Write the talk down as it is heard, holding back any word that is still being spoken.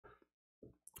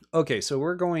Okay, so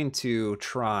we're going to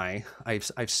try.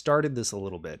 I've started this a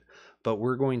little bit, but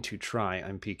we're going to try.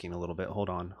 I'm peeking a little bit. Hold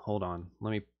on, hold on.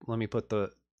 Let me put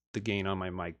the gain on my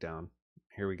mic down.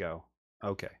 Here we go.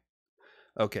 Okay,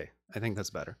 okay. I think that's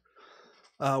better.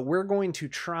 We're going to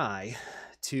try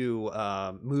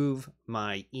to move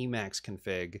my Emacs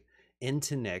config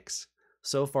into Nix.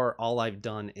 So far, all I've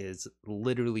done is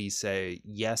literally say,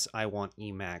 yes, I want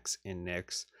Emacs in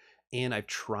Nix. And I've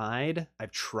tried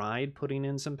putting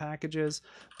in some packages,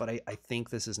 but I think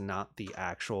this is not the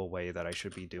actual way that I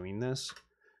should be doing this.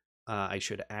 I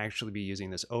should actually be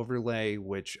using this overlay,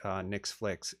 which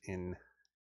NixFlix in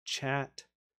chat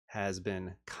has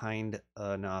been kind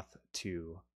enough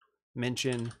to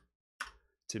mention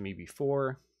to me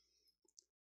before.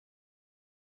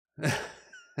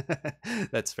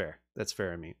 That's fair. That's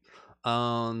fair, I mean.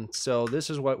 So this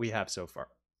is what we have so far.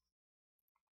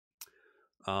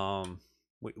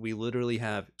 We literally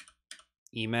have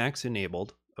Emacs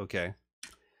enabled, okay,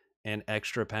 and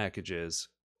extra packages,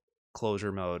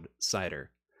 closure mode, cider.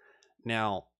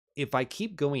 Now, if I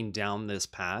keep going down this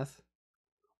path,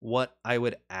 what I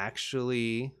would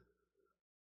actually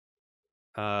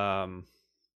add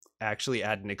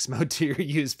Nix mode to your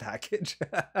use package.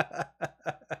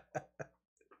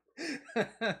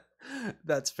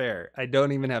 That's fair. I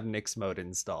don't even have Nix mode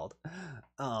installed.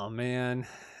 Oh man,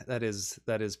 that is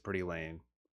pretty lame.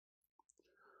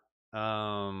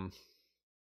 Um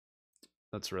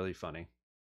that's really funny.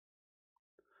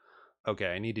 Okay,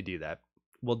 I need to do that.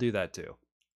 We'll do that too.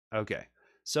 Okay.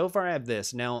 So far I have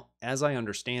this. Now, as I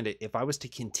understand it, if I was to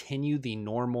continue the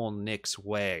normal Nix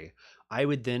way, I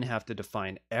would then have to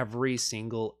define every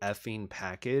single effing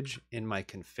package in my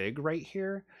config right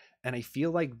here. And I feel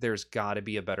like there's got to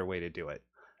be a better way to do it.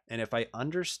 And if I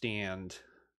understand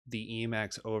the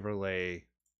Emacs overlay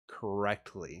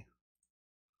correctly,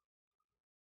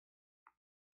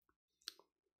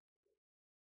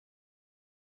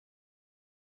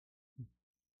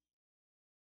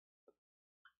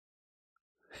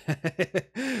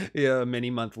 yeah, a many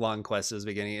month long quest is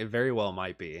beginning. It very well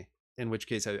might be. In which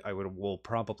case, I will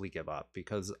probably give up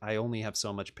because I only have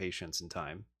so much patience and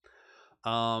time.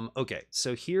 Okay,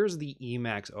 so here's the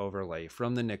Emacs overlay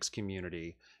from the Nix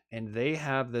community, and they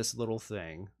have this little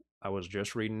thing. I was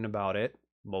just reading about it,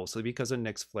 mostly because of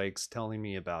Nix Flakes telling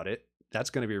me about it.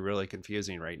 That's going to be really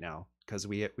confusing right now because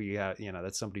we have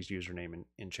that's somebody's username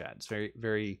in chat. It's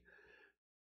very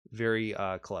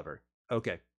clever.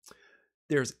 Okay,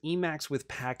 there's Emacs with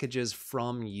packages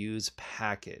from use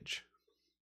package.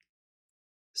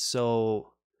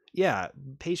 So yeah,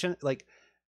 patient like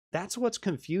that's what's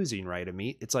confusing, right,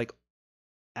 Amit? It's like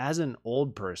as an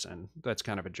old person, that's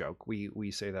kind of a joke.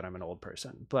 We say that I'm an old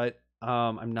person, but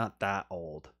I'm not that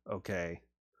old, okay?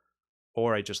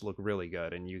 Or I just look really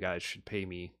good and you guys should pay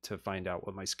me to find out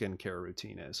what my skincare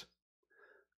routine is.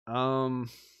 Um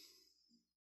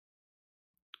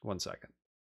 1 second.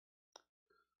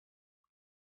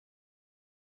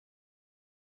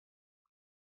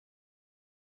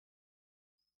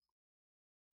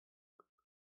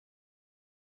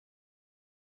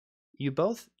 You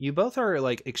both are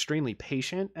like extremely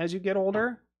patient as you get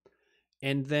older,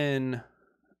 and then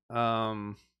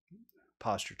um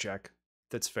posture check.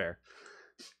 That's fair.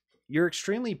 You're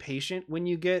extremely patient when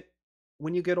you get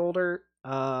older.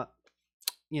 I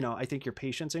think your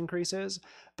patience increases,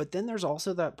 but then there's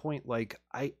also that point like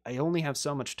I only have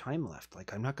so much time left.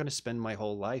 Like I'm not going to spend my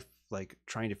whole life like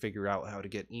trying to figure out how to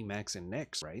get Emacs and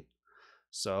Nix, right?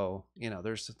 So,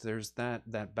 there's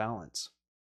that balance.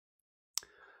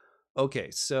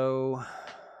 Okay, so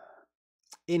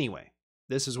anyway,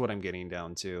 this is what I'm getting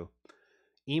down to.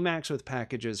 Emacs with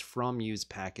packages from use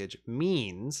package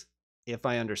means, if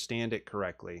I understand it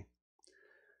correctly,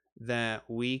 that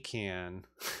we can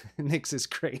Nix is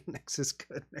great, Nix is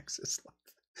good, Nix is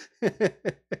love.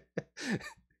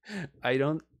 I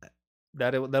don't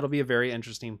that'll be a very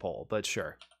interesting poll, but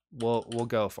sure. We'll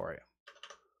go for it.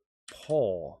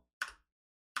 Poll.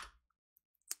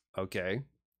 Okay.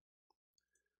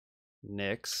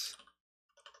 Nix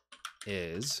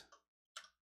is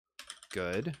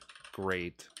good,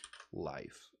 great,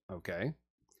 life. Okay.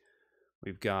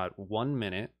 We've got 1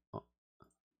 minute.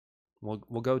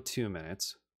 We'll go 2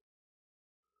 minutes.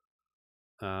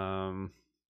 And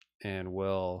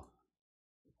we'll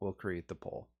create the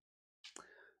poll.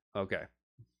 Okay.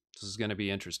 This is going to be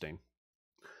interesting.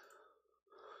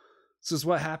 This is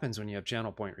what happens when you have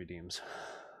channel point redeems.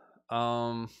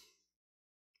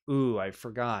 Ooh, I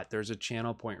forgot. There's a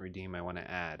channel point redeem I want to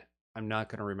add. I'm not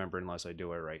going to remember unless I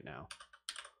do it right now.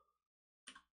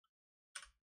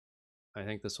 I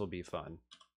think this will be fun.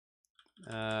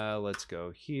 Let's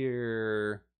go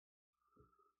here.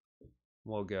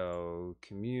 we'll go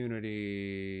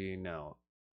community. No,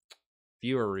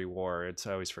 viewer rewards.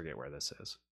 I always forget where this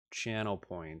is. Channel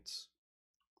points.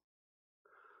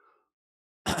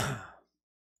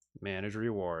 Manage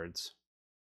rewards.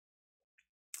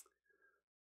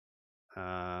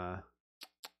 Add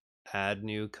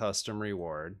new custom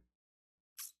reward.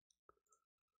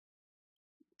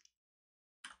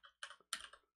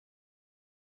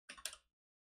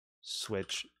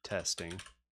 Switch testing.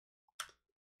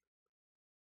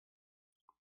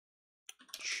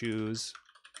 Choose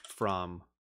from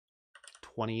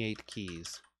 28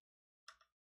 keys,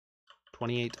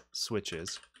 28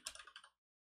 switches.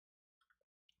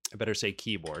 I better say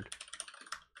keyboard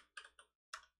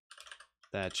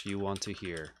that you want to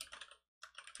hear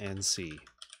and see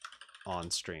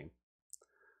on stream.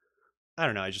 I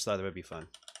don't know, I just thought that would be fun.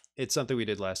 It's something we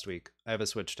did last week. I have a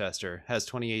switch tester, has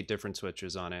 28 different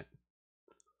switches on it.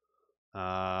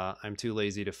 I'm too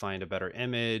lazy to find a better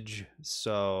image,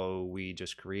 so we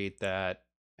just create that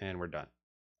and we're done.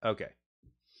 Okay.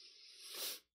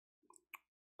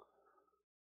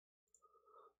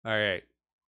 All right.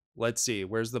 Let's see.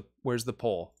 Where's the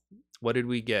poll? What did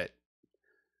we get?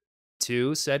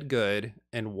 2 said good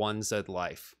and 1 said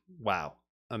life. Wow.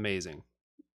 Amazing.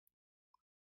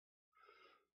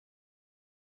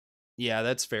 Yeah,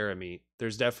 that's fair, Amit.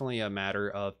 There's definitely a matter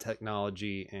of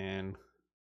technology and,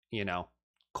 you know,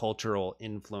 cultural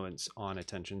influence on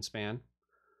attention span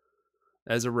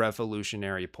as a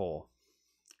revolutionary poll.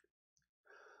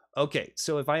 Okay,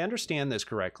 so if I understand this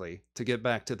correctly, to get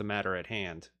back to the matter at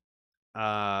hand,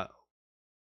 my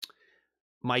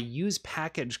use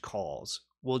package calls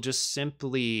will just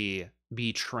simply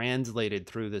be translated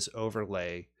through this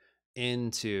overlay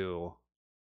into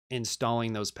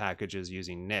installing those packages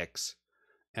using Nix,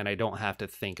 and I don't have to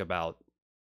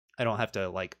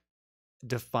like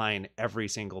define every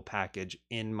single package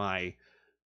in my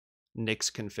Nix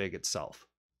config itself.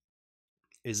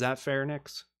 Is that fair,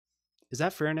 Nix? Is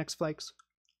that fair, Nix Flakes?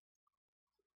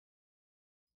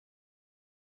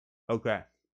 Okay.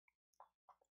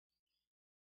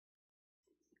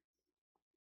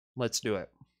 Let's do it.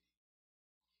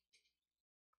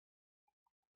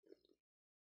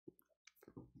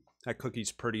 That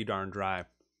cookie's pretty darn dry.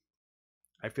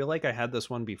 I feel like I had this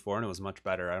one before and it was much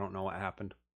better. I don't know what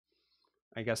happened.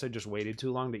 I guess I just waited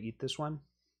too long to eat this one.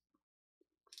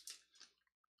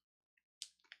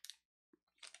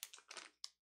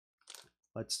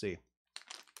 Let's see.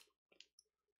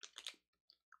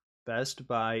 Best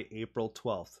by April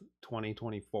 12th,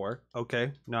 2024.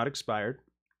 Okay, not expired.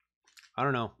 I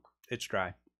don't know. It's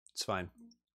dry. It's fine.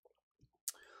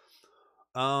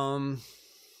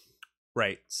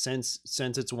 Right. Since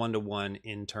it's 1-to-1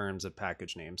 in terms of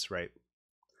package names, right?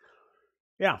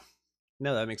 Yeah.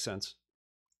 No, that makes sense.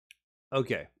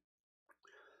 Okay.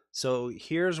 So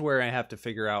here's where I have to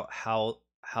figure out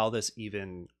how this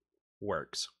even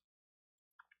works.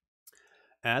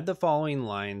 Add the following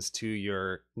lines to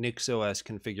your NixOS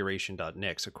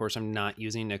configuration.nix. Of course, I'm not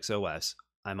using NixOS.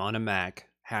 I'm on a Mac,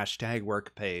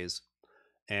 #work pays,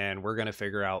 and we're going to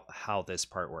figure out how this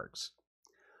part works.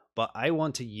 But I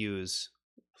use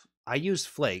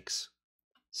Flakes,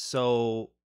 so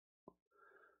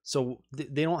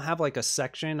they don't have like a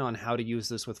section on how to use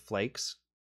this with Flakes.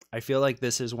 I feel like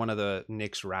this is one of the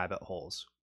Nix rabbit holes.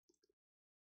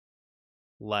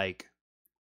 Like,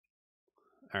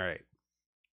 all right.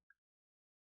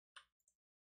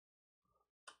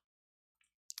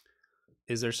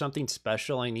 Is there something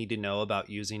special I need to know about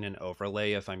using an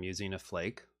overlay if I'm using a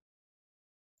flake?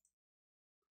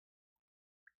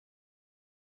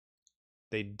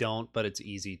 They don't, but it's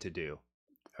easy to do.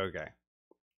 Okay.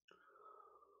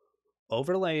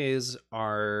 Overlays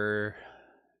are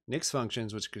Nix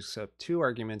functions which accept 2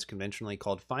 arguments conventionally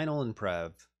called final and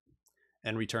prev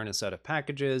and return a set of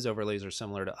packages. Overlays are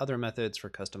similar to other methods for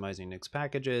customizing Nix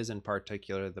packages, in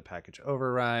particular the package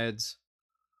overrides.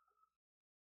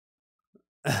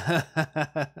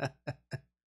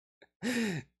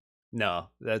 No,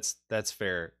 that's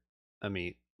fair,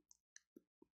 Amit.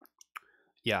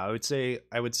 Yeah, I would say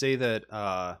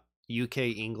that UK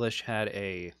English had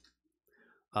a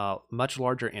much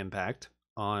larger impact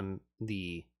on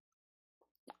I'd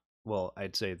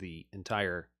say the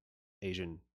entire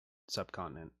Asian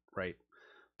subcontinent, right?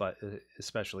 But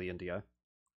especially India.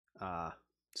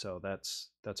 So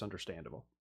that's understandable.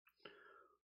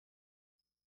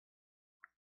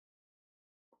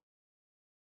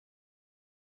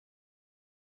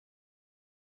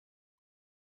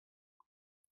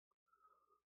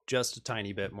 Just a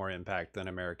tiny bit more impact than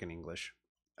American English.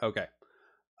 Okay.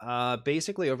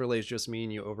 Basically, overlays just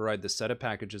mean you override the set of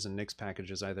packages in Nix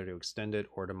packages either to extend it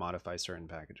or to modify certain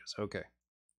packages. Okay.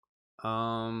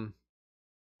 Um,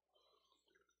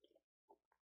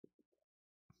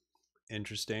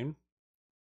 interesting.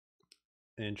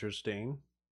 Interesting.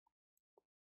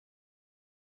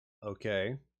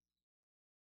 Okay.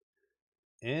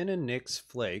 In a Nix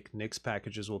flake, Nix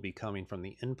packages will be coming from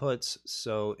the inputs,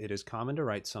 so it is common to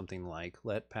write something like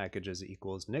let packages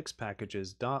equals Nix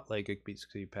packages dot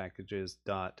legacy packages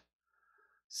dot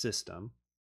system.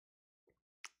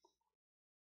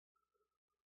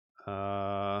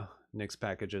 Nix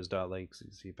packages dot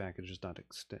legacy packages dot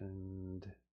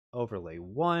extend overlay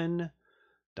 1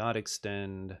 dot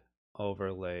extend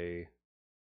overlay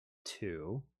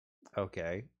 2.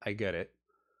 Okay, I get it.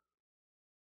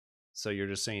 So you're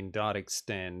just saying dot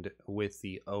extend with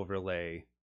the overlay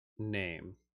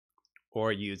name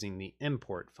or using the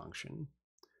import function.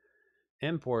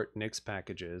 Import Nix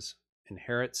packages,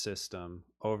 inherit system,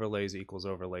 overlays equals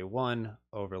overlay 1,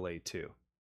 overlay 2.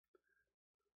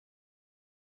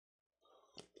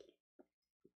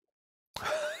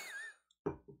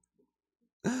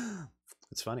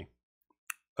 It's funny.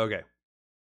 Okay.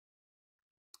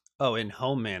 Oh, in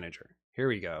Home Manager. Here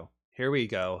we go. Here we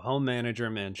go. Home Manager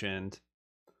mentioned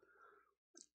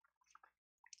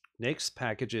Nix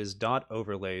packages dot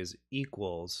overlays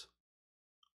equals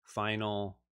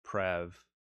final prev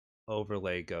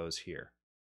overlay goes here.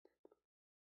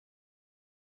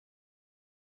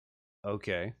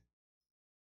 Okay.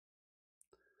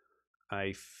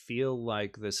 I feel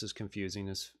like this is confusing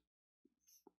as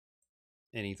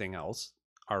anything else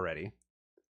already.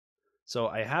 So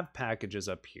I have packages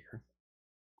up here.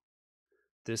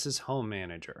 This is Home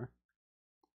Manager.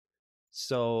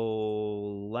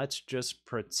 So let's just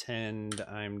pretend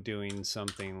I'm doing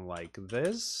something like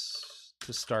this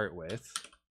to start with.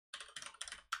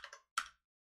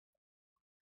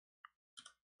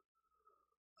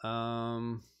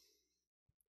 And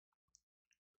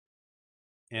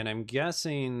I'm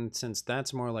guessing since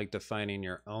that's more like defining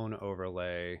your own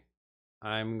overlay,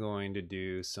 I'm going to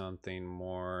do something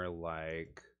more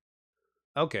like,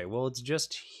 okay, well, it's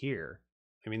just here.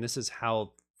 I mean, this is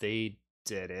how they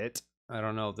did it. I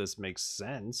don't know if this makes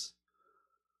sense.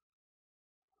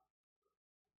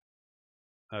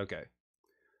 Okay.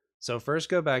 So first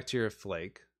go back to your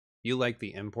flake. You like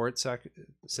the import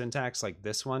syntax like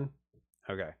this one?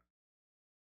 Okay.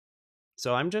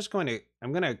 So I'm going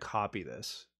to copy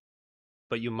this,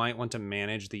 but you might want to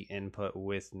manage the input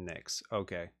with Nix.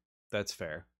 Okay. That's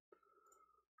fair.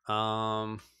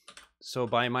 So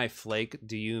by my flake,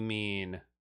 do you mean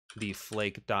the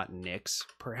flake.nix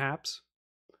perhaps?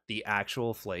 The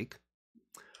actual flake?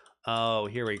 Oh,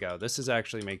 here we go. This is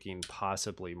actually making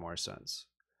possibly more sense.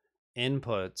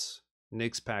 Inputs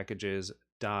Nix packages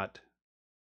dot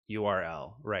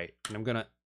URL, right? And I'm gonna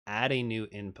add a new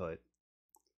input,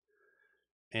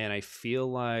 and I feel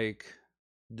like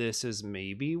this is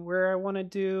maybe where I want to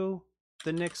do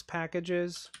the Nix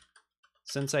packages.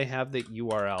 Since I have the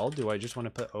URL, do I just want to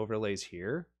put overlays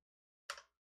here?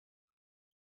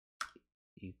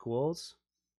 Equals.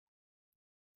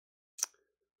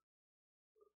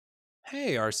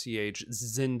 Hey, RCH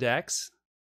Zindex.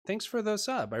 Thanks for the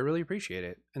sub. I really appreciate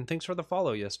it. And thanks for the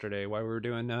follow yesterday while we were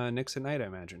doing Nix at night, I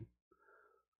imagine.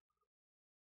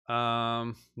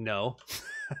 No.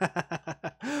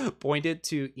 Point it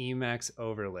to Emacs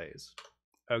overlays.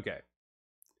 Okay.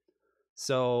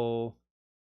 So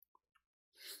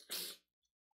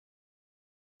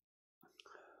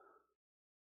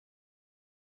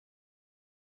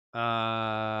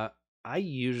I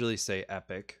usually say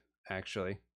epic,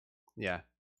 actually. Yeah.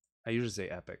 I usually say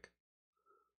epic.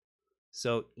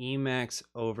 So Emacs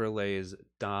overlays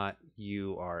dot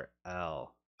URL.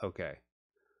 Okay.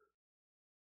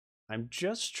 I'm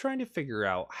just trying to figure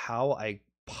out how I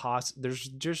there's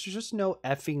just no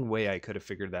effing way I could have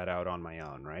figured that out on my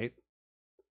own, right?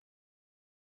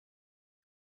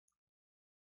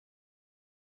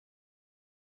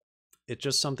 It's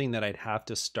just something that I'd have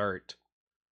to start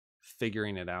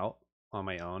figuring it out on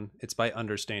my own. It's by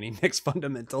understanding Nick's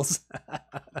fundamentals.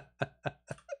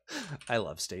 I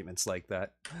love statements like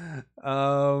that.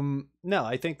 No,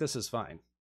 I think this is fine.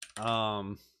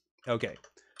 Okay.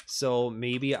 So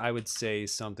maybe I would say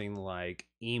something like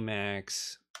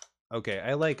Emacs. Okay,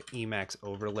 I like Emacs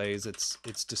overlays.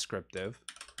 It's descriptive.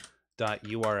 Dot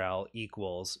URL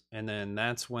equals, and then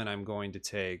that's when I'm going to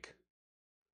take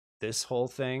this whole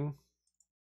thing,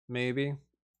 maybe.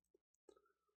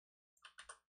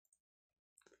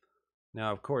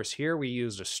 Now, of course, here we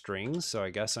used a string, so I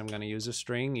guess I'm going to use a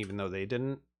string, even though they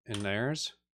didn't in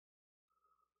theirs.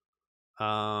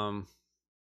 Oh,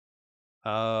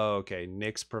 okay.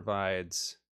 Nix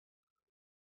provides.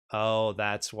 Oh,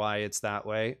 that's why it's that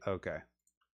way. Okay.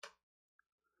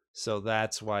 So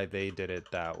that's why they did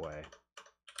it that way.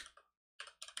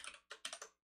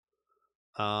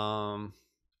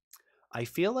 I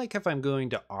feel like if I'm going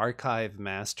to archive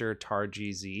master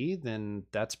tar.gz, then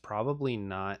that's probably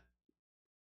not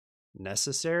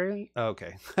necessary.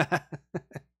 Okay.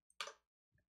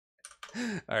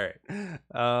 All right.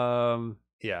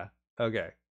 Yeah. Okay.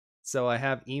 So I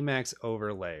have Emacs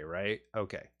overlay, right?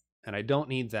 Okay. And I don't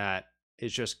need that.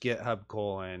 It's just GitHub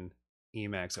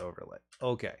Emacs overlay.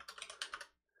 Okay.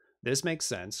 This makes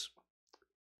sense.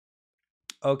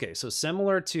 Okay, so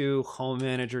similar to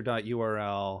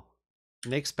homemanager.url,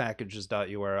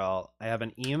 nixpackages.url, I have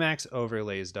an Emacs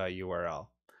overlays.url.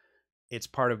 It's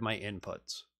part of my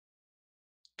inputs.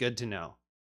 Good to know.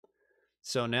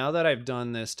 So now that I've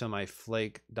done this to my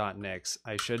flake.nix,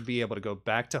 I should be able to go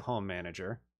back to home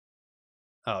manager.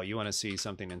 Oh, you want to see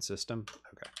something in system?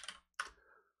 Okay.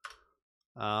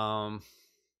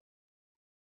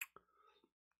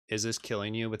 Is this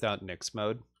killing you without Nix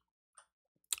mode?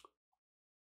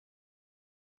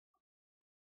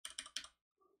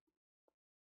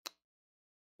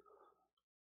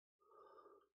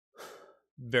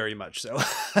 Very much so.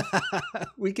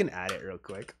 We can add it real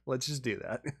quick. Let's just do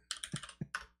that.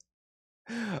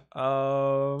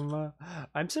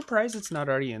 I'm surprised it's not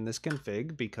already in this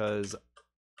config because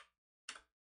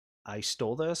I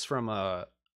stole this from a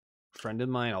friend of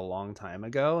mine a long time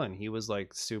ago, and he was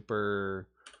like super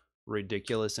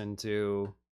ridiculous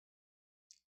into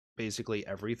basically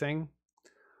everything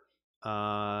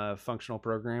functional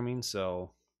programming.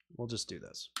 So we'll just do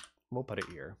this. We'll put it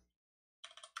here.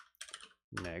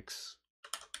 Nix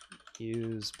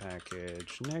use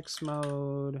package Nix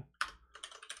mode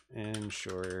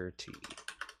ensure T.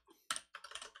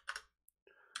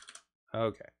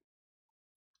 Okay.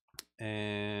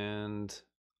 And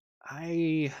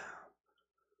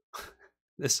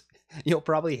this, you'll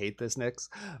probably hate this, Nix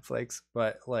Flakes,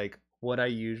 but like what I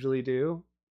usually do,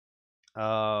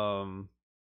 oh,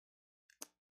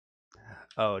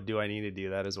 do I need to do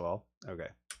that as well? Okay.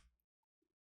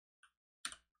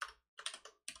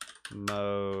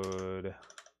 Mode.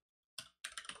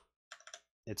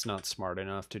 It's not smart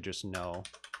enough to just know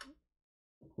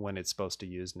when it's supposed to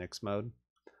use Nix mode.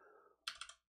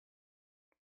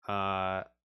 A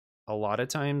lot of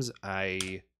times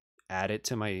I add it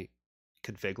to my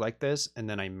config like this, and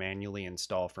then I manually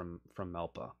install from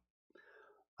Melpa.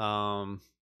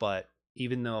 But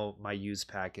even though my use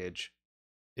package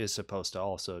is supposed to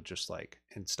also just like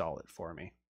install it for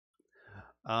me.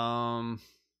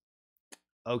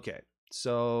 Okay,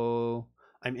 so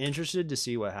I'm interested to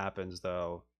see what happens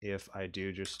though if I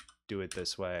do just do it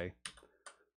this way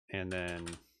and then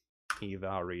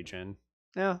eval region.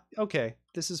 Yeah, okay,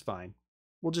 this is fine.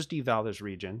 We'll just eval this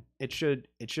region. It should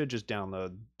just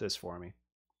download this for me.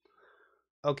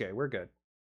 Okay, we're good.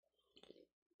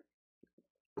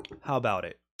 How about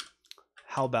it?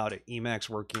 How about it? Emacs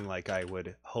working like I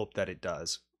would hope that it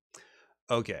does.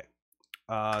 Okay.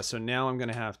 So now I'm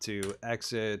gonna have to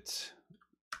exit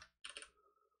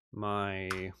my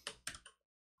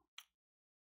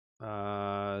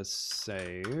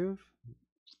save.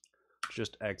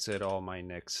 Just exit all my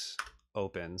Nix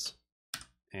opens,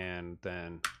 and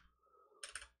then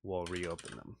we'll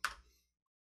reopen them.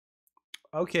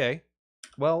 Okay.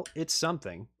 Well, it's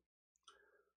something.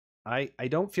 I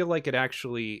don't feel like it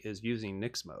actually is using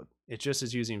Nix mode. It just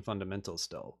is using fundamentals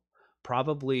still.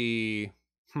 Probably,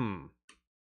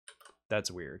 that's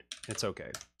weird. It's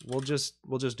okay. We'll just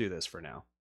do this for now.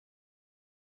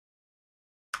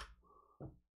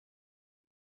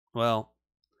 Well,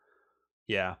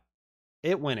 yeah,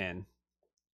 it went in.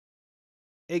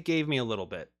 It gave me a little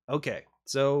bit. Okay,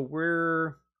 so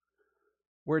we're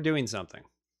doing something.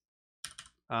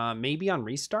 Maybe on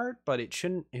restart, but it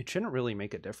shouldn't really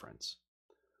make a difference.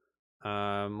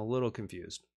 I'm a little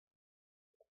confused.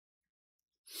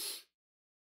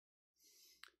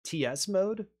 TS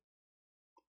mode?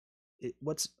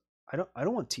 I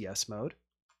don't want TS mode.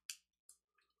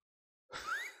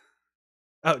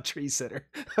 Oh, tree sitter.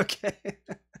 Okay.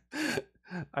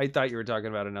 I thought you were talking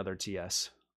about another TS.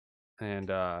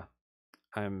 And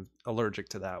I'm allergic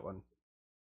to that one.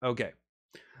 Okay.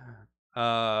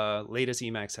 Latest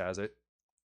Emacs has it.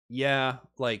 Yeah,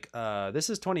 like this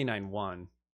is 29.1.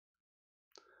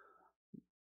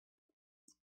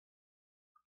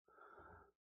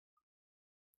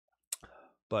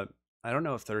 But I don't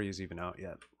know if 30 is even out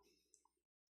yet.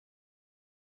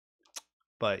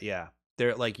 But yeah,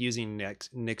 they're like using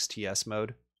Nix TS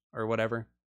mode or whatever.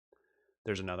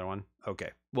 There's another one.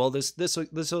 Okay. Well, this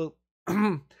will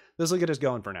this will get us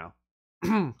going for now.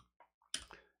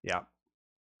 Yeah.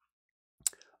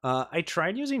 I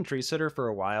tried using Tree Sitter for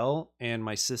a while, and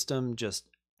my system just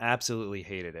absolutely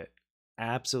hated it.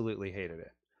 Absolutely hated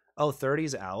it. Oh,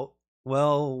 30's out.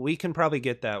 Well, we can probably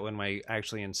get that when I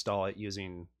actually install it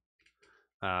using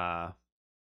uh,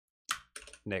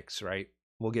 Nix, right?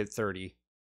 We'll get 30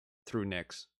 through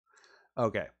Nix.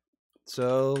 Okay,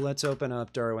 so let's open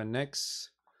up Darwin Nix.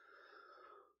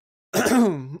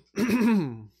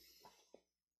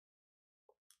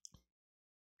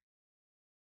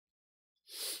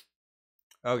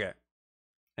 Okay,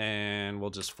 and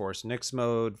we'll just force Nix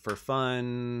mode for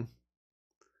fun.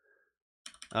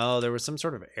 Oh, there was some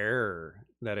sort of error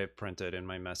that it printed in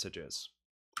my messages.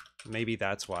 Maybe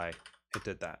that's why it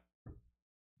did that.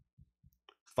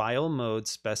 File mode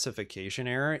specification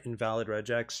error, invalid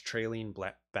regex trailing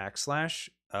backslash.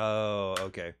 Oh,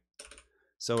 okay.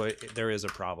 So there is a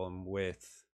problem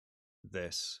with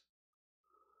this.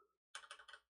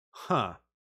 Huh.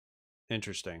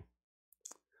 Interesting.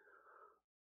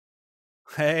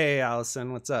 Hey,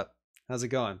 Allison, what's up? How's it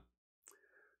going?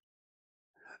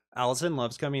 Allison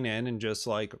loves coming in and just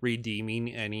like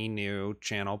redeeming any new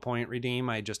channel point redeem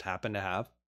I just happen to have.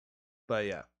 But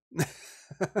yeah.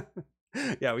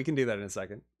 Yeah, we can do that in a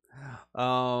second.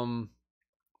 So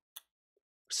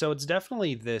it's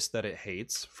definitely this that it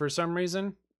hates for some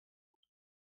reason.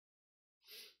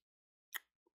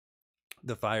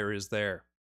 The fire is there.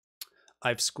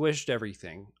 I've squished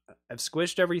everything. I've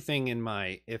squished everything in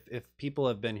my, if people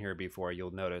have been here before,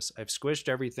 you'll notice I've squished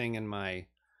everything in my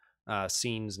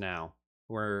scenes now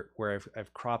where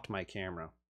I've cropped my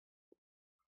camera.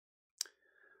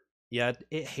 Yeah,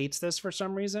 it hates this for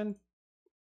some reason,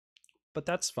 but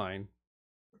that's fine.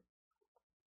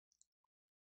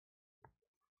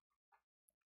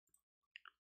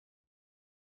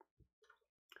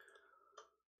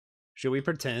 Should we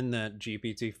pretend that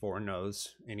GPT-4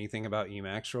 knows anything about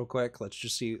Emacs real quick? Let's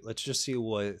just see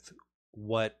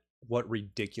what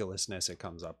ridiculousness it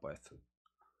comes up with.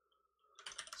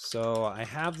 So I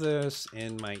have this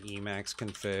in my Emacs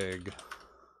config,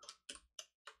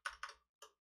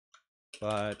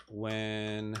 but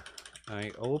when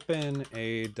I open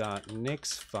a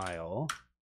 .nix file,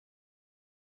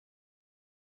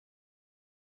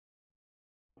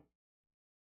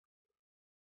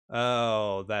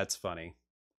 oh, that's funny.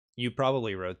 You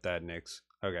probably wrote that, Nix.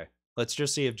 Okay, let's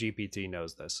just see if GPT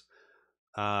knows this.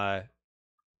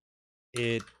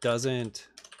 It doesn't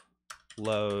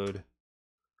load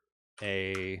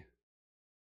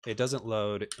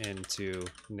into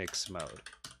Nix mode.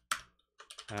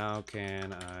 How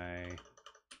can I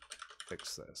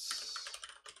fix this?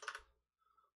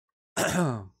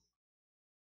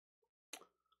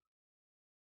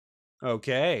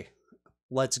 Okay,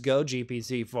 let's go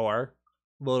GPT-4.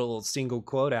 Little single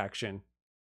quote action.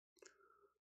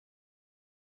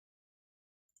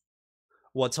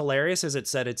 What's hilarious is it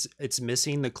said it's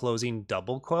missing the closing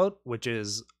double quote, which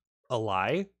is a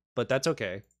lie, but that's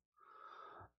okay.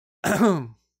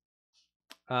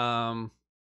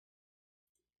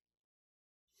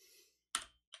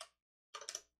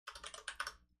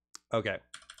 Okay,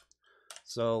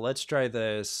 so let's try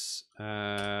this.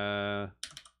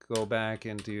 Go back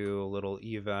and do a little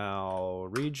eval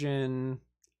region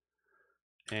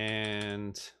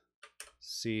and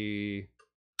see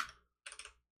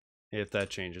if that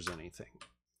changes anything.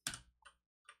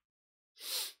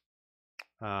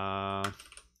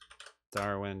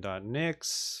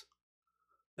 Darwin.nix.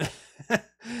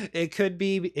 it could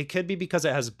be because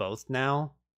it has both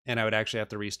now, and I would actually have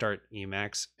to restart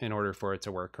Emacs in order for it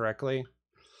to work correctly.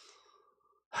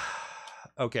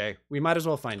 Okay, we might as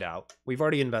well find out. We've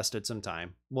already invested some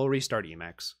time. We'll restart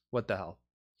Emacs. What the hell?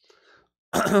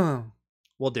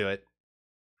 We'll do it.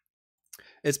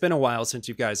 It's been a while since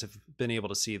you guys have been able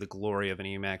to see the glory of an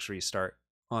Emacs restart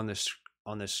on this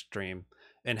stream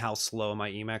and how slow my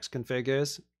Emacs config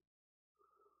is.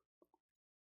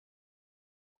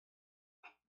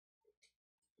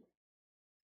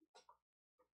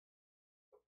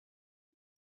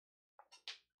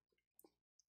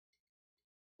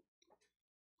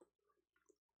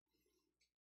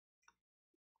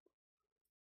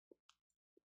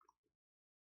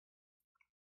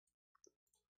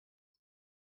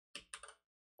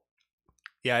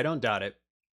 Yeah, I don't doubt it.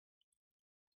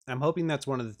 I'm hoping that's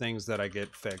one of the things that I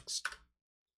get fixed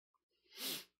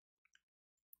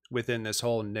within this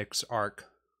whole Nix arc.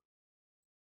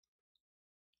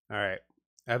 All right,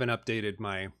 I haven't updated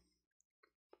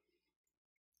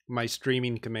my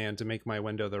streaming command to make my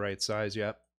window the right size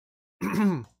yet.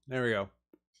 There we go.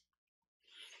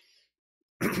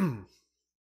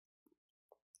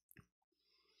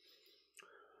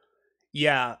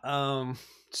 Yeah,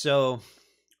 so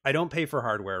I don't pay for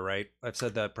hardware, right? I've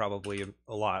said that probably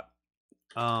a lot.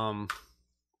 Um,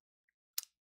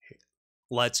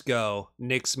 let's go.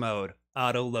 Nix mode,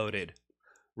 auto loaded,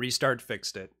 restart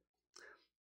fixed it.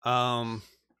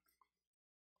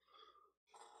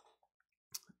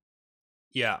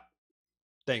 Yeah.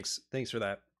 Thanks for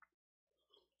that.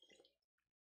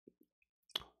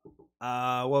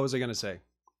 What was I gonna say?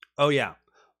 Oh yeah.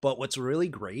 But what's really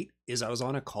great is I was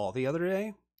on a call the other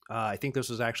day. I think this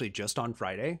was actually just on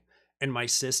Friday, and my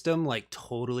system like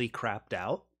totally crapped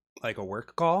out, like a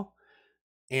work call.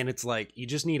 And it's like you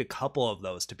just need a couple of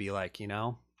those to be like,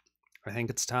 I think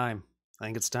it's time. I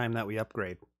think it's time that we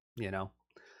upgrade, you know.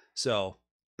 So,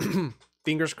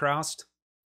 fingers crossed,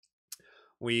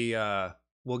 we'll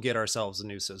get ourselves a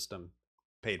new system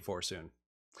paid for soon.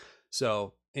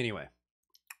 So, anyway,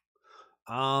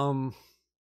 um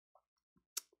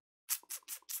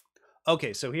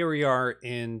okay, so here we are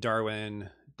in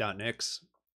Darwin.nix,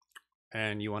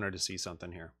 and you wanted to see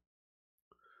something here.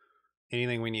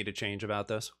 Anything we need to change about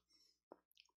this?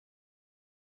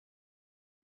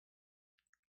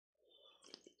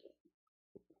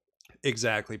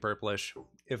 Exactly, purplish.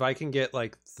 If I can get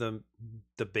like the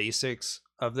basics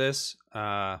of this,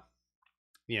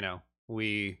 you know,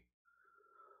 we'd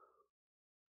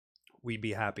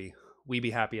be happy. We'd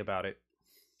be happy about it.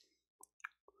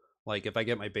 Like if I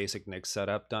get my basic Nix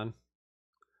setup done,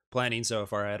 planning so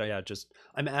far ahead, yeah, just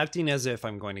I'm acting as if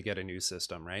I'm going to get a new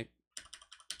system, right?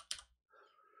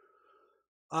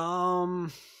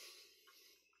 Um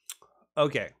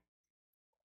okay.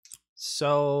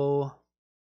 So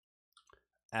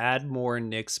add more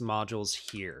Nix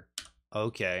modules here.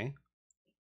 Okay.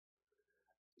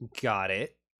 Got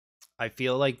it. I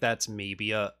feel like that's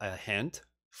maybe a hint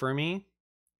for me.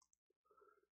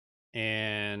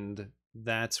 And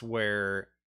that's where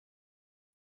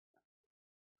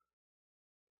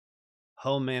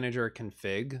home manager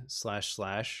config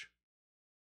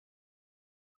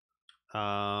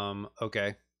 /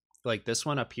 okay. Like this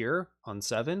one up here on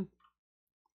 7.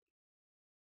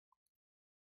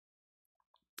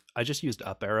 I just used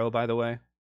up arrow, by the way.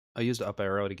 I used up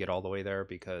arrow to get all the way there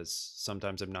because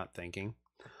sometimes I'm not thinking.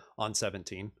 On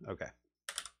 17. Okay.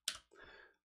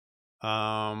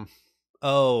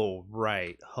 Oh,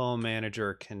 right. Home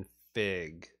manager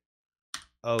config.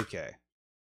 Okay.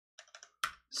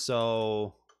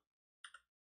 So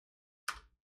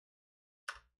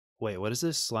wait, what does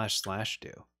this //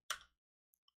 do?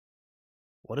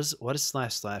 What does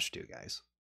 // do, guys?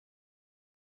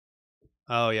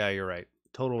 Oh yeah, you're right.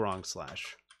 Total wrong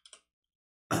slash.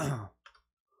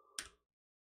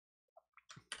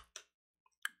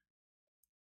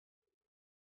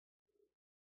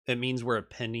 It means we're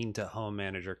appending to home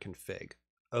manager config.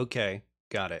 Okay,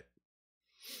 got it.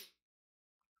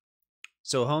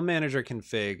 So home manager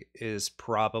config is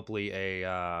probably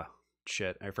a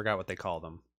shit, I forgot what they call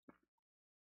them.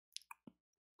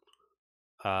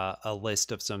 A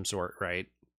list of some sort, right?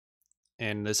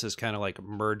 And this is kind of like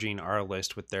merging our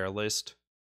list with their list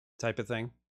type of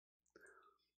thing.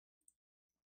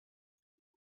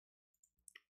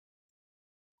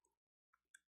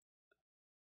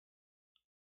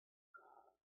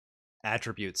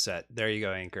 Attribute set. There you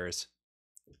go, anchors.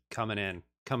 Coming in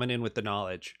with the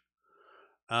knowledge.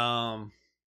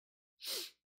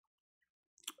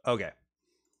 Okay.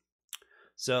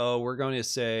 So we're going to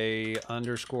say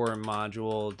underscore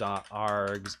module dot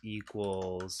args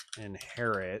equals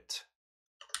inherit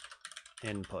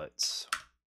inputs.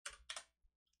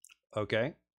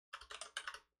 Okay.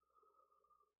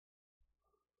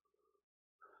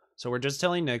 So we're just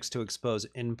telling Nix to expose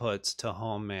inputs to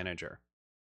home manager.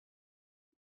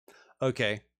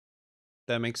 Okay.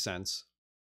 That makes sense.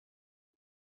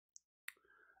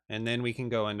 And then we can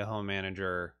go into home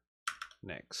manager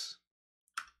Nix,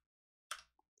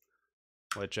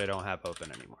 which I don't have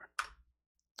open anymore.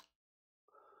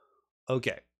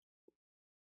 Okay.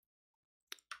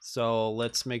 So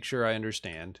let's make sure I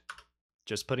understand.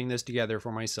 Just putting this together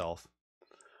for myself.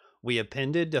 We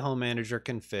appended to home manager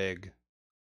config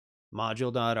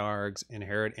module.args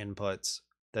inherit inputs.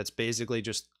 That's basically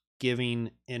just giving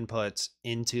inputs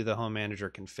into the home manager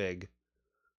config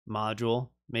module,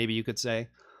 maybe you could say.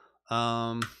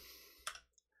 And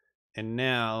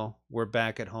now we're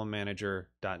back at home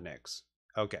manager.nix.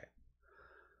 Okay.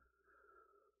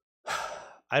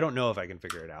 I don't know if I can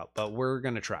figure it out, but we're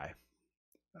going to try.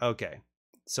 Okay.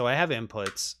 So I have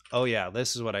inputs. Oh yeah,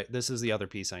 this is the other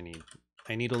piece I need.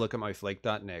 I need to look at my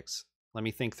flake.nix. Let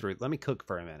me think through. Let me cook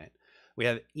for a minute. We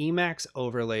have Emacs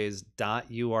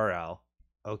overlays.url.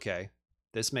 Okay.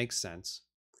 This makes sense.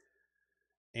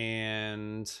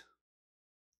 And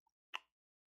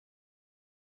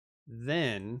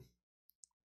Then,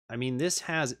 I mean, this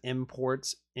has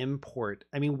imports, import.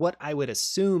 I mean, what I would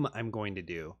assume I'm going to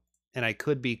do, and I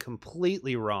could be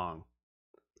completely wrong,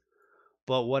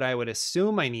 but what I would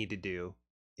assume I need to do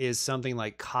is something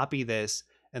like copy this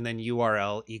and then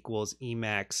URL equals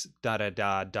Emacs dot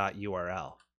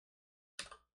URL.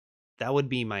 That would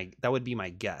be my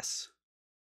guess.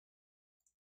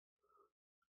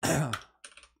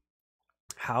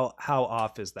 How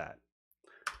off is that?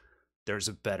 There's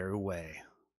a better way.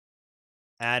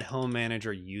 Add home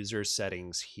manager user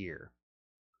settings here.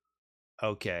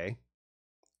 Okay.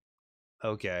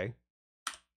 Okay.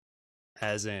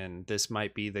 As in, this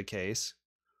might be the case.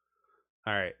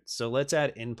 All right, so let's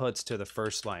add inputs to the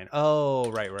first line.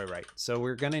 Oh, right. So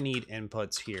we're gonna need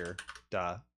inputs here,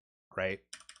 duh, right?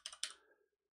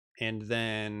 And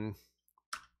then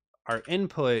our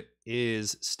input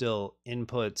is still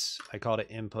inputs. I called it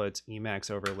inputs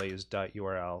Emacs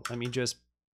overlays.url. Let me just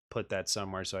put that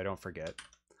somewhere so I don't forget.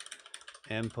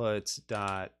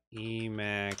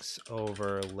 Inputs.emacs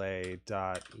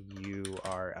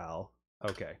overlay.url.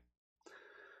 Okay.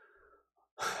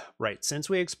 Right, since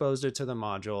we exposed it to the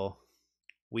module,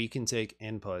 we can take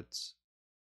inputs,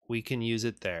 we can use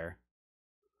it there,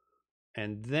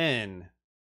 and then,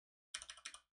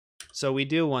 so we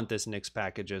do want this nix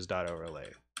packages.overlay.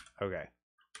 Okay.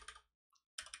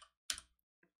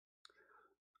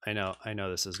 I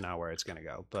know this is not where it's going to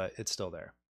go, but it's still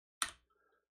there.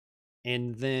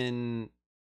 And then,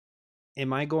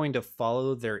 am I going to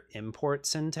follow their import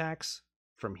syntax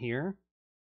from here?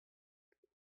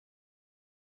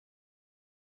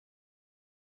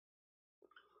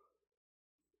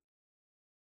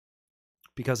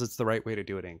 Because it's the right way to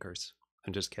do it, anchors.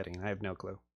 I'm just kidding. I have no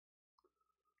clue.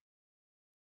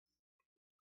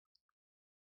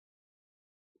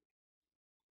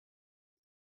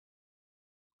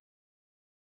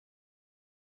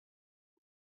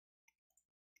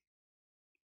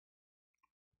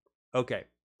 Okay.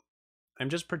 I'm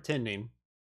just pretending.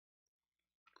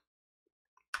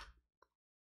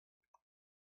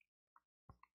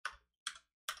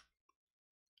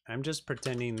 I'm just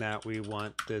pretending that we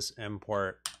want this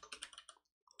import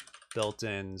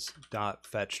built-ins dot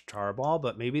fetch tarball,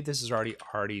 but maybe this is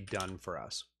already done for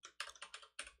us.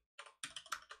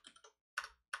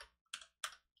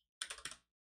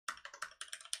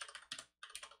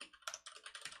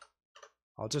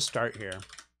 I'll just start here.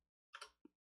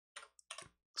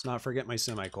 Let's not forget my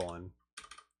semicolon.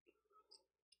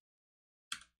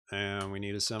 And we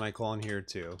need a semicolon here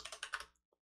too.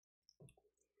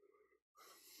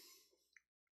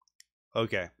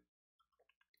 Okay.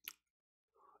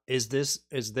 Is this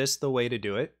the way to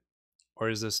do it? Or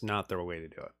is this not the way to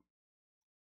do it?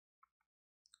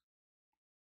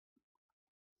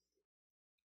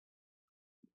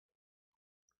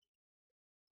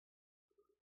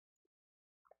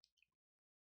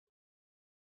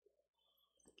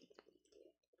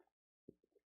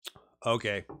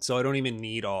 Okay, so I don't even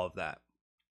need all of that.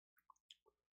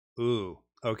 Ooh,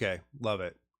 okay, love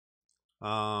it.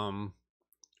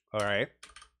 All right.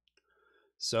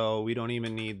 So we don't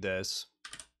even need this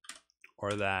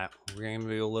or that. We're going to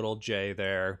do a little J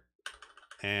there.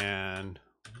 And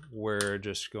we're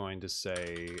just going to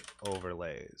say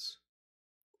overlays.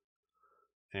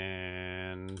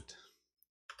 And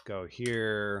go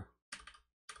here.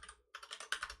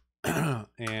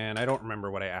 And I don't remember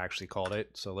what I actually called it.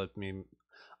 So let me,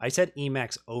 I said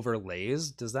Emacs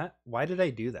overlays. Does that, why did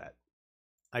I do that?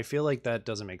 I feel like that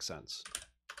doesn't make sense.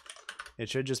 It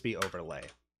should just be overlay.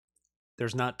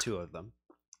 There's not two of them.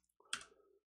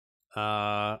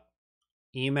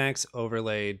 Emacs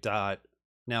overlay dot.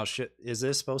 Now, is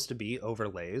this supposed to be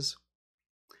overlays?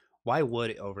 Why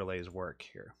would overlays work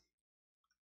here?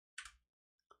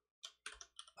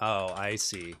 Oh, I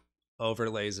see.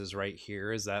 Overlays is right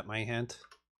here. Is that my hint?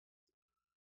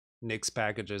 Nix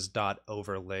packages dot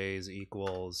overlays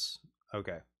equals.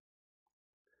 Okay.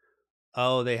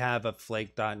 Oh, they have a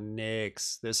flake dot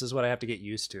nix. This is what I have to get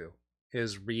used to,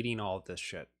 is reading all of this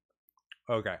shit.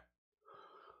 Okay.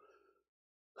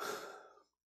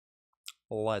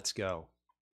 Let's go.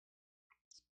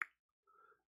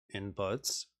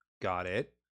 Inputs, got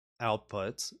it.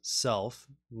 Outputs, self,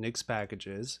 nix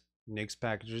packages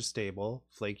stable,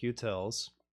 flake utils,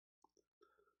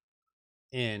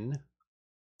 in,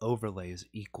 overlays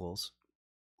equals.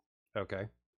 Okay.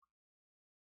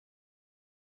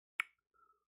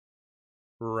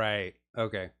 Right.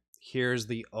 Okay. Here's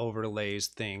the overlays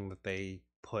thing that they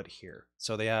put here.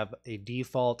 So they have a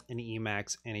default, an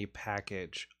Emacs, and a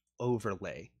package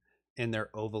overlay in their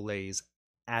overlays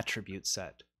attribute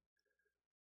set.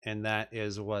 And that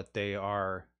is what they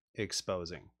are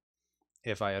exposing.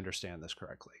 if I understand this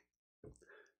correctly.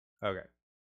 Okay.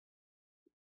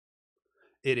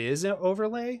 It is an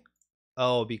overlay?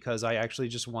 Oh, because I actually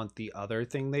just want the other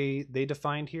thing they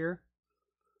defined here.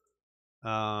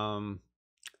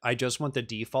 I just want the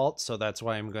default, so that's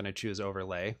why I'm going to choose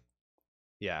overlay.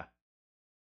 Yeah.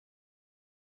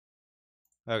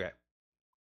 Okay.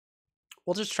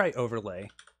 We'll just try overlay.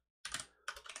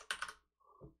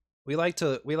 We like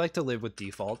to live with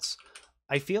defaults.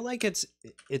 I feel like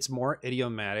it's more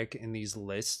idiomatic in these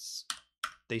lists.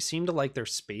 They seem to like their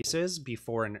spaces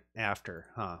before and after,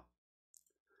 huh?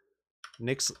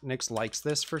 Nix likes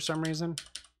this for some reason.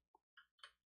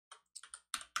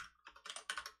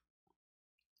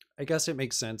 I guess it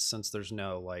makes sense since there's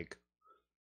no like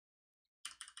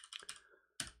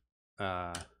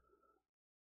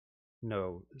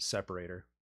no separator.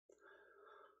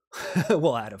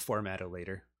 We'll add a formatter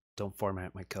later. Don't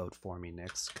format my code for me,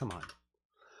 Nix. Come on.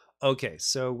 Okay,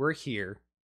 so we're here.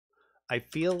 I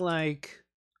feel like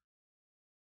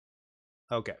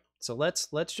okay, so let's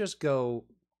just go.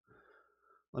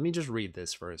 Let me just read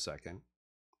this for a second.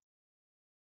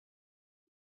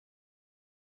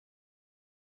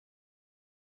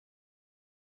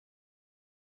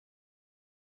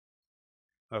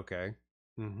 Okay.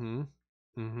 Mm-hmm.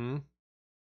 Mm-hmm.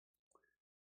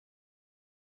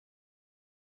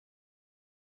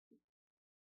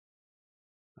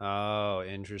 Oh,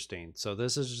 interesting. So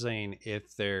this is saying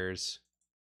if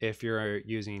you're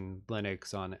using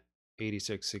Linux on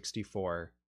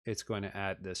 8664, it's going to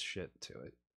add this shit to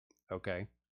it. Okay.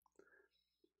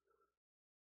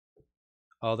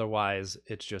 Otherwise,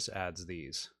 it just adds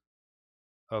these.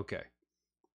 Okay.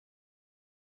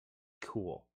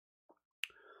 Cool.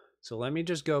 So let me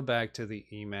just go back to the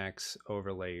Emacs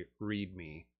overlay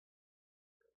README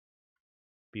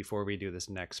before we do this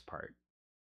next part.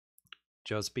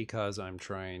 Just because I'm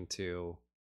trying to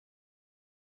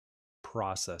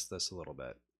process this a little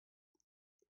bit.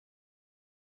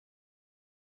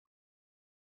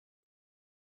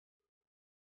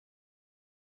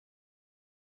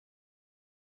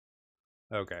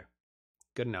 Okay.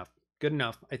 Good enough. Good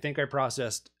enough. I think I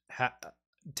processed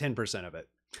 10% of it.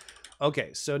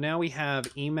 Okay, so now we have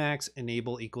Emacs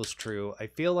enable equals true. I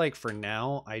feel like for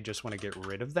now, I just want to get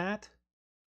rid of that.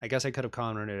 I guess I could have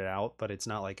commented it out, but it's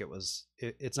not like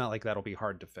it's not like that'll be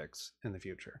hard to fix in the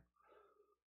future.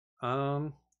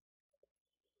 I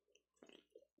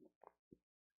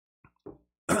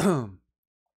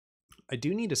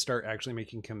do need to start actually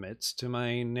making commits to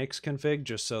my Nix config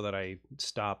just so that I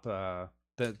stop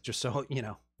just so,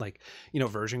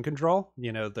 version control,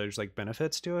 there's like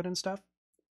benefits to it and stuff.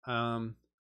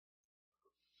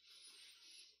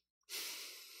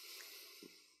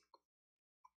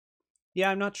 Yeah,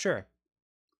 I'm not sure.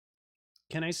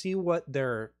 Can I see what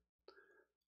they're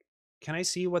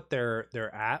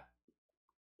at?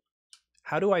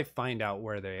 How do I find out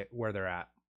where they're at?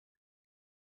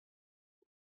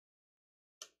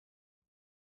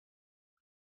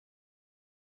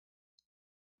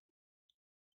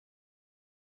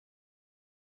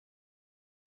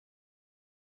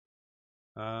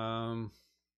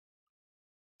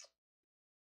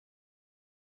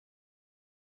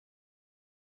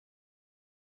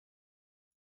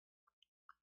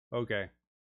 Okay.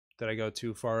 Did I go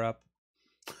too far up?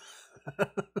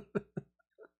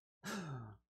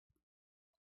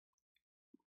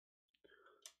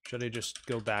 Should I just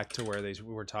go back to where they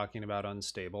were talking about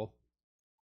unstable?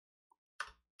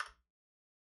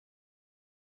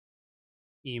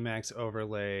 Emacs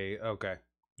overlay. Okay.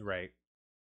 Right.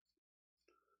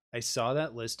 I saw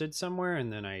that listed somewhere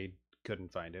and then I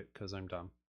couldn't find it because I'm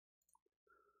dumb.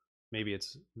 Maybe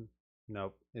it's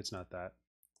nope, it's not that.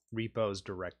 Repos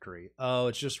directory. Oh,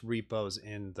 it's just repos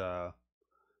in the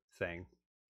thing.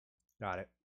 Got it.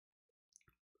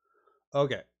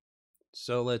 Okay.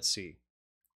 So let's see.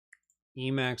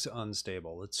 Emacs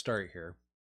unstable. Let's start here.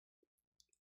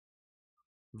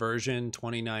 Version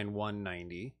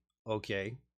 29.190.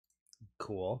 Okay.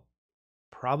 Cool.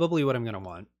 Probably what I'm going to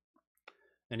want.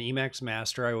 An Emacs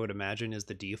master, I would imagine, is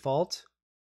the default.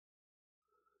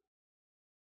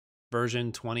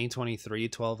 Version 2023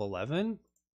 12.11.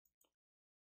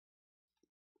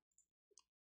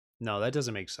 No, that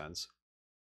doesn't make sense.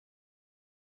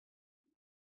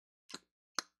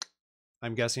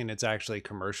 I'm guessing it's actually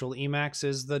commercial Emacs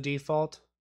is the default.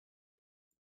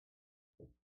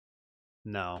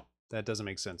 No, that doesn't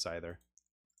make sense either.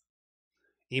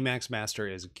 Emacs master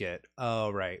is Git. Oh,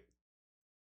 right.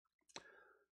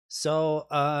 So,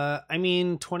 I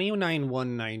mean,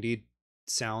 29.190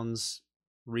 sounds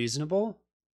reasonable.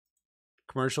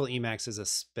 Commercial Emacs is a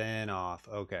spin off.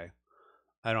 Okay.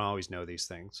 I don't always know these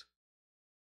things.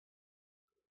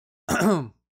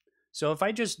 So if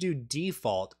I just do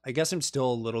default, I guess I'm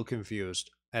still a little confused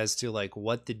as to like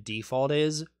what the default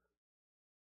is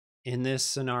in this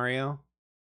scenario,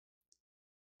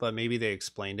 but maybe they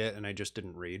explained it and I just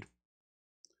didn't read,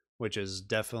 which is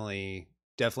definitely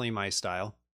my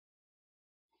style.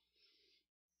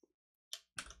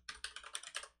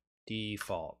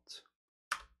 Default.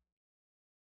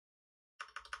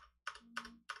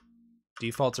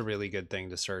 Default's a really good thing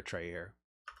to search right here.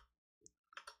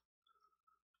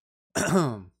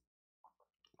 I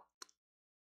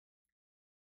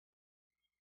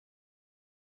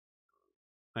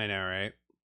know, right?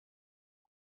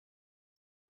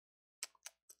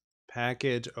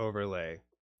 Package overlay.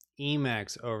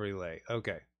 Emacs overlay.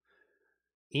 Okay.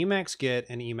 Emacs Get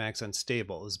and Emacs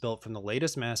Unstable is built from the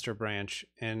latest master branch.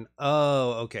 And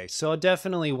oh, okay. So I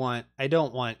definitely I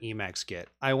don't want Emacs Get.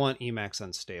 I want Emacs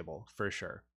Unstable for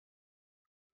sure.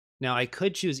 Now I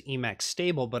could choose Emacs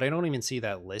Stable, but I don't even see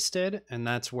that listed. And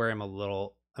that's where I'm a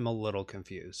little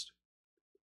confused.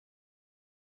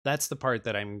 That's the part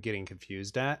that I'm getting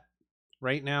confused at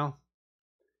right now.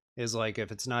 Is like,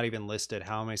 if it's not even listed,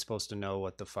 how am I supposed to know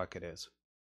what the fuck it is?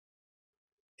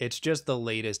 It's just the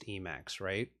latest Emacs,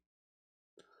 right?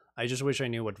 I just wish I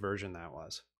knew what version that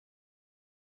was.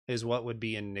 Is what would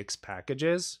be in Nix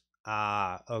packages.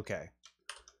 Ah, okay.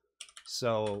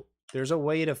 So there's a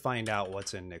way to find out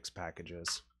what's in Nix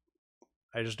packages.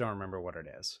 I just don't remember what it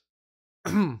is.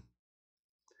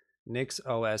 Nix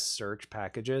OS search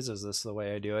packages. Is this the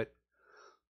way I do it?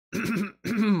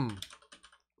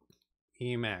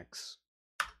 Emacs.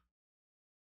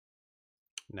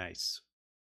 Nice.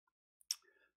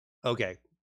 Okay.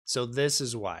 So this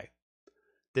is why.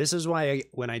 This is why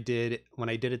when I did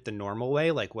it the normal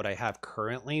way, like what I have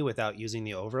currently without using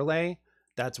the overlay,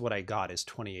 that's what I got is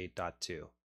 28.2.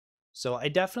 So I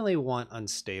definitely want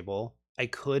unstable. I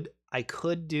could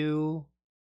do,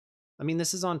 I mean,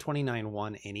 this is on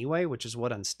 29.1 anyway, which is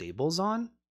what unstable's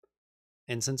on.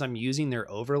 And since I'm using their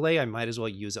overlay, I might as well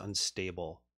use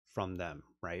unstable from them,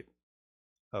 right?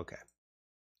 Okay.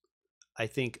 I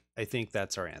think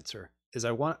that's our answer.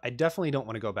 I definitely don't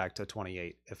want to go back to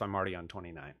 28 if I'm already on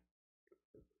 29.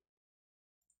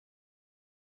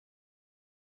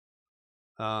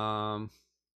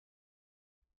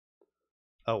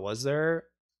 Oh, was there?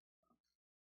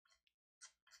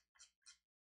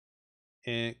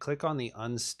 And click on the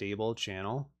unstable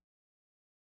channel.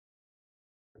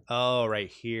 Oh, right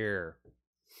here.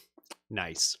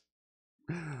 Nice.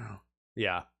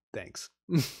 Yeah, thanks.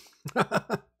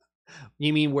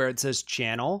 You mean where it says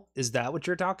channel? Is that what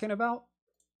you're talking about?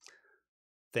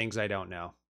 Things I don't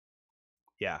know.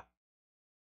 Yeah.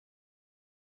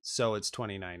 So it's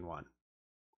 29.1.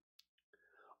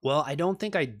 Well, I don't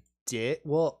think I did.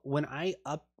 Well, when I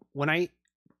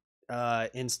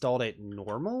installed it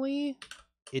normally,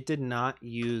 it did not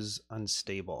use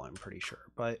unstable, I'm pretty sure.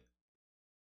 But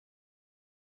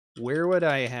where would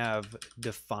I have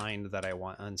defined that I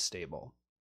want unstable?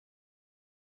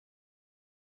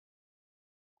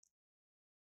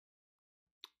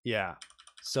 Yeah.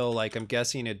 So like I'm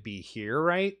guessing it'd be here,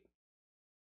 right?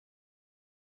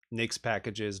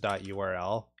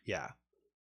 nixpackages.url. Yeah.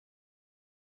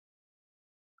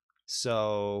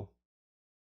 So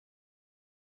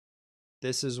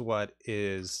this is what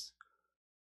is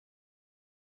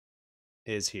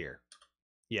here.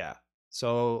 Yeah.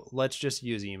 So let's just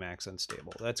use Emacs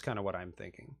Unstable. That's kind of what I'm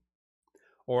thinking.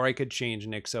 Or I could change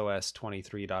NixOS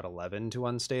 23.11 to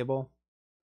unstable.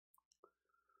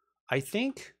 I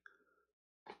think,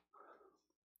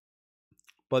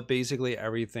 but basically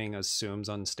everything assumes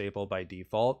unstable by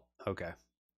default. Okay.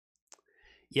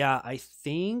 Yeah, I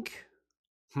think,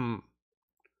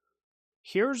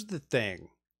 here's the thing.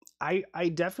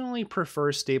 I definitely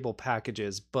prefer stable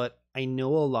packages, but I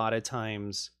know a lot of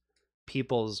times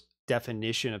people's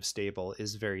definition of stable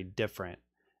is very different.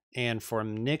 And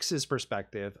from Nix's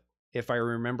perspective, if I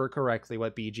remember correctly,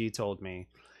 what BG told me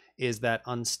is that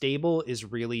unstable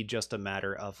is really just a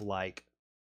matter of like,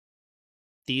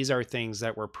 these are things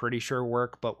that we're pretty sure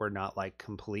work, but we're not like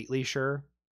completely sure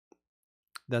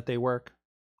that they work,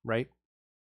 right?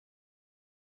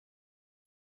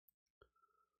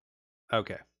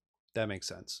 Okay, that makes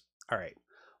sense. All right.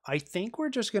 I think we're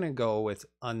just going to go with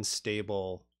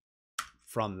unstable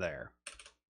from there.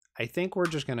 I think we're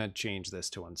just going to change this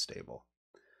to unstable.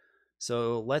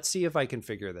 So let's see if I can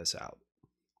figure this out.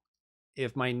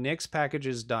 If my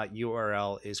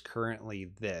nixpackages.url is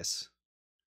currently this,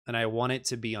 and I want it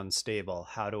to be unstable,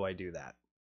 how do I do that?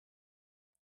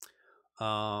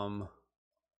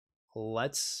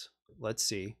 Let's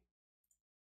see.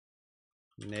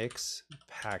 Nix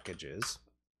packages.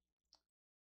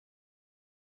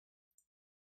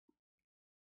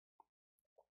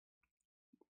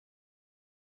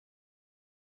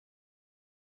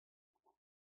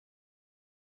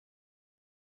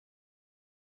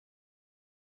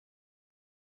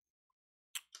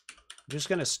 just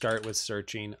going to start with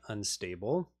searching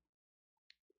unstable.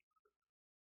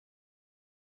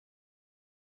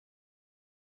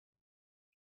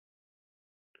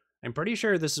 I'm pretty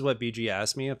sure this is what BG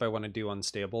asked me if I want to do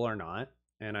unstable or not,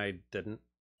 and I didn't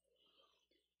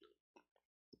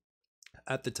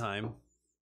at the time.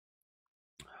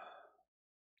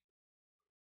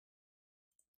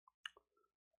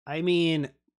 I mean,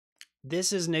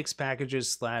 this is Nix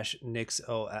packages / Nix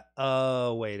OS.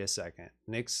 Oh, wait a second.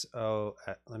 Nix OS.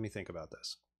 Let me think about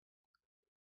this.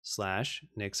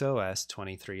 / Nix OS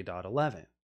 23.11.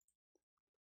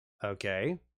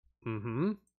 Okay.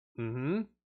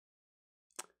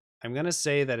 I'm going to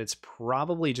say that it's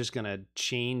probably just going to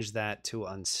change that to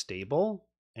unstable,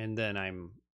 and then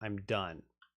I'm done.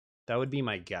 That would be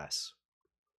my guess.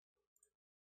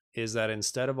 Is that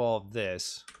instead of all of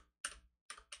this,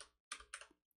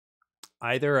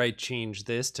 either I change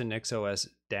this to NixOS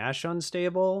 -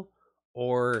 unstable,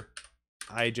 or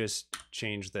I just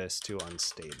change this to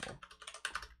unstable.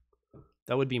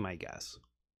 That would be my guess.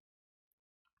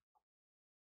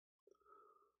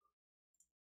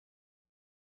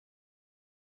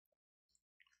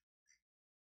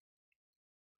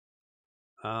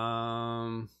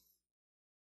 I'm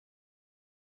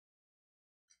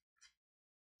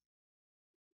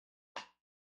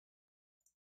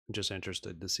just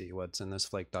interested to see what's in this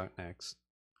flake.next.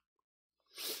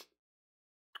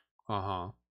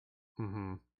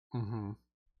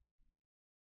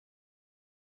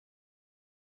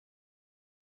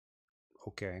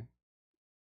 Okay.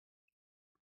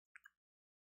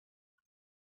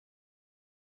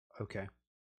 Okay.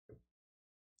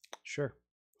 Sure.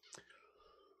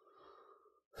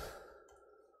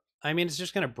 I mean, it's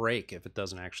just going to break if it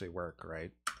doesn't actually work, right?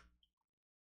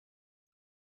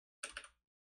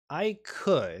 I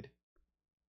could,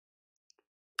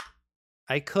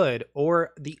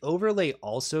 or the overlay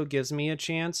also gives me a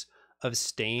chance of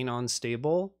staying on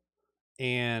stable,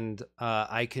 and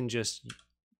I can just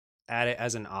add it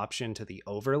as an option to the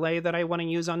overlay that I want to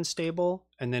use unstable,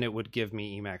 and then it would give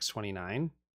me Emacs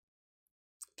 29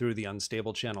 through the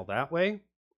unstable channel that way.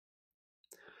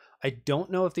 I don't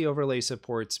know if the overlay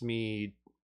supports me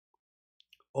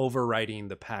overwriting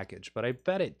the package, but I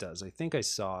bet it does. I think I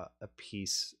saw a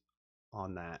piece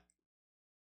on that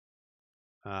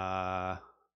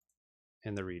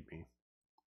in the README.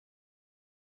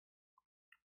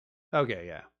 Okay,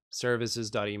 yeah.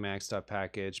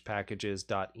 Services.emacs.package,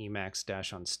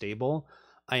 packages.emacs - unstable.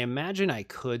 I imagine I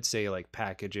could say like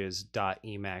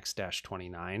packages.emacs -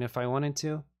 29 if I wanted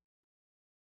to.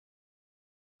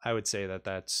 I would say that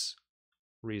that's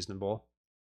reasonable.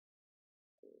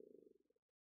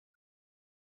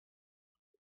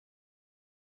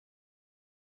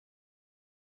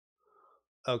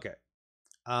 Okay.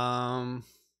 I'm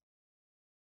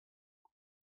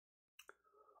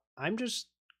just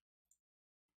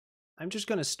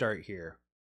going to start here.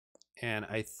 And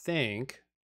I think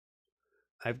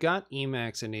I've got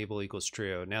Emacs enable equals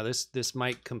true. Now this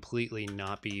might completely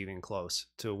not be even close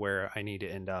to where I need to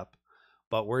end up,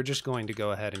 but we're just going to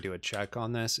go ahead and do a check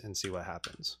on this and see what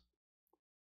happens.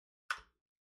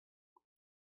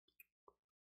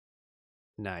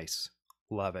 Nice.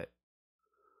 Love it.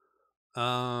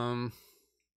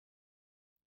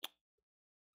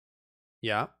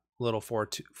 Yeah, little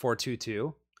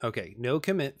 422. Okay, no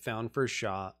commit found for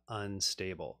SHA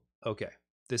unstable. Okay,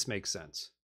 this makes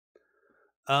sense.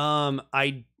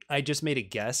 I just made a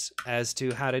guess as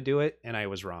to how to do it, and I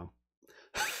was wrong.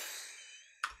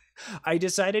 I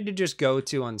decided to just go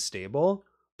to unstable,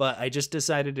 but I just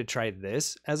decided to try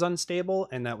this as unstable,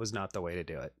 and that was not the way to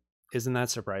do it. Isn't that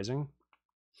surprising?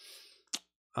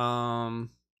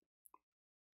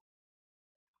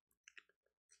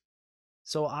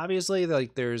 So obviously,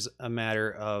 like, there's a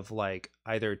matter of like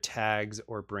either tags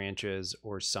or branches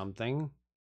or something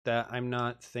that I'm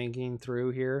not thinking through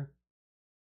here.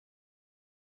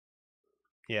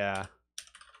 Yeah.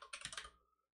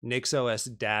 NixOS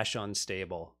 -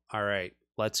 unstable. All right,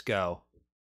 let's go.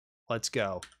 Let's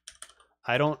go.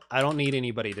 I don't need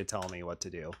anybody to tell me what to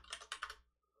do.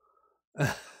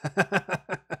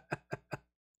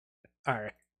 All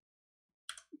right.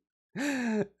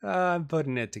 I'm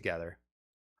putting it together.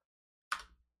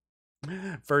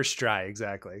 First try,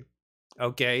 exactly.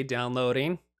 Okay,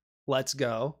 downloading. Let's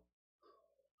go.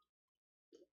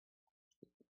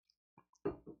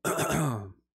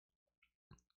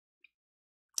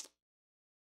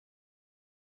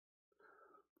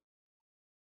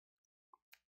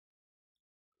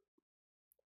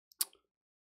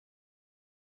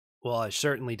 Well, I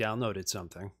certainly downloaded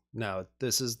something. No,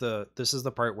 this is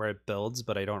the part where it builds,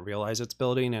 but I don't realize it's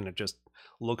building, and it just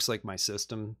looks like my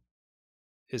system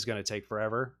is going to take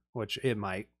forever, which it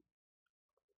might.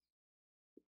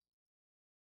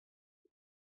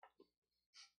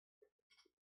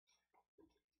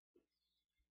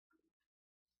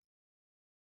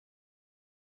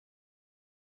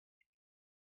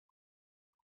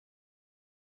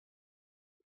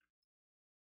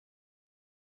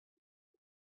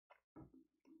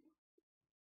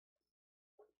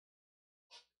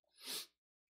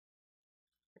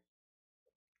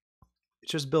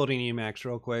 It's just building Emacs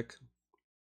real quick,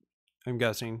 I'm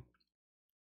guessing.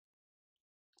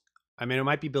 I mean, it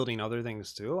might be building other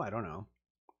things too. I don't know.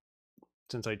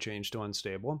 Since I changed to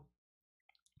unstable.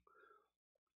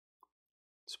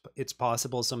 It's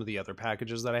possible some of the other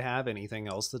packages that I have, anything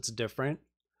else that's different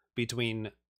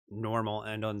between normal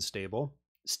and unstable,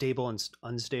 stable and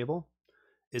unstable,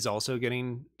 is also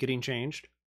getting changed.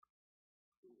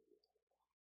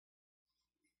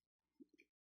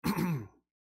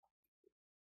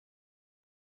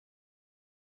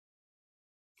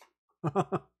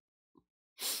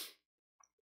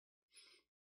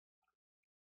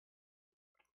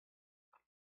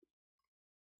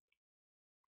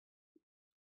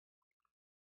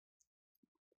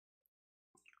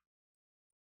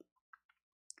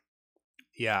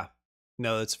 Yeah,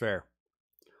 no, that's fair.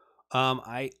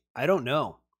 I don't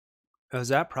know. Is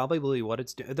that probably what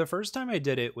it's doing? The first time I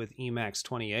did it with Emacs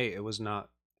 28, it was not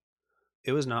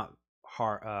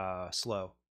hard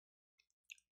slow.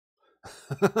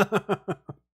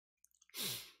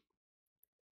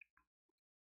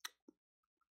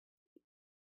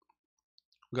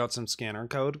 Got some scanner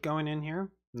code going in here.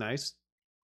 Nice.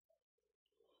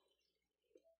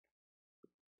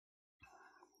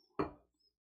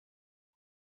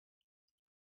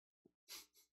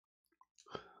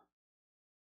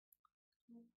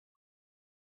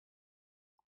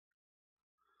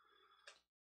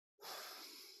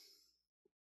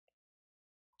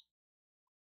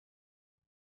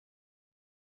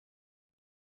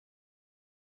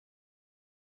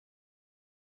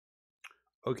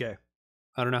 Okay.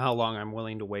 I don't know how long I'm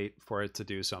willing to wait for it to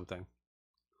do something.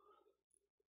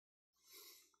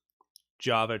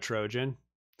 Java Trojan.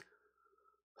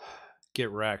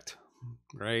 Get wrecked,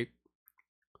 right?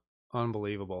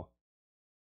 Unbelievable.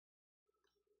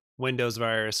 Windows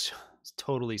virus. It's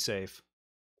totally safe.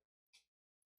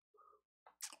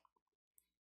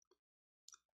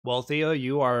 Well, Theo,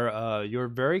 you're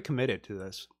very committed to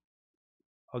this.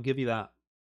 I'll give you that.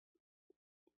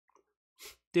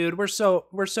 Dude, we're so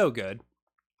good.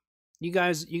 You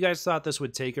guys thought this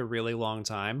would take a really long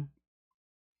time.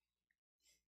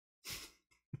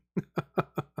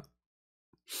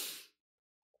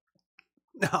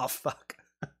 Oh fuck.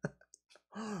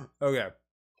 Okay.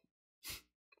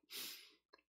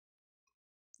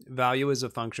 Value is a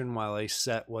function while a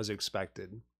set was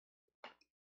expected.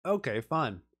 Okay,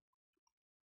 fun.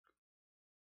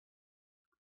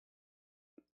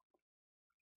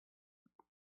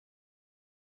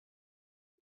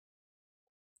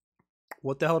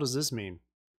 What the hell does this mean?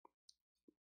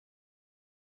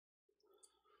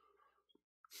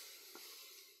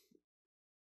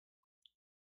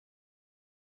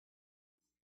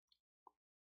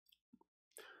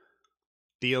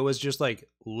 Theo was just like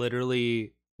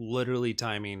literally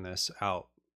timing this out.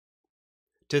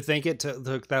 To think it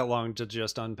took that long to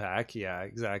just unpack. Yeah,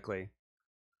 exactly.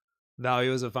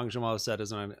 Value is a function while a set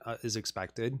is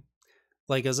expected.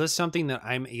 Like, is this something that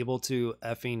I'm able to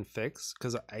effing fix?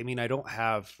 Because I mean, I don't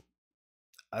have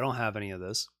any of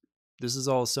this. This is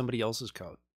all somebody else's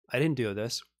code. I didn't do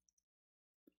this.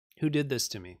 Who did this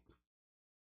to me?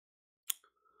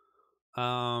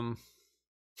 How's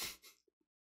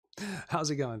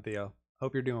it going, Theo?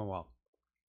 Hope you're doing well.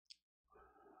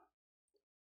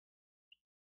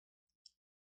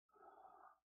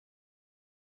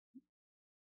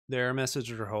 The error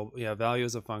message or hope, yeah, value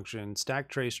is a function, stack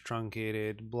trace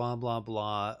truncated, blah, blah,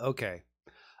 blah. Okay.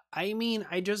 I mean,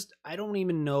 I don't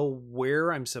even know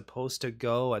where I'm supposed to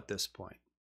go at this point.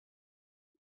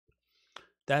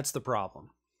 That's the problem.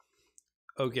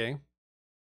 Okay.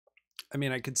 I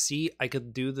mean, I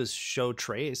could do this show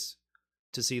trace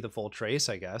to see the full trace,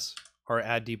 I guess, or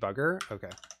add debugger.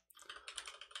 Okay.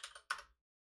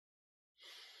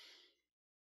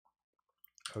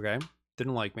 Okay.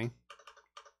 Didn't like me.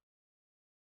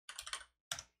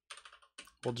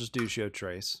 We'll just do show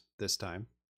trace this time.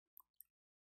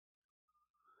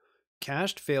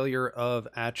 Cached failure of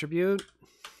attribute.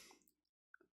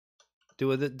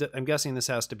 I'm guessing this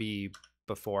has to be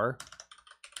before.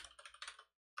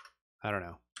 I don't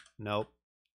know. Nope.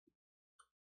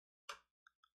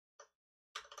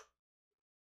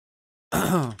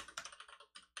 I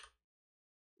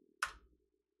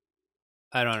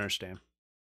don't understand.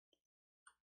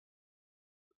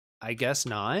 I guess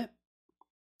not.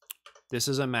 This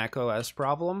is a macOS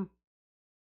problem.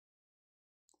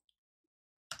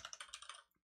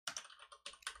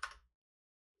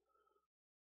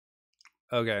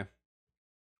 Okay.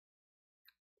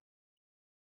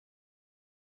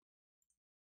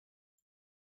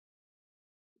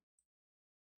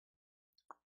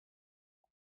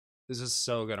 This is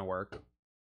so gonna work.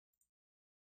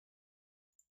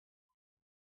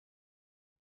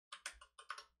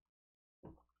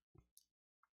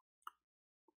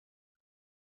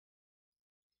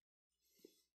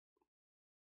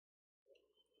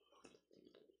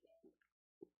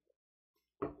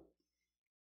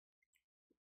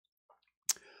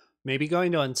 Maybe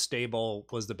going to unstable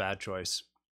was the bad choice.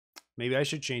 Maybe I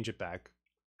should change it back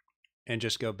and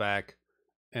just go back,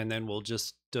 and then we'll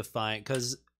just define,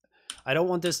 because I don't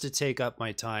want this to take up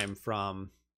my time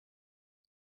from.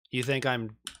 You think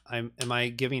am I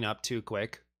giving up too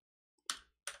quick?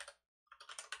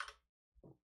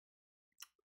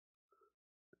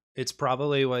 It's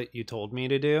probably what you told me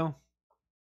to do.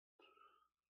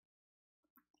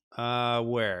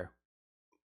 Where?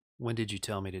 When did you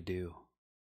tell me to do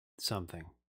something?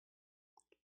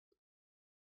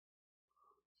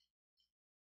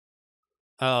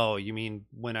 Oh, you mean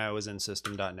when I was in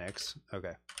system.nix?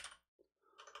 Okay.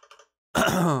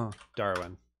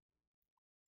 Darwin.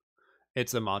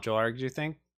 It's the module arg, do you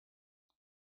think?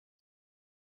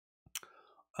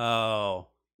 Oh,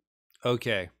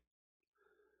 okay.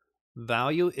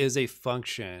 Value is a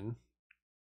function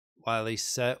while a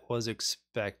set was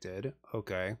expected.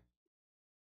 Okay.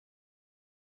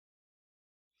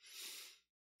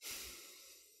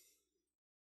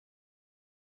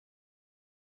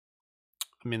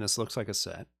 I mean, this looks like a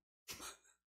set.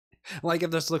 Like, if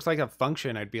this looks like a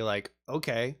function, I'd be like,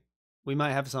 okay, we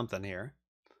might have something here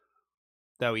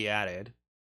that we added.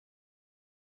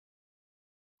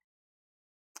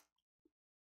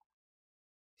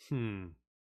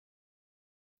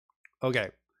 Okay,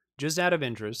 just out of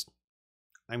interest,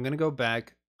 I'm going to go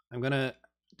back.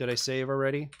 Did I save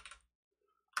already?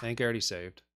 I think I already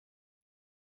saved.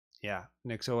 Yeah,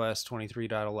 NixOS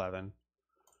 23.11.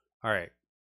 All right.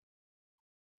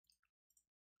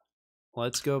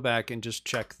 Let's go back and just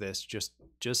check this just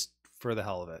for the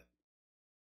hell of it.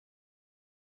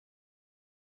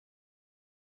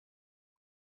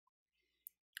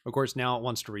 Of course, now it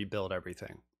wants to rebuild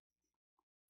everything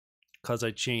because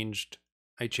I changed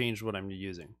what I'm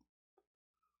using.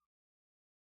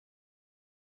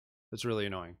 That's really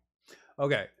annoying.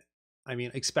 Okay. I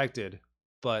mean, expected,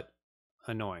 but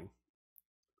annoying.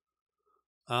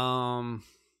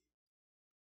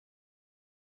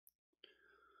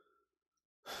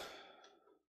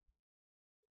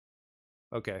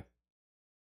 Okay.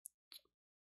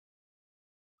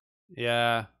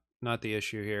 Yeah, not the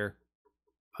issue here.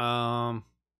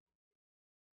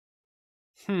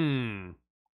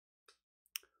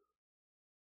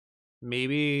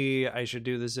 Maybe I should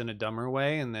do this in a dumber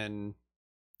way, and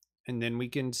then we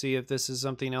can see if this is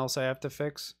something else I have to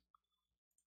fix.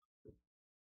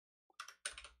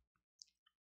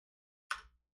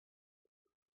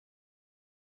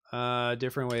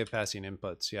 Different way of passing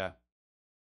inputs, yeah.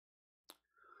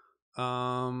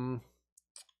 How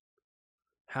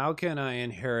can I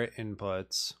inherit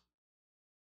inputs?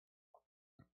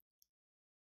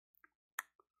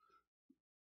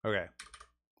 Okay.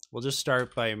 We'll just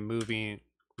start by removing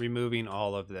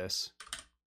all of this.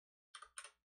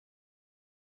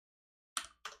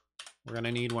 We're going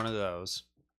to need one of those.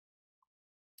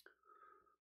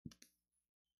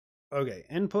 Okay,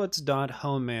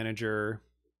 inputs.home manager,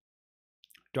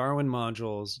 Darwin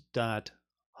modules dot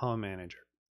home manager.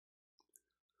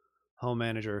 Home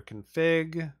manager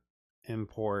config,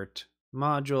 import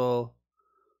module,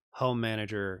 home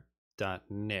manager dot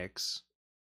nix.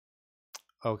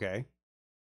 Okay.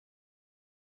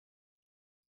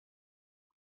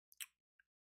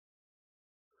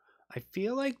 I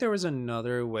feel like there was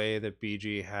another way that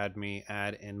BG had me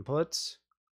add inputs.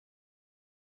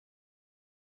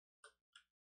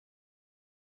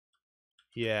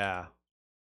 Yeah.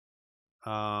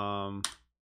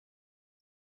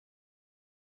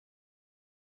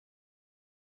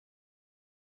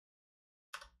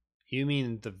 You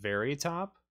mean the very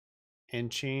top?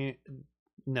 And change?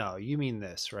 No, you mean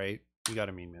this, right? You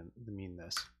gotta mean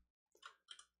this.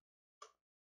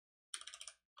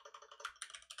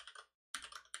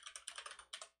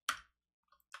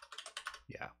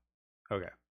 Yeah. Okay.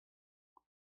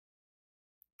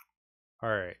 All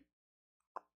right.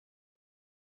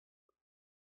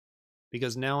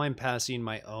 Because now I'm passing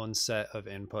my own set of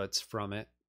inputs from it.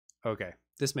 Okay,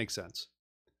 this makes sense.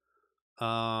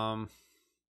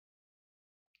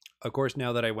 Of course,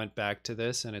 now that I went back to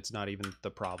this and it's not even the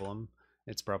problem,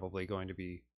 it's probably going to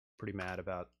be pretty mad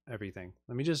about everything.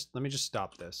 Let me just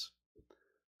stop this.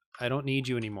 I don't need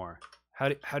you anymore. How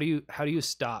do you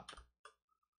stop?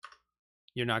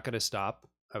 You're not going to stop?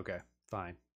 Okay,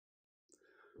 fine.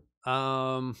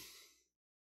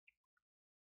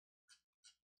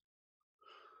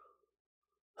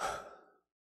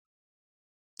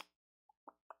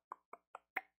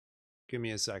 Give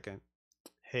me a second.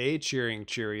 Hey, cheering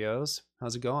Cheerios.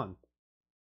 How's it going?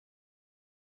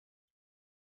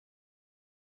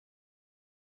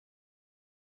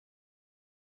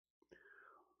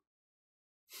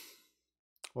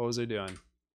 What was I doing?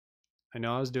 I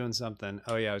know I was doing something.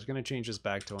 Oh yeah, I was going to change this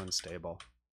back to unstable.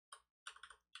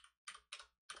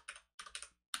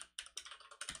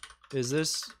 Is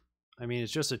this, I mean,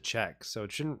 it's just a check, so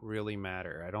it shouldn't really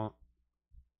matter. I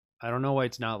don't know why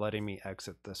it's not letting me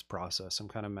exit this process. I'm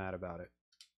kind of mad about it.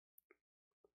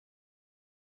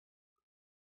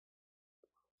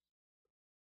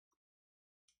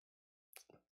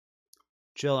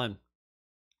 Chillin'.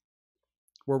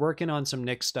 We're working on some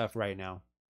Nick stuff right now.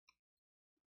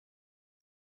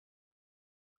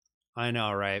 I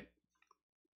know, right?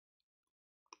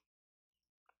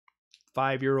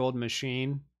 5-year-old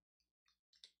machine.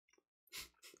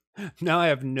 Now I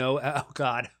have no, oh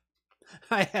God.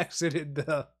 I exited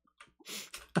the...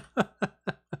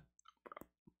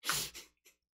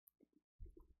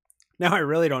 Now I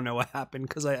really don't know what happened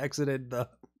because I exited the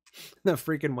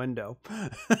freaking window.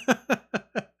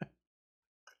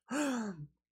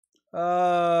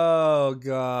 Oh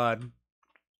God.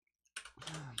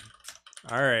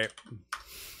 All right.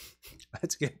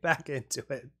 Let's get back into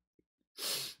it.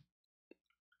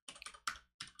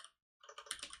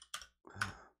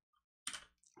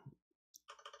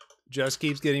 Just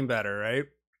keeps getting better, right?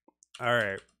 All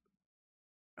right.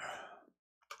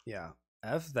 Yeah.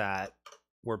 F that.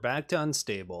 We're back to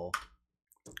unstable.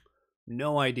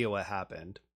 No idea what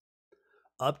happened.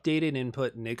 Updated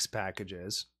input Nix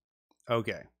packages.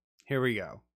 Okay. Here we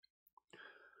go.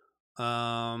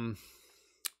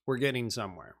 We're getting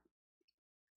somewhere.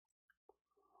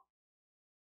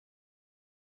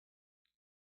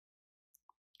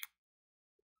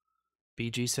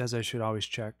 BG says I should always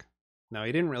check. No,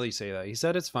 he didn't really say that. He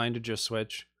said it's fine to just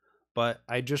switch, but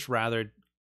I just rather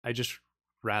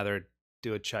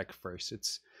do a check first.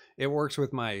 It works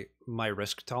with my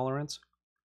risk tolerance.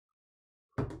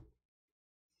 All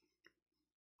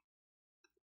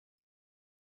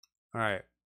right.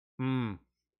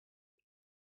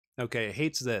 Okay, it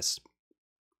hates this.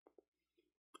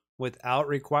 Without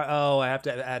require. Oh, I have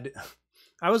to add.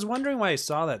 I was wondering why I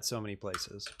saw that so many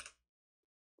places.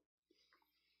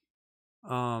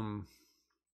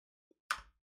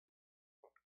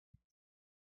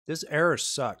 This error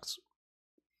sucks.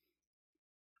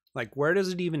 Like, where does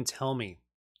it even tell me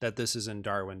that this is in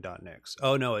Darwin.nix?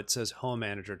 Oh no, it says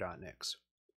homemanager.nix.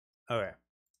 Okay,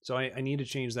 so I need to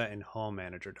change that in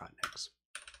homemanager.nix.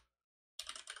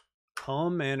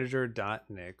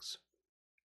 Homemanager.nix.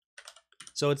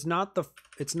 So it's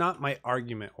not my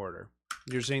argument order.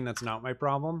 You're saying that's not my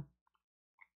problem?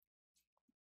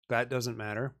 That doesn't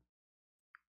matter.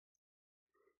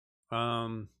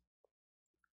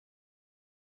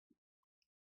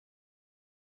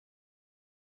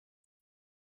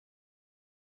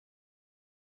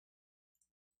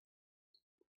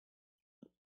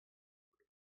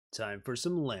 Time for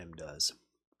some lambdas.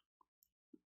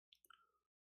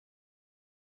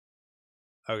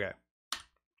 Okay.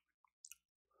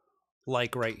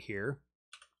 Like right here.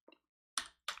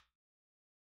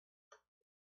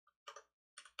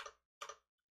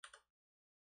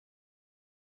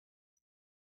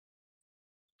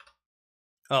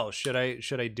 Oh, should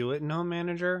I do it in Home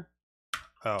Manager?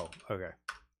 Oh, okay.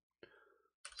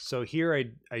 So here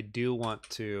I do want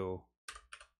to.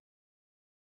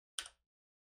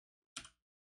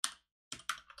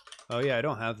 Oh yeah, I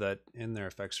don't have that in there,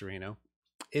 Fexerino.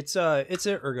 It's a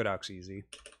Ergodox Easy.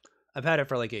 I've had it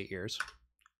for like 8 years.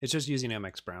 It's just using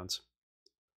Emacs Browns.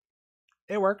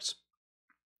 It works.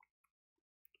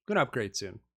 I'm gonna upgrade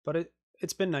soon, but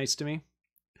it's been nice to me.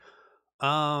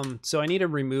 So I need to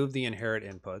remove the inherit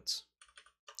inputs.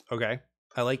 Okay.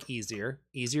 I like easier.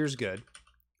 Easier is good.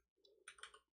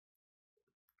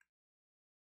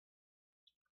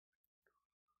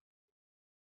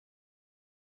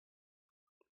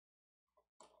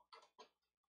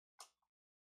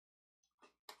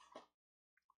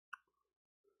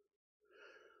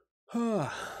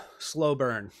 Slow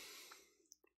burn.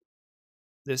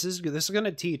 This is going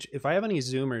to teach, if I have any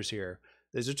Zoomers here,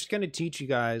 this is just going to teach you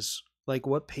guys like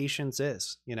what patience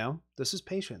is, you know? This is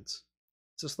patience.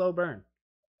 It's a slow burn.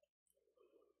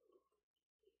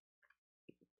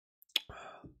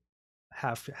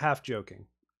 half joking.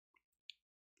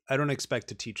 I don't expect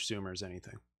to teach Zoomers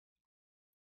anything.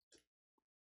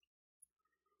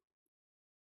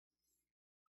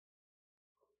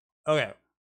 Okay.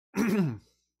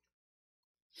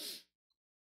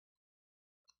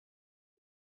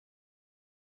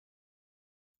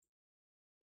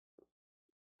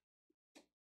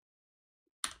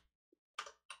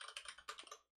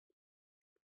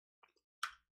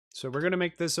 So we're going to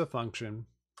make this a function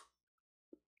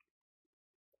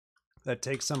that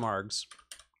takes some args.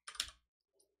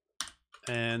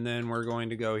 And then we're going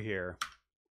to go here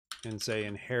and say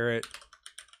inherit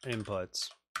inputs.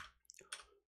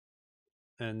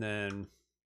 And then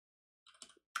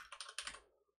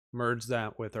merge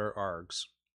that with our args.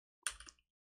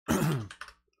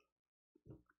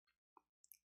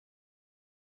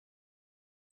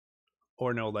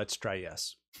 Or no, let's try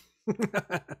yes.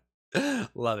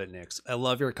 Love it, Nix. I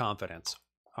love your confidence.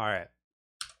 All right.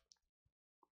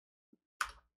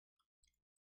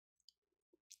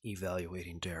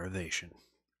 Evaluating derivation.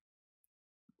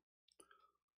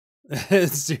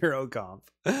 0 conf.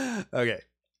 Okay.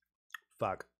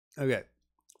 Fuck. Okay.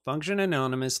 Function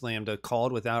anonymous lambda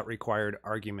called without required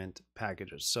argument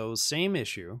packages. So same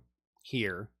issue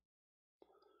here.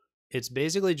 It's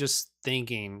basically just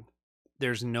thinking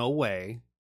there's no way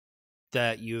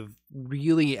that you've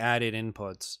really added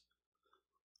inputs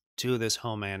to this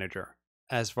home manager,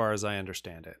 as far as I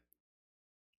understand it.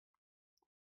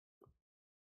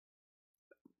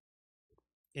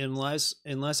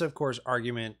 Unless of course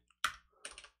argument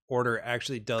order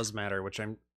actually does matter, which I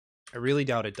really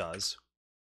doubt it does.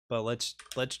 But let's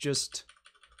just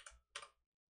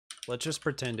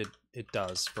pretend it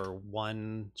does for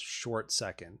one short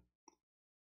second.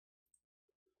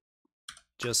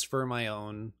 Just for my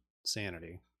own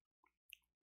sanity.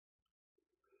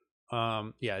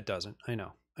 Yeah, it doesn't. I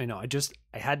know. I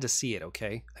had to see it,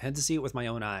 okay? I had to see it with my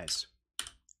own eyes.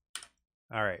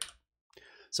 All right.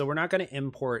 So we're not going to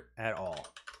import at all.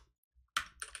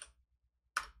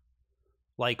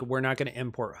 Like, we're not going to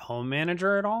import home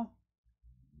manager at all.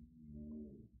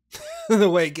 The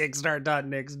way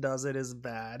Kickstart.nix does it is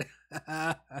bad.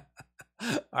 All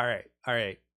right.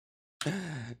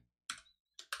 I'm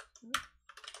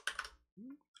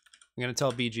going to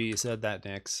tell BG you said that,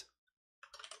 Nix.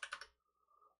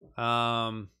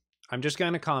 I'm just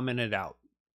going to comment it out.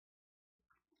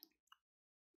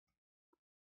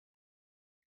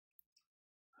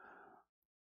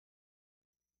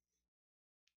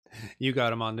 You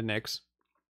got him on to Nix.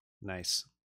 Nice.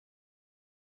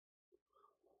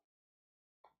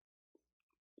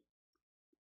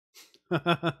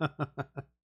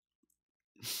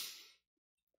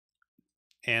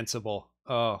 Ansible.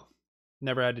 Oh,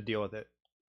 never had to deal with it.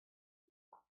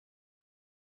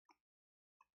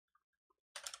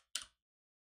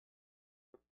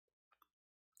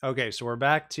 Okay, so we're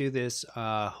back to this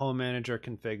home manager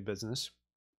config business.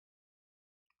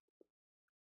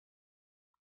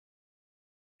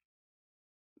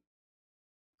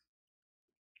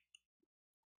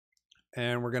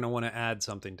 And we're going to want to add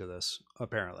something to this,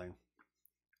 apparently.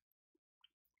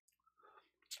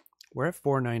 We're at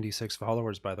 496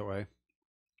 followers, by the way.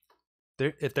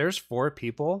 If there's 4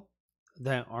 people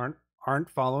that aren't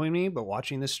following me but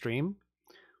watching this stream,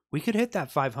 we could hit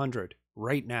that 500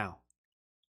 right now.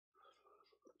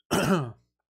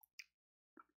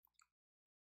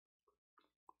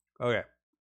 Okay.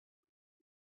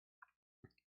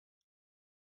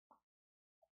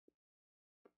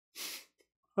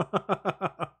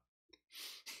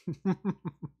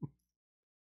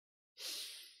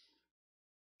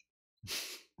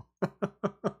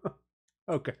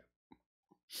 Okay.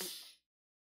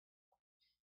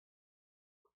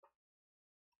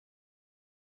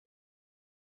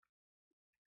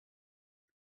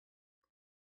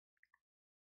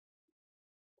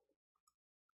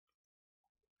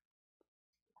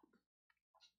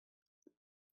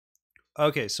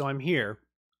 Okay, so I'm here.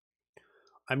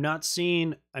 I'm not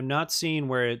seeing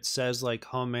where it says like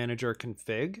home manager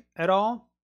config at all.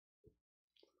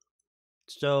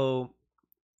 So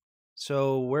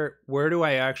where do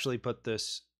I actually put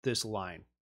this line?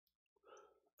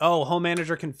 Oh, home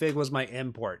manager config was my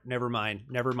import. Never mind.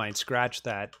 Scratch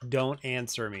that. Don't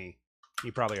answer me.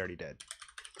 You probably already did.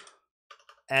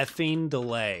 Effing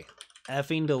delay.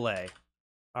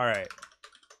 All right.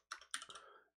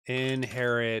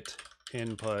 Inherit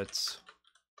inputs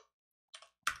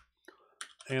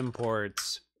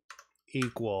imports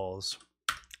equals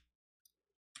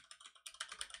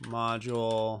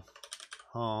module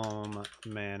home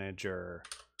manager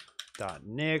dot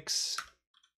nix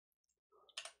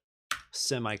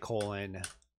semicolon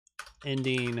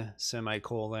ending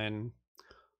semicolon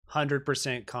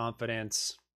 100%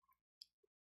 confidence.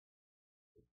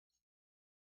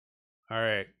 All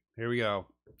right, here we go.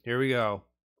 Here we go.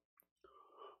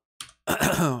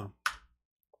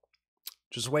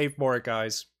 Just wait for it,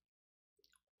 guys.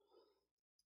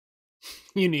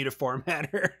 You need a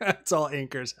formatter. That's all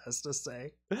Anchors has to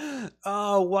say.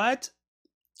 Oh, what?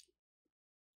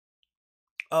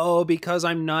 Oh, because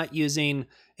I'm not using...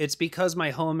 It's because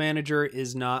my home manager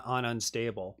is not on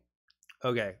unstable.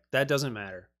 Okay, that doesn't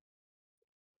matter.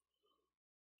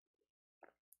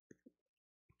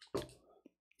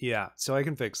 Yeah, so I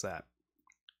can fix that.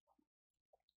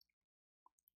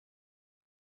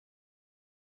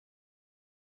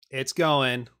 It's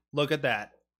going. Look at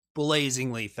that.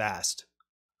 Blazingly fast.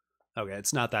 Okay,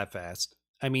 it's not that fast.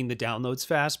 I mean, the download's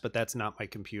fast, but that's not my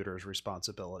computer's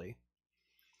responsibility.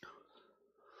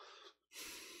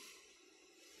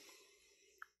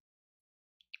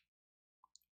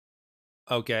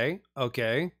 Okay,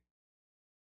 okay.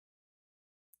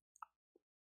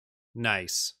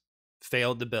 Nice.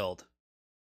 Failed to build.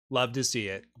 Love to see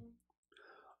it.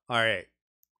 All right.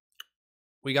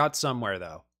 We got somewhere,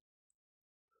 though.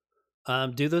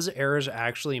 Do those errors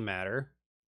actually matter?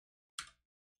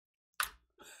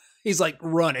 He's like,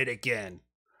 run it again.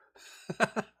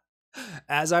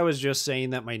 As I was just saying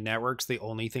that my network's the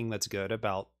only thing that's good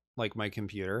about like my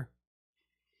computer.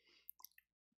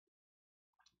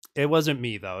 It wasn't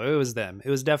me though. It was them. It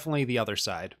was definitely the other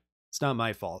side. It's not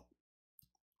my fault.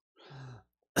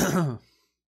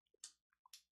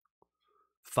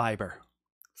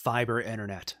 Fiber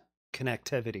internet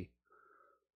connectivity.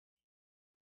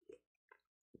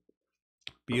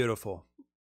 Beautiful.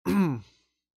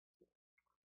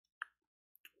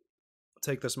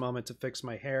 Take this moment to fix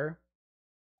my hair.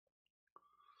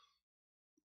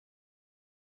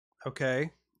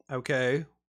 Okay. Okay.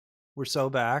 We're so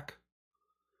back.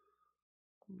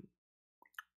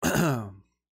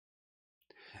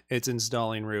 It's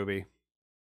installing Ruby.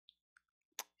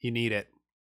 You need it.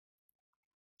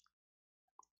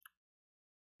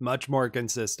 Much more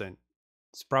consistent.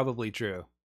 It's probably true.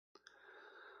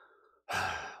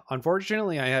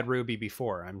 Unfortunately, I had Ruby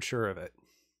before. I'm sure of it.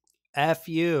 F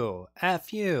you.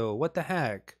 F you. What the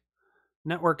heck?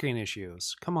 Networking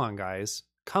issues. Come on, guys.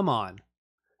 Come on.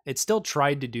 It still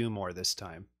tried to do more this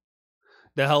time.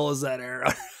 The hell is that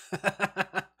error?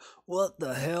 What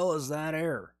the hell is that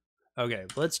error? Okay,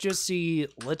 let's just see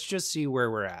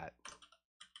where we're at.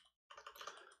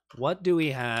 What do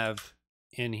we have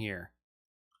in here?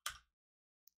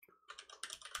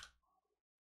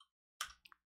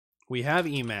 We have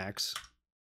Emacs.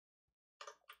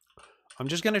 I'm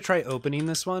just going to try opening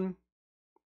this one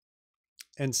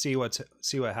and see what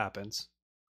happens.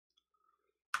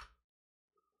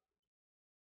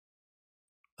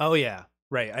 Oh yeah,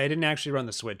 right. I didn't actually run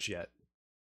the switch yet.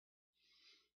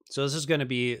 So this is going to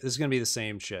be the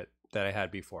same shit that I had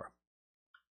before.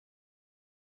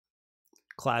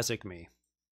 Classic me.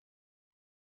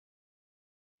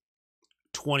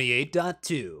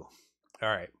 28.2. All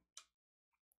right.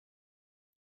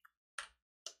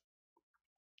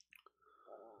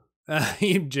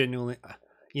 You genuinely,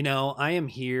 you know, I am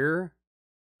here.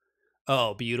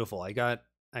 Oh, beautiful. I got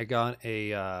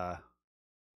a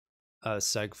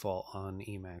seg fault on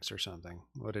Emacs or something.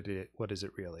 What is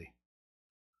it really?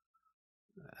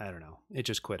 I don't know. It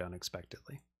just quit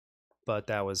unexpectedly. But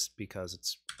that was because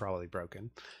it's probably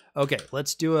broken. Okay,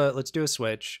 let's do a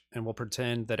switch and we'll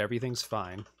pretend that everything's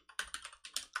fine.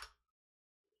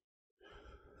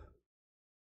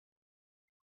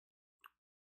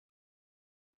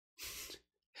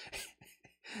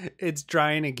 It's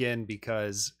trying again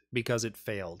because it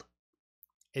failed.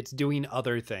 It's doing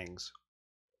other things.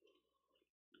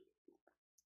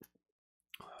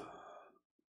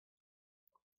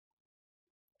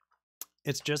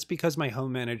 It's just because my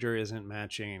home manager isn't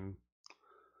matching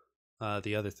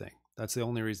the other thing. That's the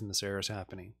only reason this error is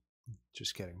happening.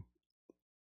 Just kidding.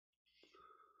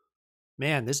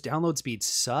 Man, this download speed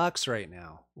sucks right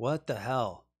now. What the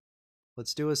hell?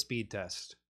 Let's do a speed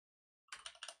test.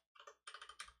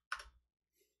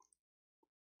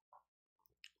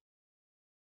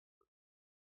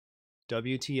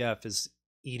 WTF is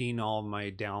eating all my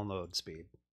download speed.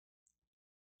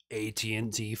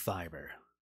 AT&T Fiber.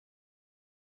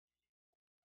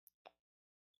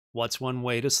 What's one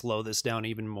way to slow this down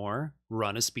even more?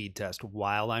 Run a speed test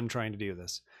while I'm trying to do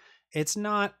this. It's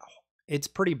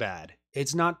pretty bad.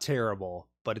 It's not terrible,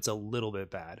 but it's a little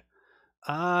bit bad.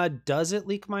 Does it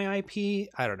leak my IP?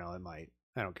 I don't know. It might.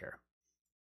 I don't care.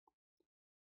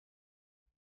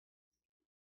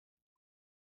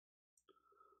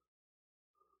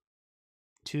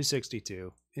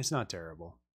 $262. It's not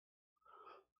terrible.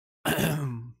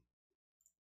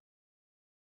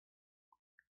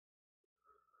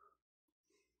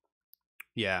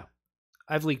 Yeah,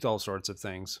 I've leaked all sorts of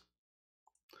things.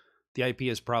 The IP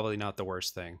is probably not the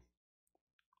worst thing.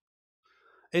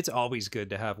 It's always good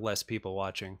to have less people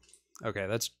watching. Okay,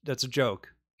 that's a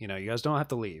joke. You know, you guys don't have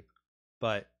to leave.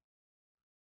 But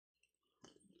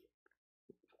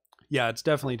yeah, it's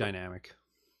definitely dynamic.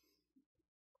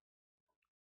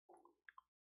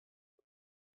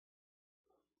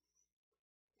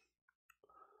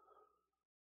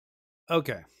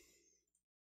 Okay.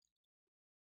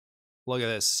 Look at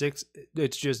this.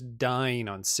 It's just dying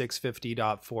on 650.4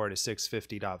 to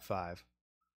 650.5.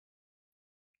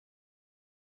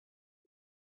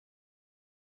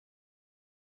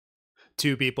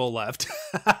 Two people left.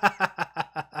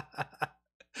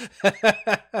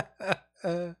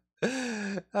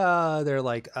 They're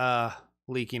like,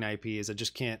 leaking IPs. I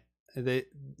just can't. They,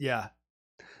 yeah,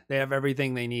 they have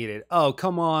everything they needed. Oh,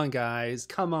 come on, guys.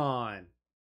 Come on.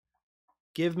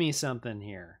 Give me something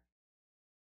here.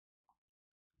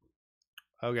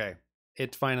 Okay.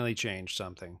 It finally changed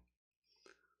something.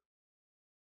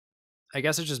 I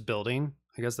guess it's just building.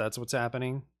 I guess that's what's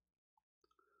happening.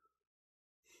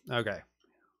 Okay.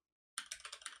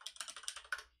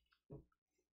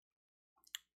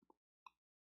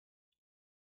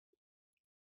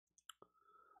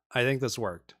 I think this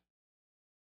worked.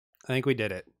 I think we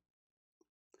did it.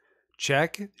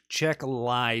 Check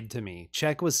lied to me.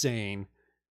 Check was saying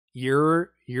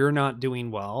you're not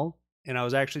doing well, and I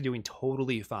was actually doing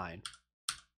totally fine.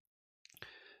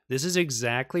 This is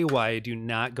exactly why I do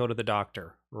not go to the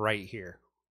doctor right here.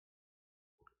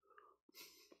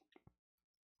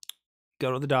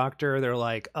 Go to the doctor, they're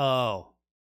like, "Oh,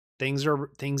 things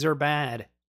are bad.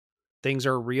 Things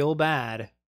are real bad."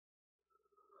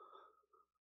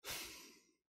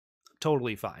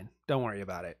 Totally fine. Don't worry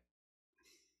about it.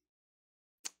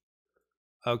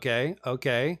 Okay.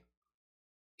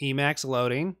 Emacs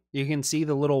loading. You can see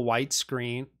the little white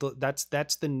screen. That's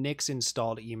the Nix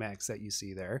installed Emacs that you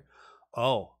see there.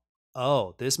 Oh,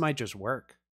 this might just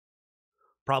work.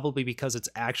 Probably because it's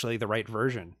actually the right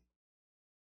version.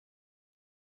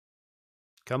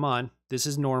 Come on. This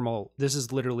is normal. This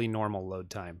is literally normal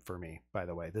load time for me, by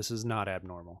the way. This is not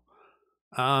abnormal.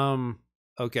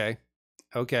 Okay.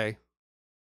 Okay.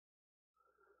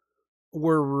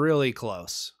 We're really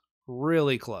close.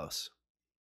 Really close.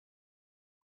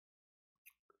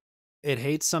 It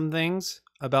hates some things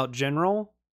about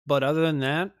general, but other than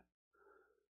that,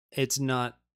 it's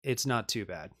not too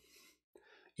bad.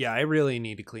 Yeah, I really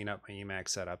need to clean up my Emacs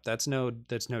setup. That's no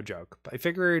joke. I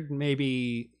figured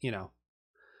maybe,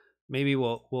 maybe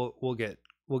we'll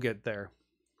get there.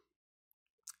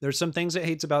 There's some things it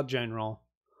hates about general,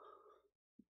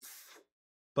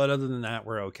 but other than that,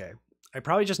 we're okay. I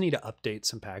probably just need to update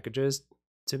some packages,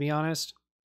 to be honest.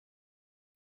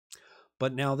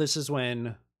 But now this is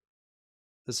when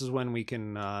we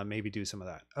can maybe do some of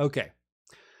that. Okay,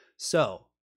 so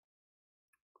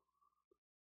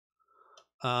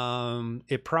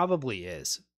it probably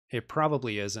is. It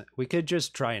probably isn't. We could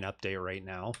just try an update right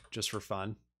now, just for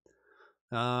fun.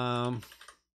 What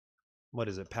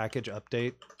is it? Package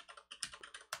update.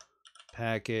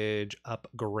 Package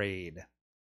upgrade.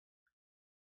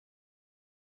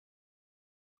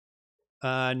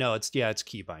 No, it's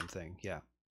keybind thing. Yeah.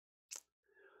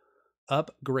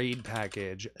 Upgrade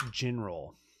package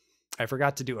general. I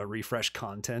forgot to do a refresh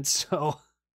content, so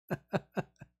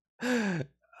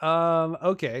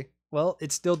okay. Well,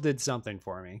 it still did something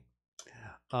for me.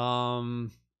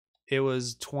 It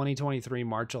was 2023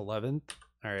 March 11th.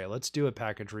 All right, let's do a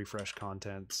package refresh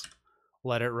contents.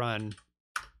 Let it run.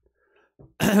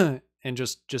 And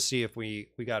just see if we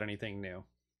got anything new.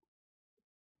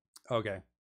 Okay.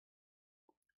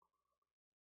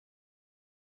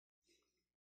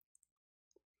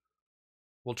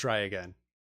 We'll try again.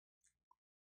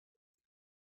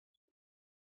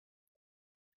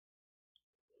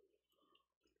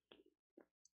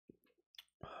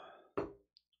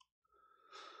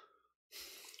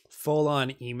 Full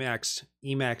on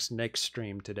Emacs next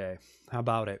stream today. How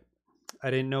about it? I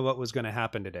didn't know what was going to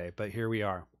happen today, but here we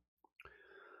are.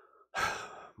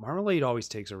 Marmalade always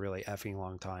takes a really effing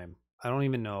long time. I don't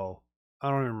even know. I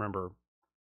don't even remember.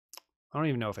 I don't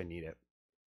even know if I need it.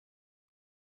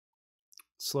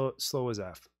 Slow as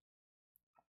F.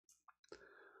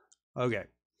 Okay.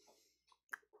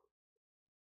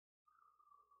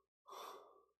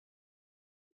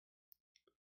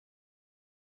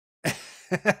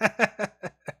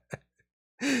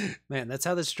 Man, that's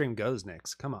how this stream goes,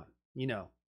 Nix. Come on.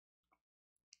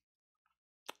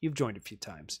 You've joined a few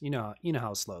times. You know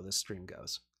how slow this stream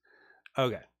goes.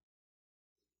 Okay.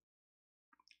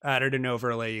 Added an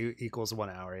overlay equals 1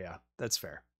 hour. Yeah, that's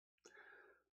fair.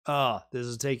 Oh, this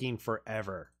is taking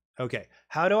forever. Okay,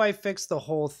 how do I fix the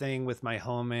whole thing with my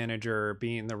home manager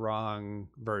being the wrong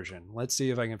version? Let's see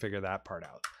if I can figure that part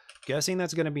out. Guessing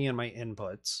that's going to be in my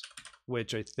inputs,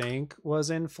 which I think was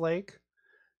in Flake.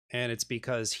 And it's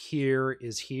because here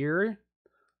is here.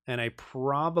 And I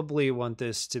probably want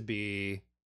this to be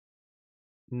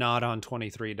not on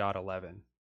 23.11.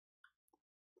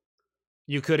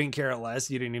 You couldn't care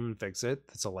less. You didn't even fix it.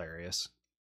 That's hilarious.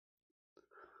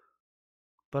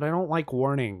 But I don't like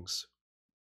warnings.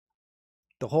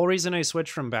 The whole reason I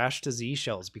switched from Bash to Z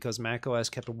shells because macOS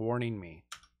kept warning me.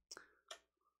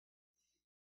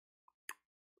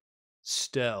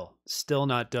 Still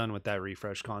not done with that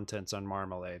refresh contents on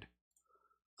Marmalade.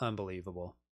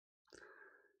 Unbelievable.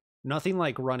 Nothing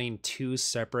like running two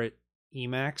separate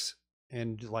Emacs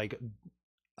and like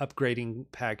upgrading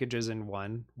packages in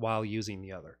one while using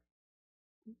the other.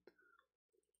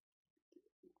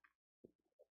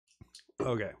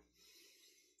 Okay.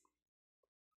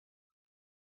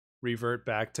 Revert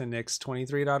back to Nix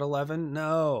 23.11?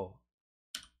 No.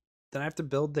 Then I have to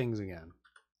build things again.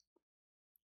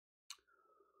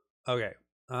 Okay.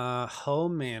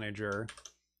 Home manager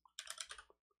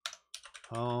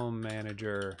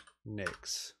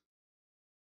Nix.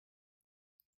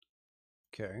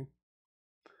 Okay.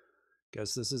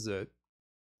 Guess this is it.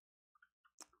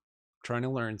 Trying to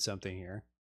learn something here.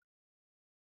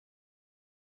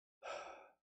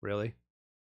 Really?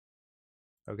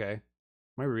 Okay. Am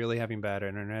I really having bad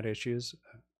internet issues?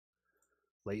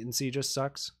 Latency just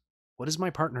sucks. What is my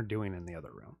partner doing in the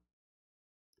other room?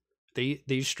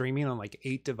 They streaming on like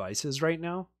 8 devices right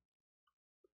now?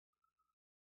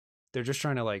 They're just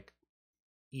trying to like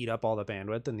eat up all the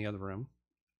bandwidth in the other room.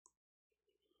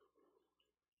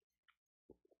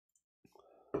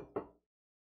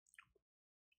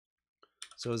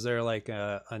 So is there like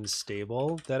a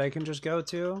unstable that I can just go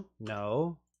to?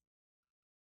 No.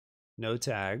 No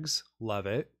tags. Love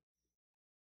it.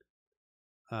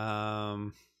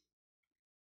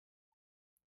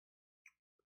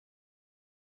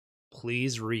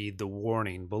 Please read the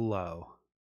warning below.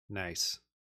 Nice.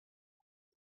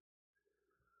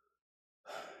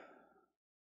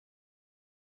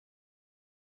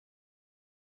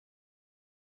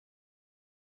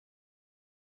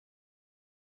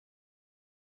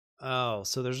 Oh,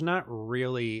 so there's not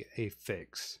really a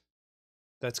fix.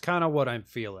 That's kind of what I'm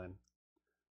feeling.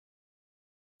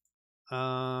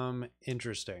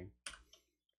 Interesting.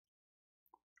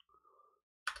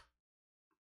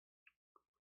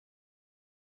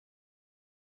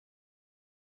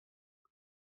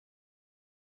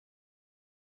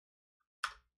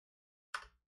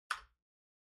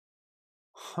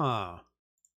 Huh.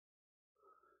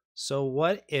 So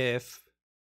what if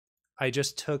I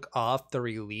just took off the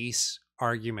release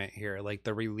argument here, like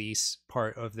the release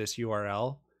part of this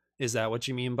URL? Is that what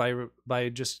you mean by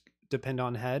just depend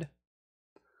on head?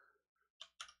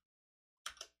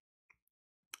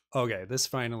 Okay, this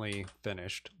finally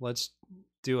finished. Let's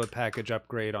do a package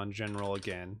upgrade on general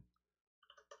again.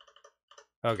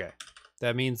 Okay.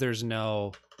 That means there's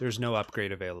no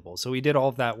upgrade available. So we did all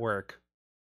of that work.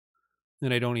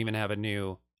 And I don't even have a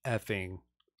new effing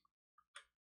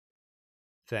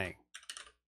thing.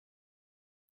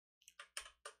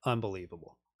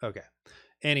 Unbelievable. Okay.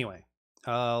 Anyway,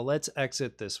 let's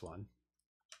exit this one.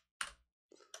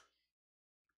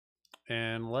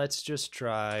 And let's just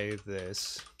try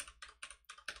this.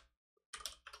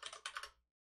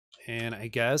 And I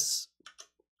guess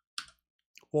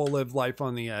we'll live life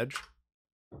on the edge.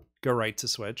 Go right to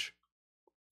switch.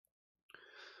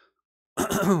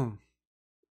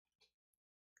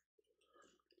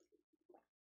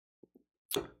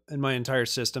 And my entire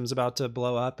system's about to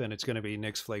blow up and it's going to be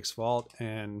Nick's Flake's fault.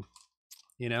 And,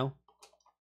 you know,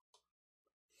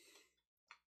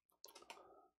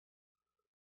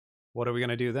 what are we going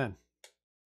to do then?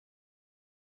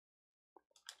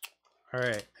 All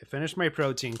right, I finished my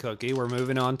protein cookie. We're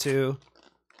moving on to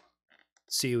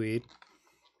seaweed.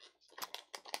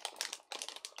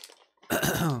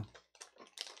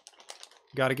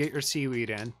 Got to get your seaweed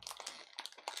in.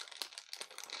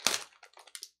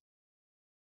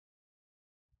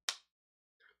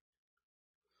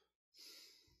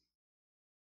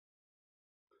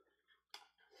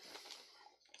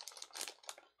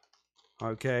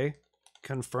 Okay.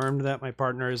 Confirmed that my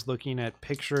partner is looking at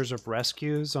pictures of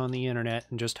rescues on the internet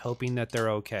and just hoping that they're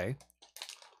okay.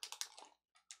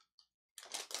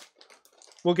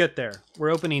 We'll get there.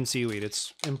 We're opening seaweed.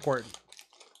 It's important.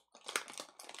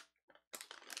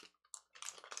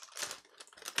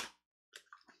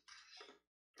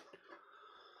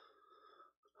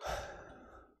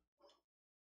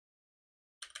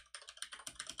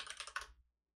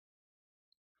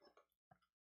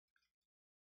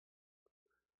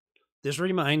 This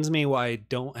reminds me why I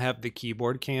don't have the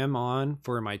keyboard cam on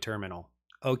for my terminal.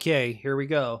 Okay, here we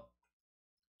go.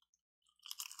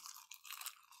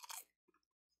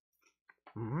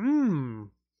 Mmm.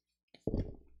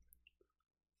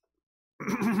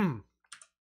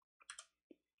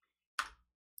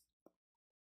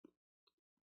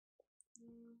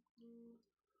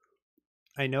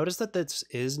 I noticed that this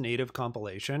is native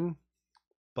compilation,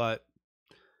 but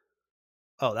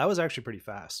oh, that was actually pretty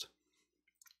fast.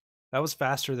 That was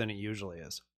faster than it usually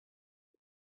is.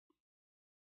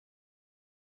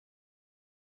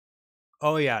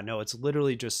 Oh yeah, no, it's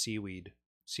literally just seaweed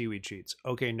sheets.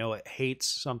 Okay, no, it hates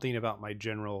something about my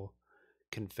general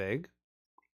config.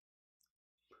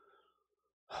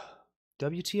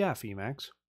 WTF, Emacs?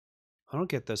 I don't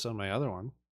get this on my other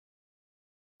one.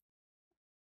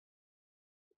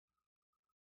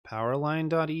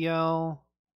 Powerline.el.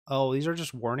 Oh, these are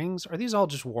just warnings? Are these all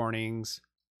just warnings?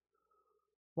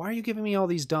 Why are you giving me all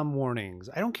these dumb warnings?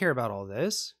 I don't care about all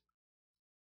this.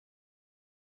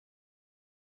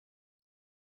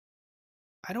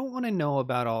 I don't want to know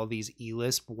about all these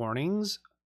eLisp warnings.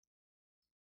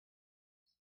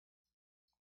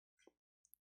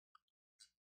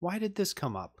 Why did this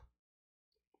come up?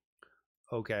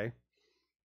 Okay.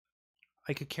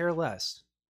 I could care less.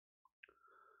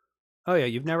 Oh yeah,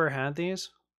 you've never had these?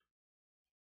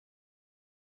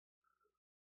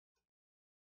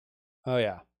 Oh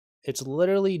yeah. It's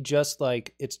literally just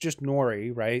like, it's just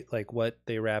nori, right? Like what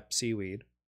they wrap seaweed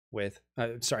with.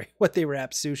 Sorry, what they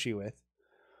wrap sushi with.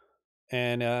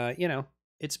 And you know,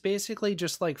 it's basically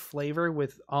just like flavor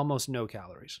with almost no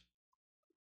calories.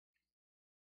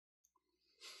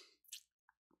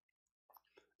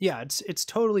 Yeah, it's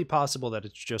totally possible that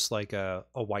it's just like a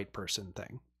white person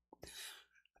thing.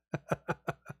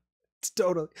 It's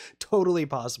totally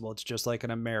possible. It's just like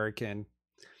an American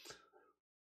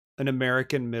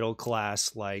middle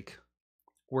class, like,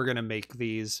 we're gonna make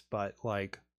these, but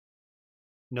like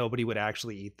nobody would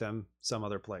actually eat them some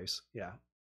other place. Yeah.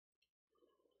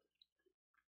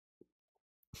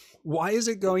 Why is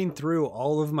it going through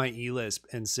all of my eLisp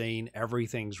and saying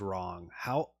everything's wrong?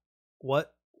 How,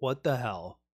 what the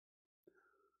hell?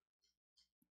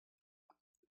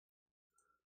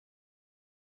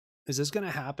 Is this going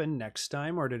to happen next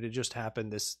time, or did it just happen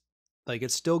this, like,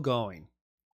 it's still going?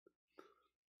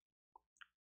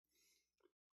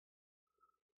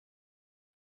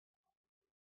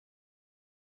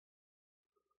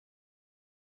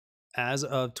 As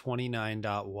of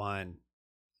 29.1.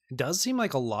 It does seem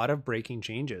like a lot of breaking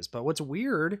changes, but what's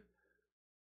weird,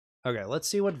 okay, let's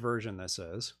see what version this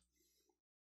is.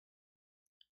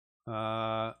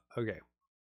 Okay.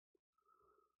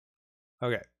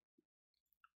 Okay.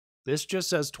 This just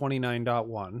says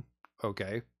 29.1.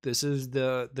 Okay. This is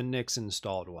the Nix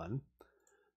installed one.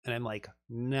 And I'm like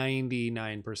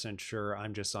 99% sure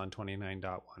I'm just on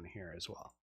 29.1 here as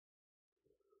well.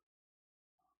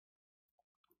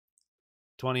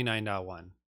 29.1.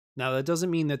 Now that doesn't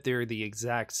mean that they're the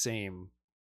exact same.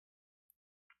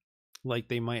 Like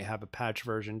they might have a patch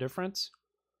version difference.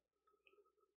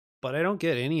 But I don't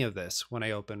get any of this when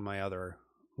I open my normal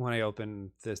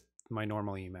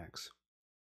Emacs.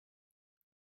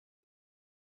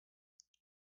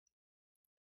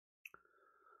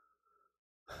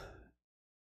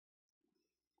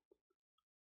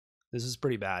 This is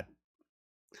pretty bad.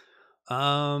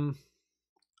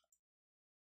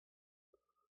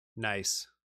 Nice.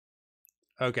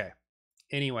 Okay.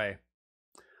 Anyway,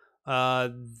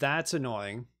 that's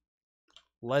annoying.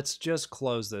 Let's just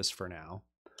close this for now.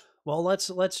 Well, let's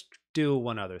do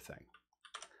one other thing.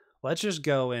 Let's just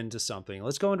go into something.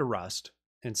 Let's go into Rust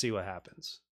and see what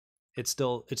happens. It's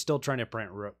still trying to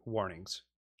print warnings.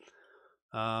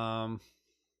 Well,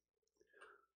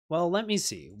 let me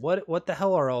see. What the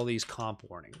hell are all these comp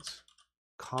warnings?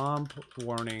 Comp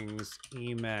warnings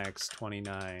Emacs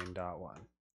 29.1.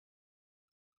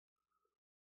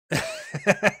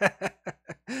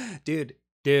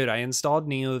 dude, I installed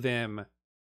NeoVim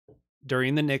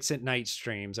during the Nix at Night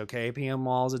streams. Okay, PM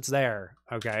Walls, it's there.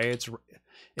 Okay,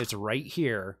 it's right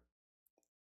here.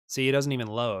 See, it doesn't even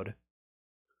load.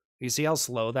 You see how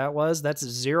slow that was? That's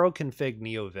 0 config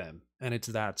NeoVim, and it's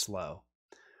that slow.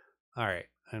 All right,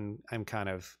 I'm kind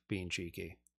of being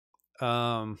cheeky.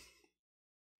 How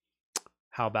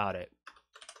about it?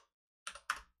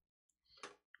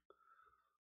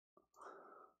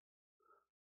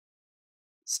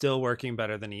 Still working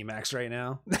better than Emacs right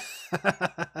now.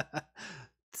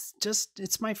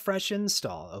 It's my fresh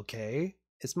install, okay?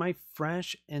 It's my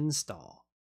fresh install.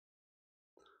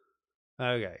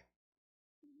 Okay.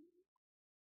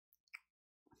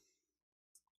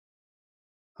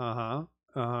 Uh-huh.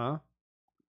 Uh-huh.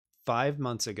 5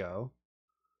 months ago.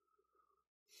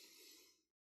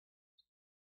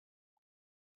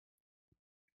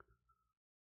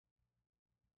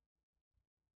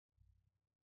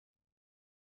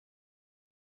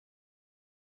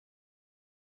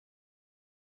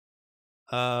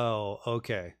 Oh,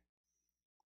 okay.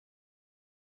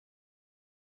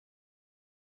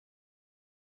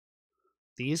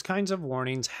 These kinds of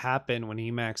warnings happen when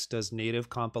Emacs does native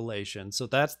compilation. So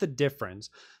that's the difference.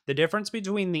 The difference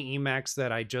between the Emacs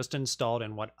that I just installed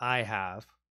and what I have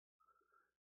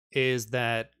is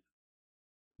that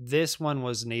this one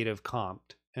was native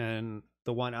comped and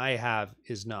the one I have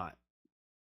is not.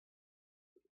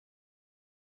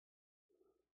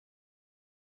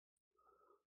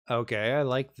 Okay, I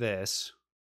like this.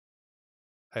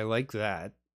 I like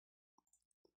that.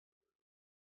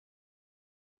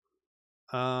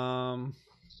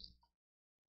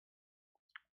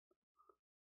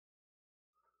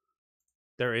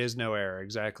 There is no error,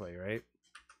 exactly, right?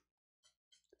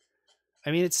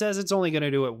 I mean, it says it's only going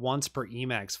to do it once per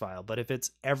Emacs file, but if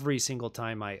it's every single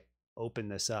time I open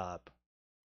this up,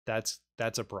 that's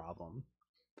a problem.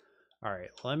 All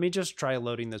right, let me just try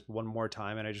loading this one more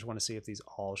time, and I just want to see if these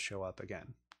all show up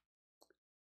again.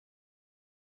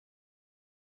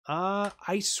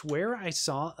 I swear I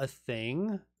saw a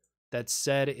thing that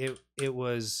said it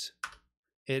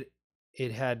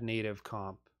had native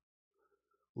comp.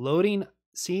 Loading,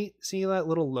 see that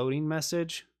little loading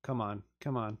message? Come on.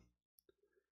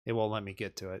 It won't let me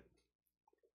get to it.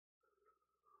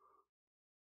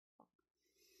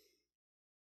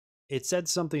 It said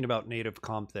something about native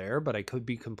comp there, but I could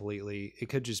be completely, it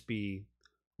could just be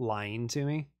lying to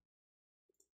me.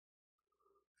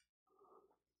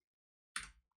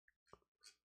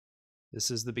 This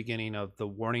is the beginning of the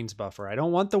warnings buffer. I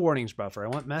don't want the warnings buffer. I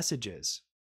want messages.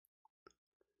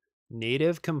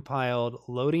 Native compiled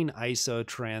loading ISO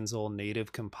transl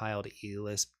native compiled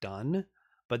elisp done,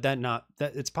 but that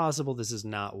it's possible this is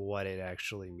not what it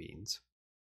actually means.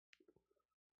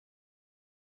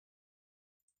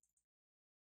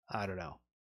 I don't know.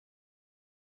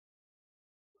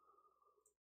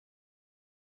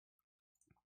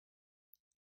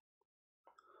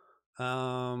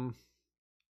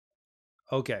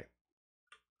 Okay.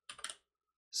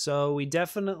 So we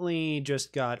definitely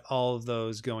just got all of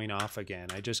those going off again.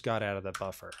 I just got out of the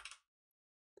buffer.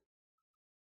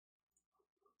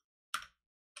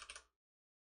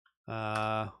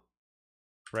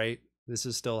 Right? This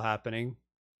is still happening.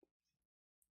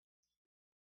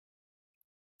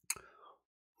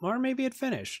 Or maybe it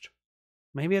finished.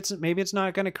 Maybe it's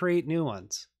not going to create new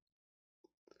ones.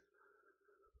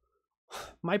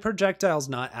 My projectile's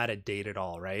not out of date at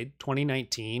all, right?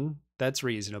 2019, that's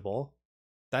reasonable.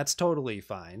 That's totally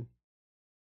fine.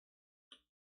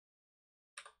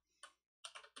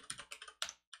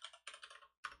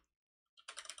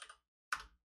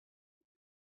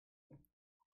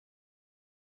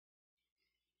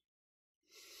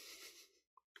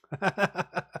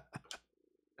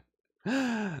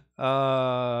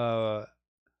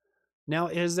 Now,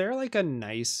 is there like a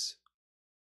nice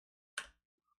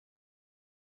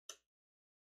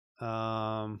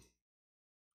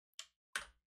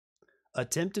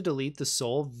attempt to delete the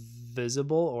sole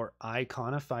visible or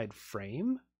iconified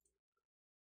frame?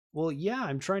 Well, yeah,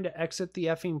 I'm trying to exit the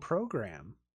effing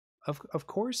program. Of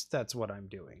course that's what I'm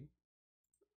doing.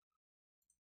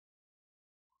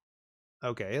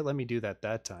 Okay, let me do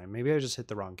that time. Maybe I just hit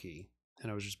the wrong key and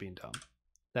I was just being dumb.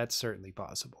 That's certainly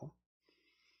possible.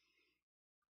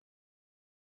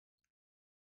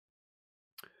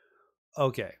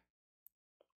 Okay.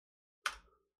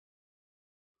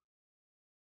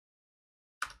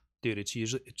 Dude, it's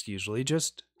usually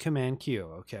just Command Q,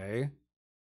 okay?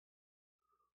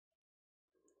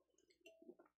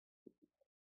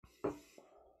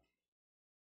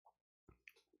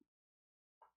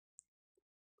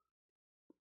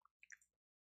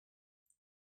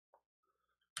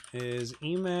 Is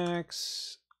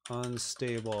Emacs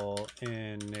unstable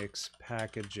in Nix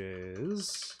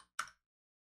packages?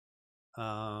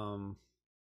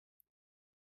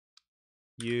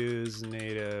 Use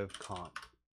native comp.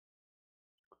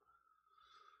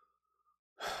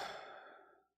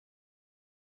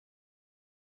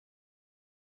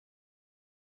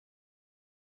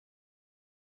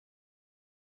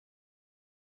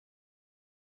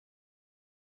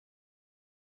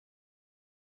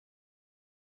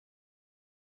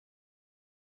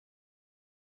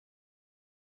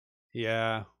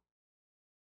 Yeah.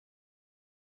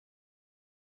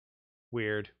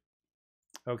 Weird.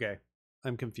 Okay.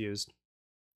 I'm confused.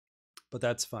 But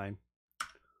that's fine.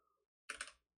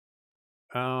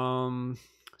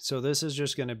 So this is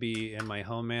just going to be in my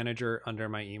home manager under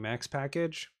my Emacs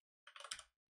package.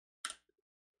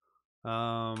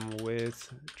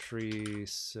 With tree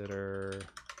sitter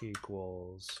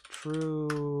equals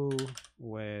true,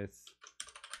 with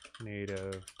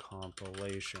native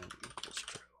compilation equals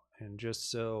true. And just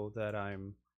so that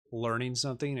I'm learning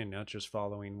something and not just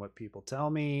following what people tell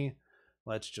me,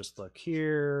 let's just look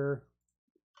here.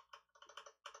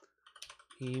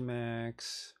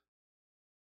 Emacs.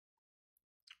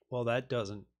 Well, that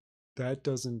doesn't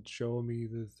show me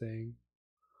the thing.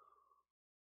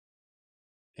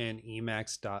 And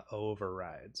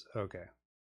Emacs.overrides. Okay.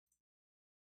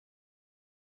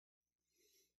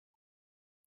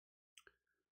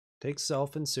 Takes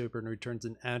self and super and returns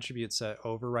an attribute set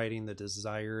overriding the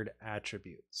desired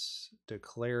attributes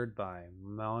declared by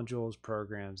modules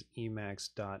programs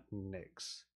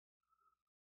Emacs.nix.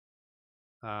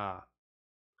 Ah.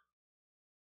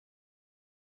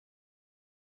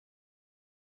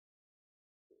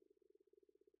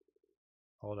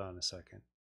 Hold on a second.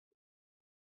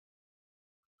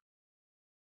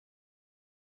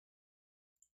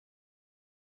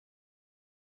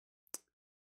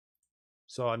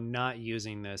 So I'm not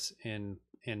using this in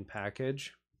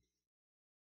package.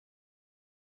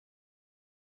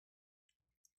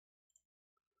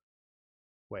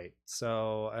 Wait,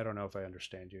 so I don't know if I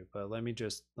understand you, but let me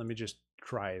just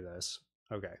try this.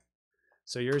 Okay.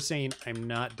 So you're saying I'm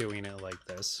not doing it like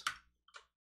this.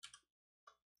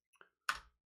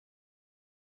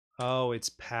 Oh, it's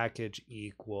package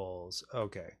equals.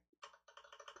 Okay.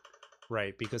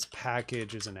 Right, because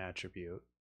package is an attribute.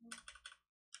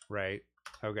 Right.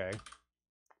 Okay.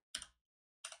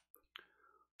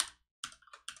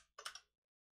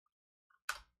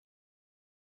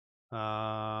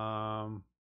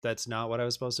 That's not what I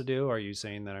was supposed to do. Are you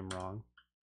saying that I'm wrong?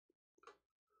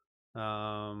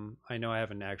 I know I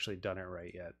haven't actually done it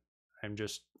right yet. I'm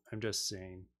just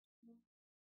saying.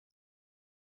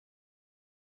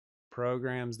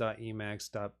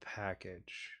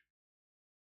 Programs.emacs.package.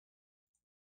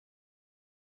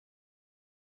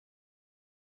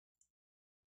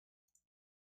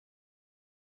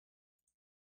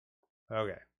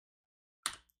 Okay.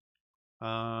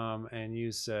 And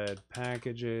you said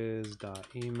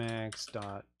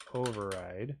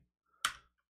packages.emacs.override.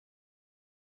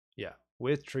 Yeah,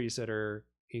 with tree sitter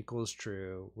equals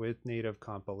true, with native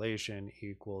compilation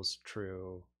equals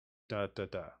true, da da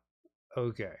da.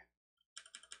 Okay.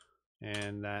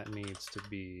 And that needs to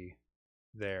be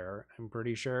there, I'm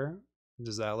pretty sure.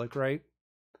 Does that look right?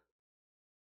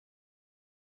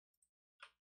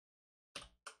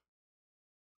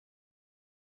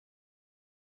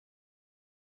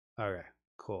 Okay,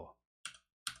 cool.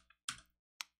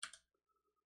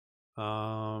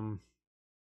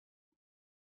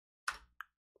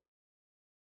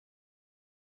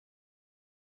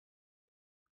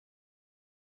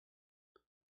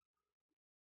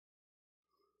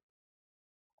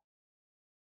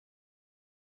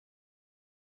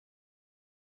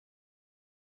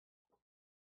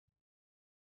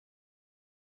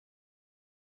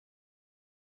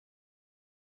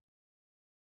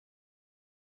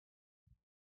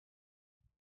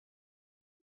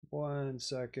 One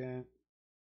second.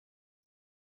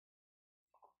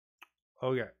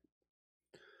 Okay.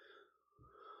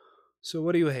 So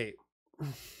what do you hate?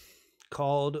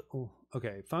 Called,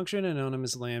 okay, function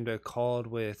anonymous lambda called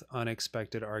with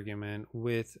unexpected argument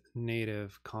with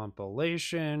native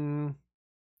compilation.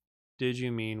 Did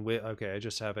you mean with, okay, I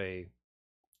just have a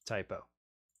typo.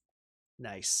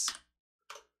 Nice.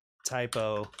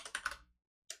 Typo.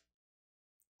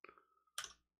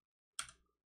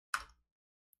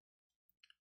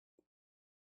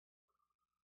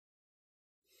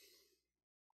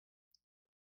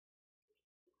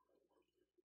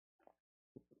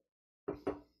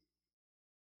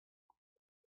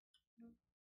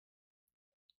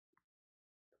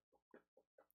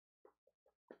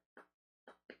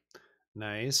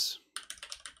 Nice.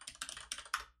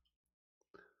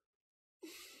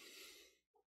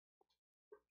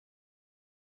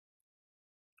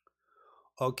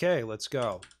 Okay, let's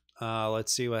go.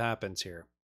 Let's see what happens here.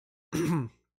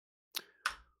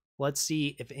 Let's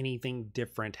see if anything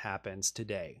different happens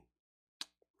today.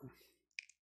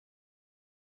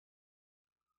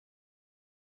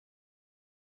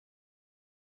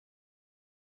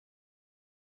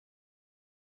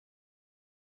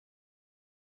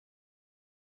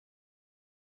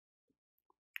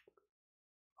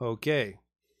 Okay.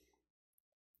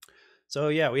 So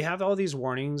yeah, we have all these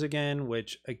warnings again,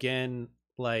 which again,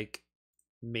 like,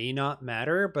 may not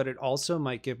matter, but it also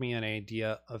might give me an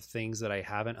idea of things that I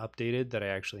haven't updated that I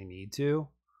actually need to.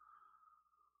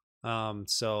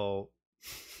 So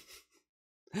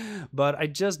but I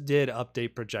just did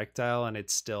update projectile and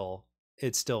it's still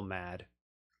mad.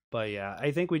 But yeah,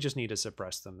 I think we just need to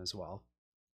suppress them as well.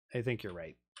 I think you're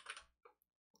right.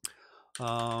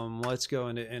 Let's go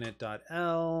into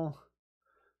init.l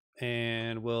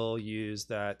and we'll use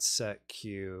that set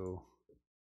queue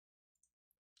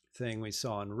thing we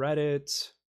saw on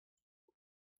Reddit.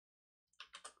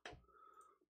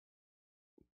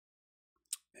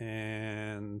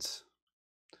 And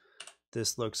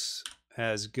this looks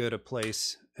as good a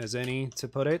place as any to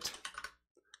put it.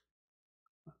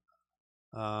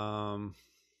 And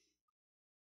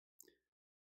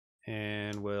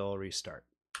we'll restart.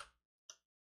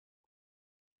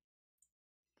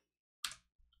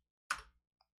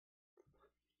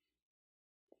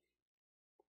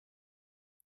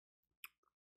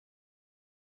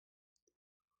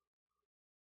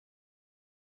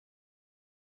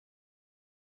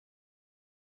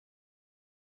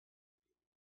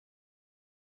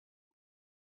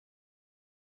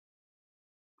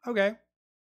 Okay.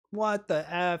 What the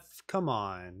F? Come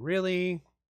on. Really?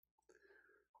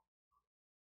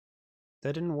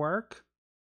 That didn't work?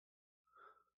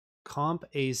 Comp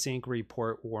async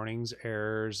report warnings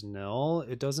errors nil.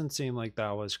 It doesn't seem like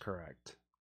that was correct.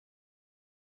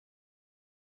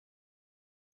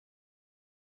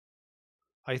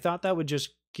 I thought that would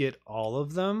just get all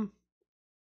of them.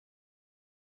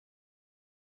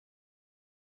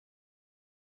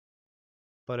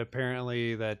 But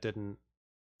apparently that didn't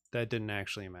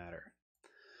actually matter.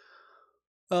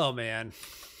 Oh man.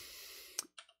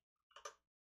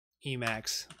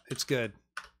 Emacs. It's good.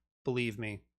 Believe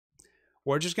me.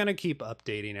 We're just gonna keep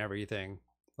updating everything.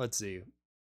 Let's see.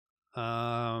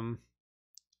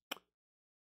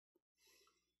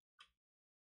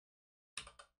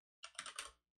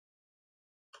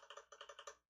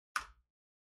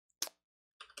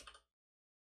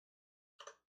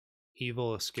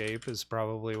 Evil escape is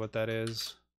probably what that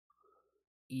is.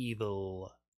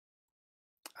 Evil.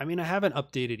 I mean, I haven't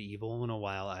updated evil in a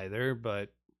while either, but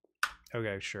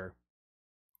okay, sure.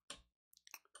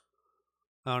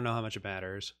 I don't know how much it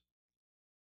matters.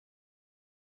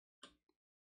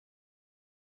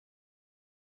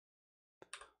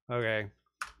 Okay.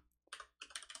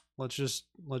 Let's just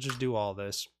do all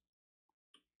this.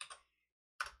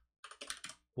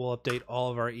 We'll update all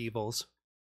of our evils.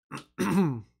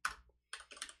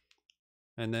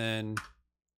 And then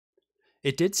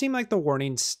it did seem like the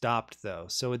warning stopped though.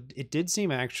 So it did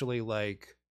seem actually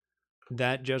like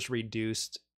that just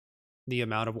reduced the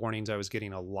amount of warnings I was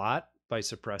getting a lot by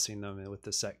suppressing them with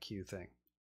the set queue thing.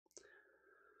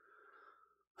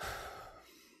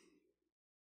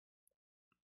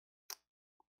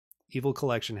 Evil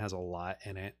Collection has a lot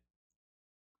in it.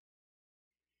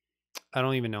 I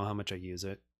don't even know how much I use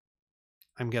it.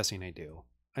 I'm guessing I do.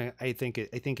 I think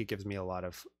it gives me a lot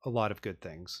of good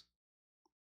things.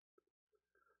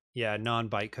 Yeah,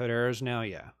 non-bytecode errors now,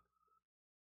 yeah.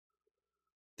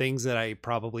 Things that I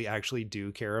probably actually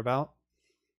do care about.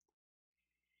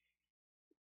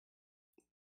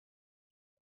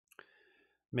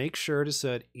 Make sure to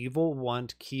set evil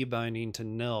want key binding to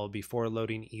nil before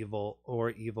loading evil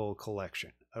or evil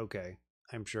collection. Okay,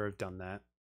 I'm sure I've done that.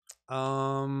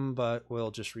 But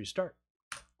we'll just restart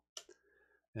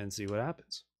and see what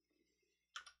happens.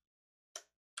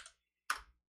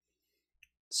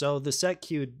 So the set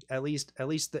queue, at least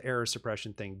the error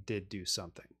suppression thing did do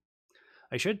something.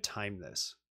 I should time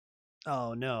this.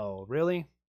 Oh no, really?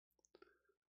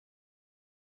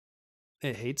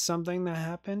 It hates something that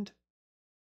happened?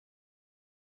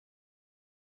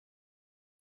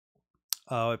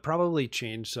 Oh, it probably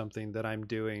changed something that I'm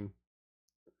doing.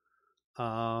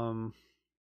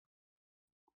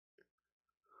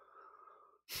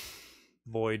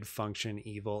 Void function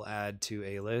evil add to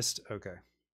a list. Okay.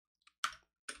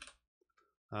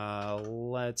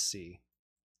 Let's see.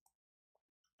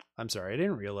 I'm sorry, I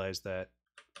didn't realize that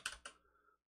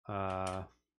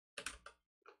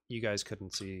you guys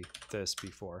couldn't see this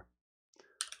before.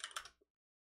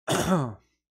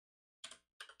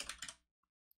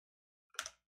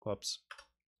 Whoops.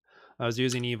 I was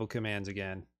using evil commands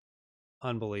again.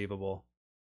 Unbelievable.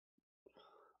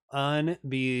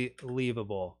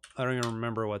 Unbelievable. I don't even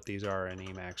remember what these are in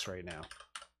Emacs right now.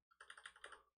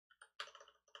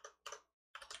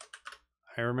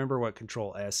 I remember what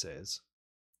Control S is.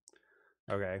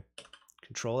 Okay.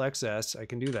 Control XS, I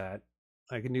can do that.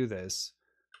 I can do this.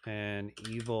 And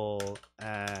evil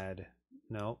add,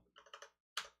 no.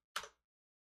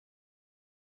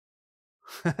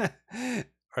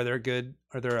 Are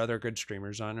there other good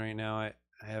streamers on right now? I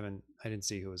didn't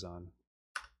see who was on.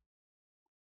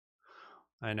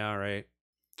 I know, right?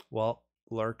 Well,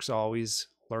 lurks always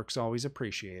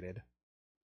appreciated.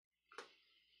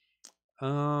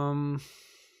 Um,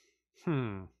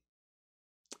 hmm.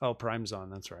 Oh, Prime's on.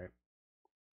 That's right.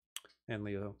 And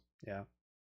Leo. Yeah.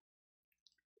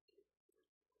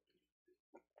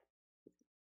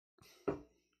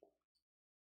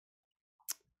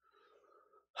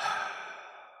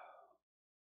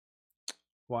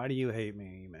 Why do you hate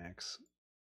me, Emacs?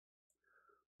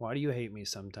 Why do you hate me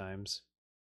sometimes?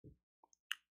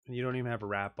 And you don't even have a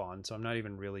wrap on, so I'm not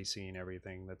even really seeing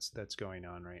everything that's going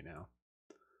on right now.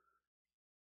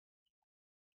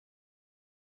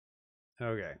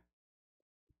 Okay.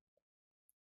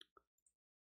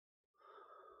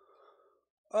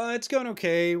 It's going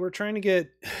okay. We're trying to get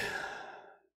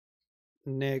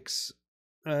Nix.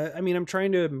 I mean, I'm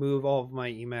trying to move all of my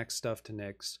Emacs stuff to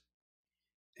Nix,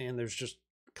 and there's just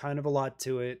kind of a lot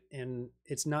to it. And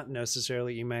it's not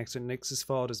necessarily Emacs and Nix's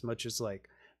fault as much as like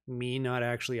me not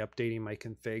actually updating my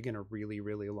config in a really,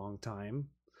 really long time.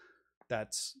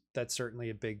 That's certainly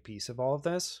a big piece of all of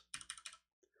this.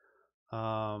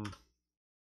 Um,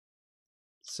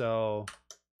 so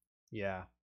yeah,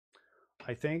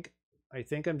 I think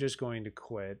I'm just going to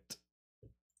quit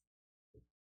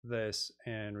this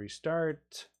and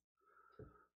restart.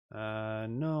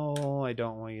 No, I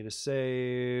don't want you to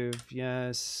save.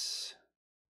 Yes.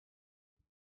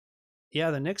 Yeah,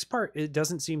 the next part, it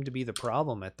doesn't seem to be the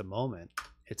problem at the moment.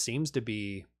 It seems to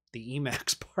be the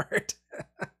Emacs part.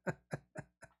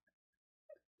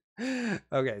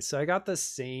 Okay, so I got the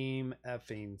same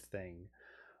effing thing.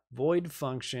 Void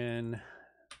function,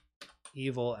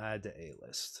 evil add to a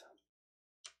list.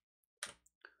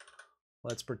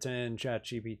 Let's pretend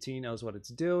ChatGPT knows what it's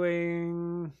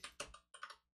doing.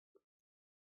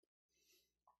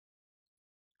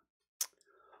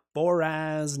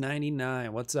 Boraz99,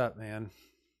 what's up, man?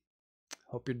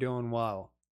 Hope you're doing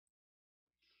well.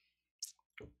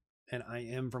 And I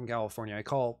am from California. I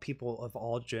call people of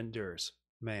all genders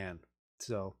man.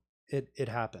 So it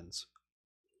happens.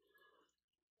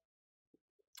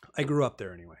 I grew up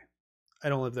there anyway. I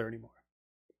don't live there anymore.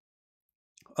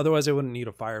 Otherwise I wouldn't need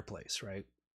a fireplace, right?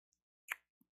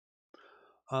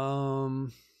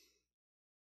 Um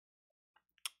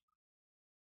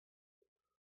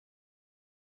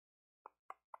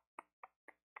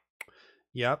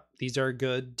Yep, these are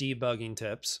good debugging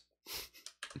tips.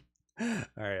 All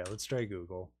right, let's try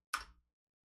Google.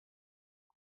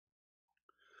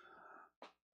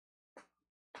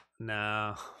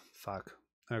 Nah, fuck.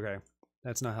 Okay,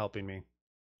 that's not helping me.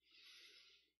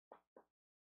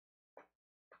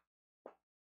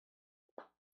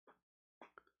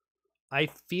 I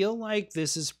feel like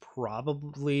this is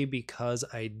probably because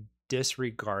I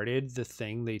disregarded the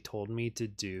thing they told me to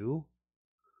do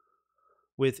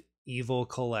with Evil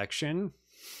Collection.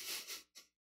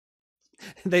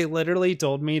 They literally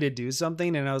told me to do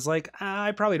something and I was like,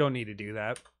 I probably don't need to do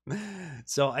that.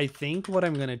 So I think what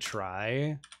I'm going to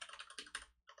try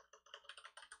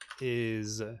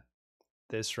is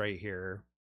this right here.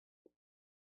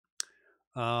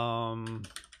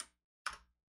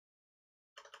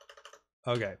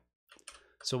 Okay.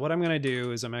 So what I'm going to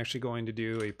do is I'm actually going to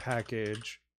do a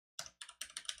package.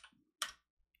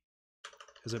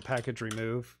 Is it package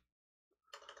remove?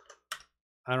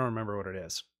 I don't remember what it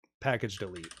is. Package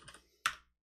delete.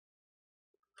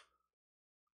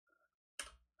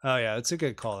 Oh yeah, it's a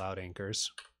good call out,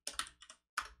 Anchors.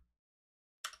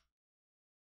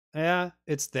 Yeah,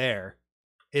 it's there.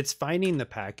 It's finding the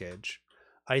package.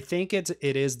 I think it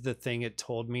is the thing it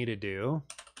told me to do.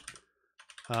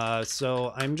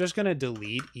 So I'm just gonna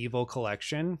delete Evil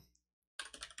Collection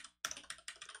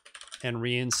and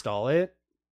reinstall it.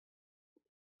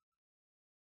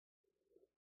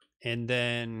 And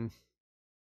then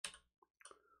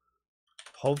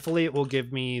hopefully it will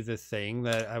give me the thing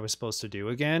that I was supposed to do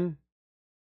again.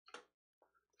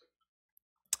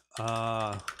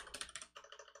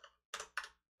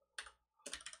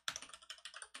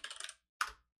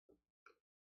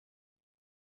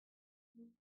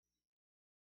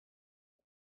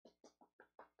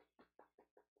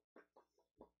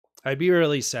 I'd be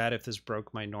really sad if this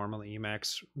broke my normal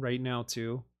Emacs right now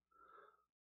too.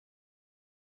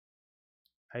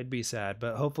 I'd be sad,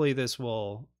 but hopefully this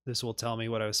will tell me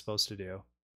what I was supposed to do.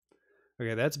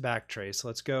 Okay, that's backtrace.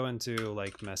 Let's go into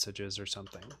like messages or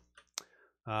something.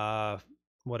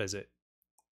 What is it?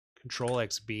 Control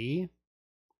XB.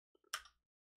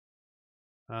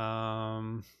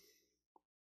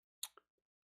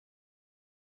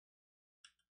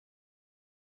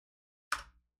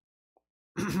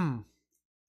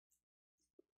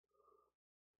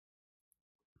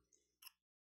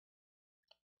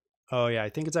 Oh yeah, I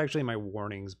think it's actually my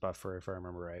warnings buffer if I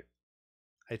remember right.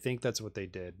 I think that's what they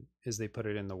did, is they put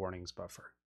it in the warnings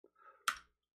buffer.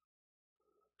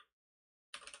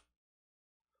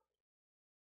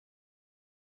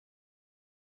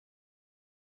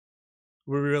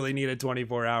 We really need a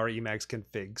 24-hour Emacs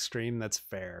config stream. That's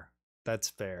fair. That's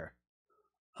fair.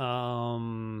 All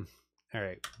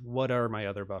right. What are my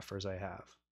other buffers I have?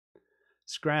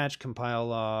 Scratch, compile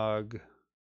log,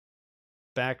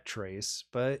 backtrace,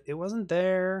 but it wasn't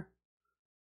there.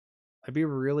 I'd be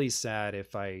really sad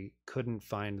if I couldn't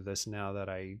find this now that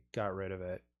I got rid of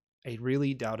it. I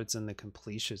really doubt it's in the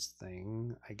completions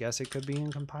thing. I guess it could be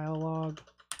in compile log.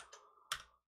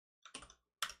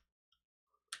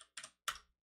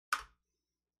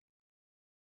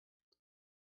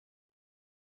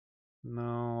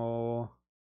 No.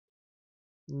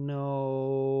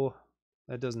 No.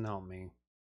 That doesn't help me.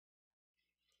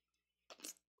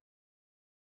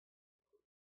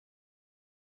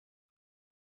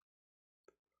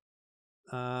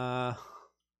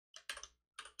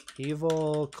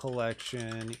 Evil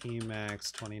collection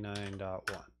Emacs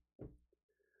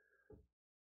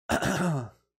 29.1.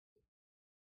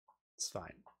 It's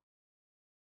fine.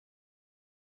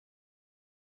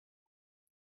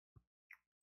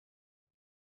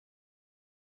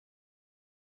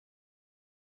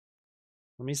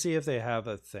 Let me see if they have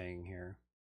a thing here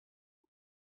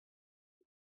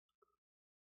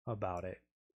about it.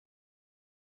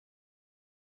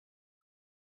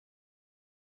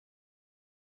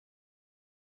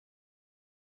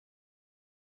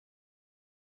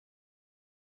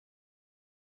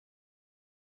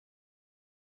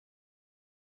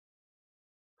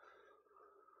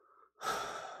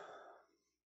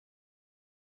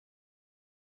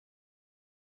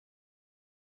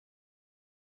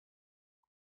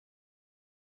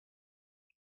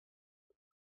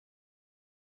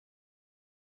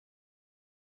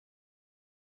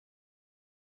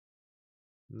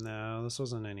 No, this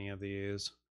wasn't any of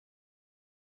these.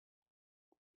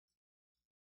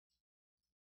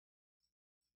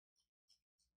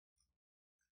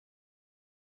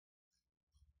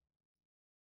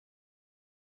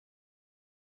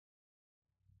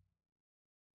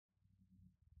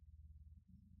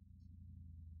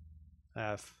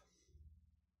 F.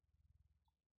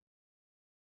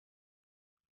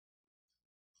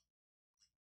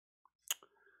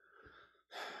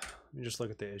 Let me just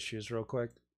look at the issues real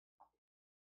quick.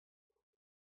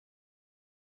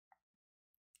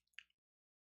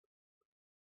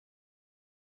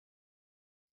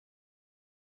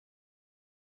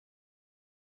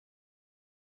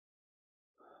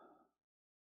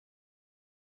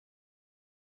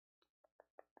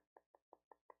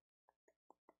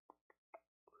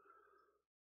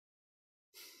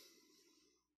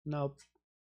 Nope.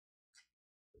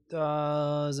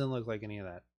 Doesn't look like any of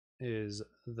that is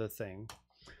the thing.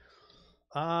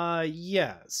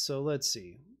 Yeah, so let's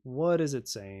see. What is it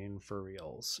saying for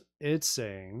reals? It's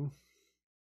saying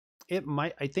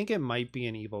I think it might be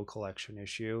an evil collection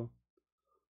issue.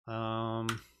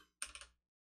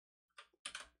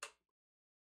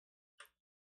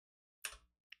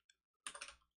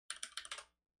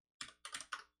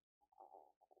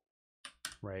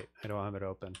 Right, I don't have it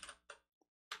open.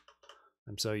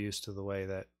 I'm so used to the way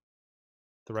that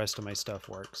the rest of my stuff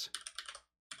works.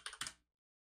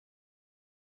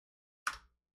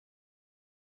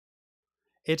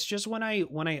 It's just when I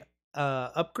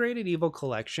upgraded Evil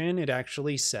Collection, it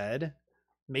actually said,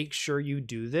 make sure you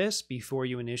do this before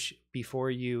you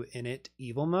init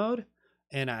evil mode,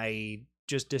 and I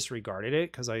just disregarded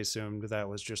it because I assumed that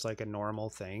was just like a normal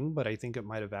thing. But I think it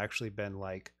might have actually been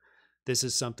like, this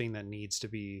is something that needs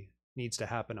to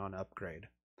happen on upgrade,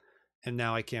 and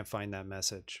now I can't find that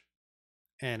message,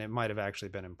 and it might have actually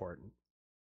been important.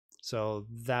 So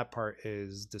that part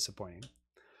is disappointing.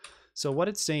 So what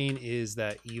it's saying is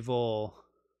that evil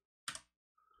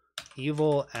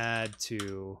add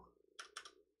to,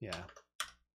 yeah,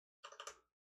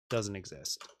 doesn't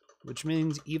exist, which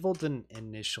means evil didn't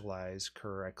initialize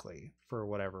correctly for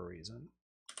whatever reason.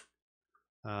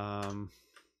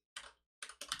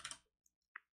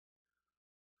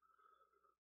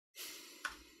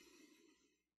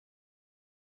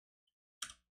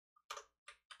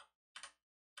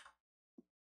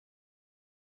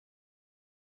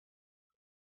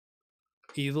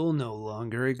 Evil no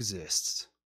longer exists.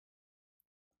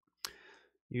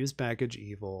 Use package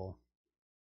evil.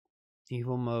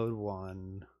 Evil mode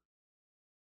 1.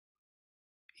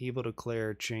 Evil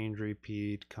declare change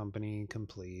repeat company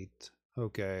complete.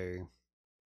 Okay.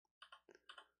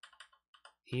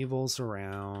 Evil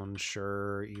surround,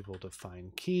 sure. Evil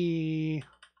define key.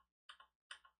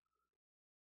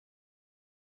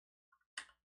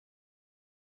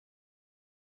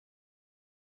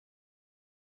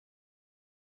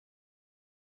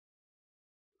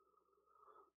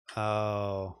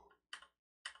 Oh.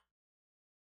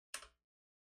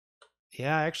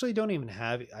 Yeah, I actually don't even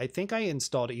have, I think I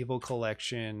installed Evil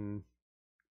Collection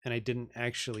and I didn't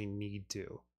actually need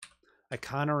to. I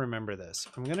kind of remember this.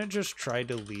 I'm going to just try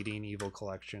deleting Evil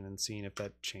Collection and seeing if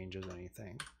that changes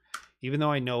anything. Even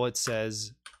though I know it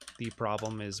says the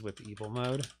problem is with evil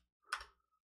mode,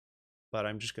 but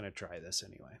I'm just going to try this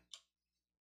anyway.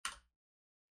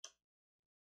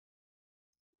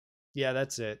 Yeah,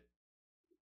 that's it.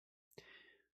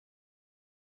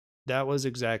 That was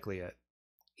exactly it.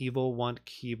 Evil want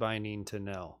key binding to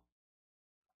nil.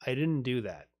 I didn't do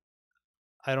that.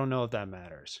 I don't know if that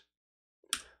matters.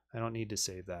 I don't need to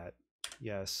save that.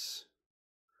 Yes.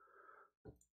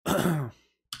 I'm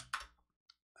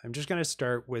just going to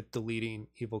start with deleting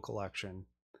Evil Collection.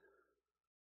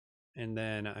 And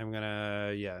then I'm going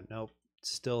to, yeah, nope,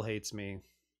 still hates me.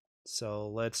 So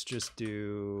let's just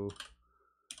do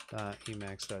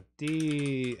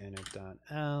emacs.d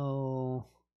init.l.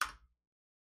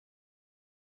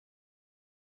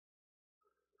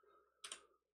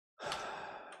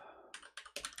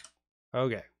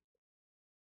 Okay.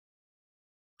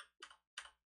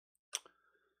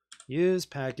 Use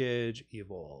package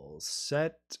evil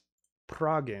set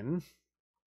progin.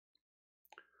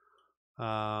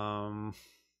 Okay.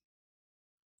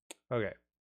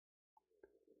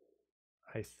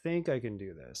 I think I can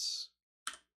do this.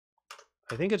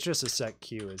 I think it's just a set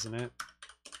queue, isn't it?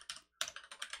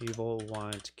 Evil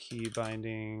want key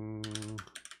binding.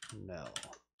 No.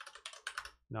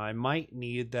 Now I might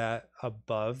need that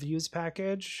above use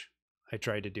package. I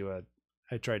tried to do an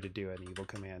evil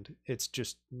command. It's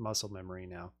just muscle memory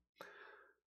now.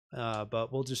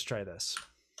 But we'll just try this.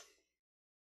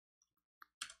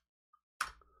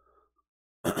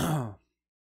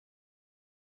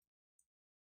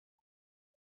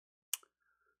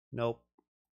 Nope.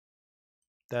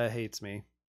 That hates me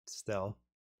still.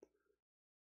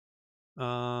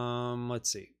 Let's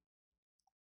see.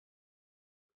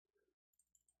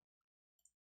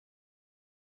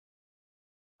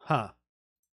 Huh.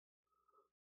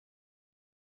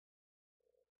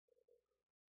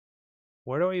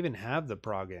 Where do I even have the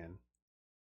prog in?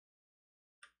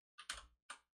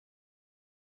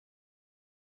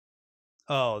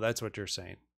 Oh, that's what you're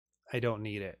saying. I don't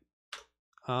need it.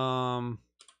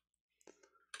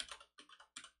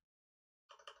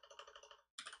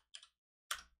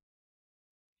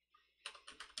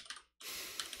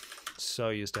 So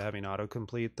used to having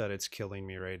autocomplete that it's killing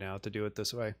me right now to do it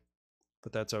this way,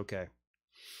 but that's okay.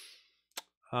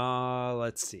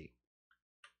 Let's see.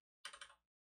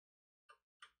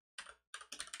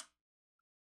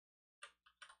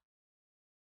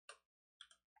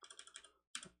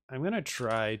 I'm gonna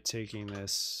try taking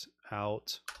this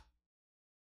out.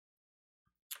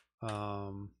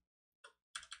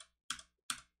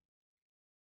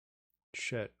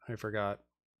 Shit, I forgot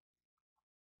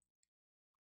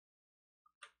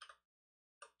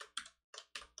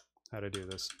how to do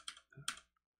this.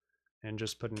 And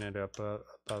just putting it up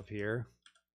above here.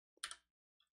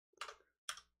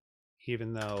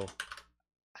 Even though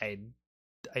I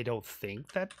don't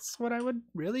think that's what I would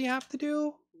really have to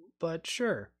do, but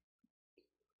sure.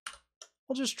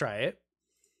 We'll just try it.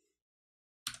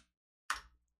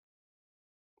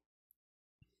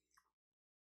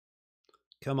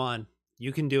 Come on,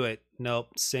 you can do it.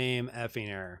 Nope, same effing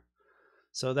error.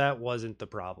 So that wasn't the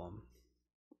problem.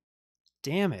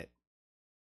 Damn it.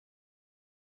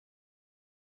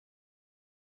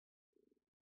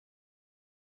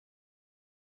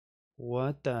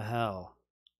 What the hell?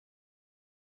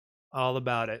 All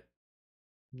about it.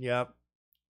 Yep.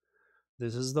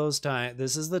 This is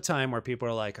the time where people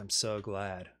are like, I'm so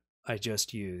glad I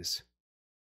just use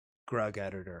Grug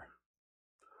editor.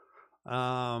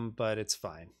 But it's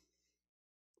fine.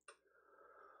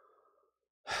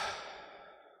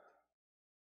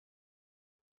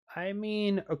 I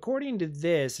mean, according to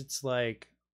this, it's like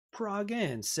prog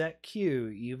in, set queue,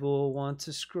 evil want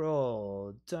to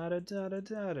scroll, da da da da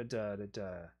da da da da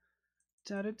da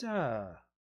da da da,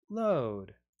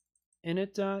 load,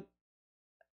 init dot,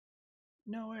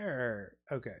 no error.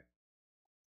 Okay.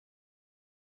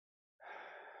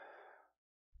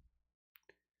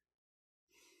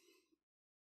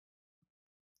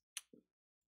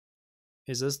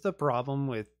 Is this the problem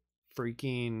with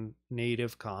freaking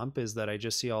native comp? Is that I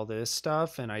just see all this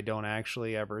stuff and I don't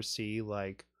actually ever see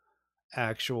like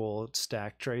actual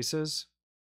stack traces?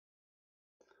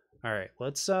 All right,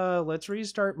 let's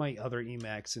restart my other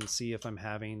Emacs and see if I'm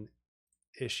having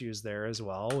issues there as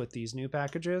well with these new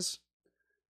packages.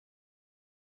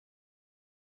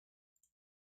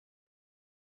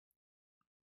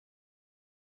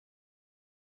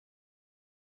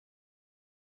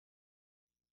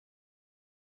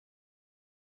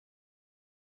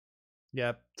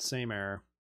 Yep, same error.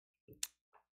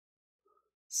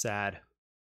 Sad.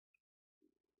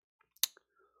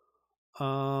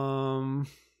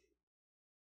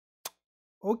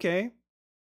 Okay.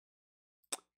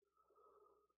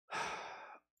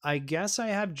 I guess I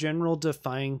have general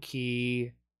define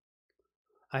key.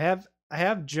 I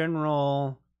have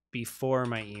general before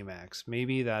my Emacs.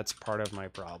 Maybe that's part of my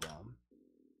problem.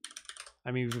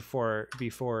 I mean before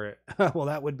well,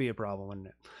 that would be a problem, wouldn't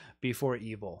it? Before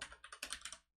evil.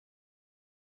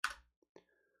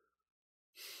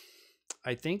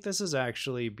 I think this is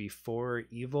actually before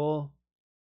evil.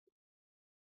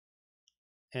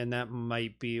 And that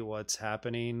might be what's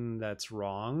happening that's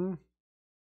wrong.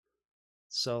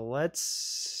 So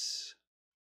let's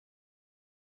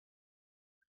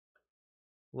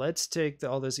take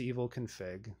all this evil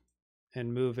config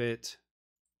and move it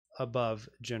above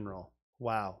general.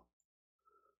 Wow.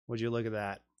 Would you look at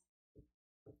that?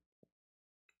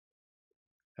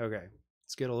 Okay.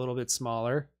 Let's get a little bit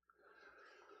smaller.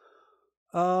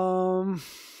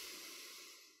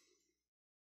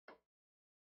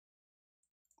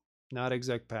 Not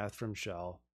exec path from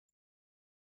shell.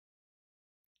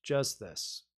 Just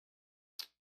this.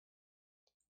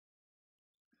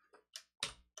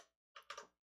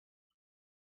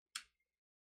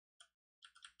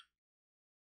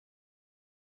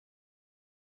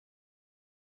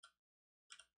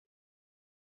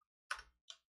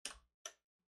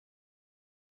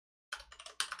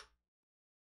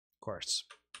 Of course.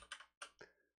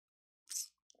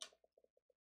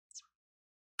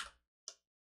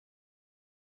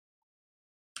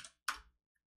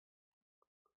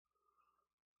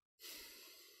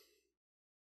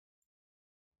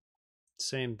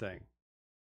 Same thing.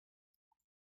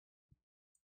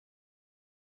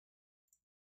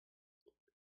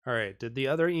 All right. Did the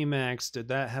other Emacs, did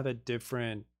that have a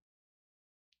different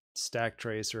stack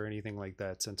trace or anything like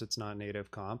that since it's not native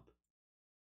comp?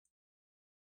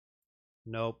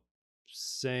 Nope.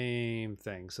 Same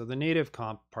thing. So the native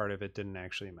comp part of it didn't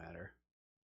actually matter.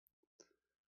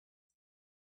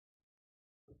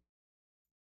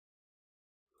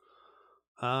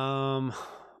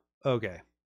 Okay.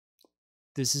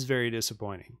 This is very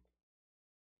disappointing.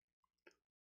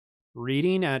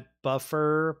 Reading at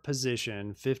buffer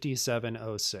position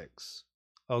 5706.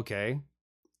 Okay.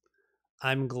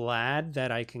 I'm glad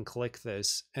that I can click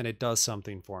this and it does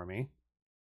something for me.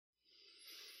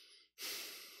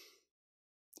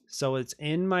 So it's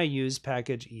in my use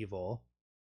package evil.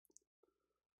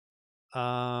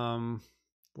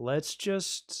 Let's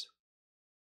just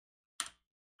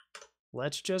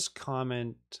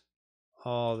comment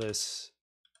all this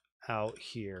out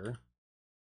here.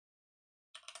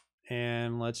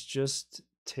 And let's just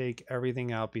take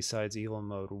everything out besides evil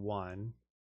mode 1.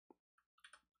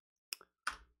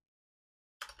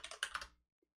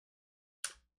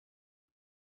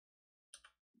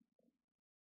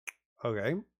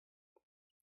 Okay.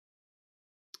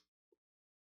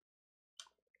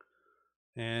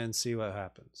 And see what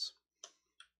happens.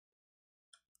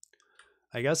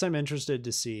 I guess I'm interested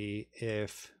to see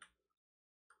if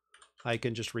I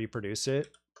can just reproduce it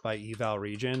by eval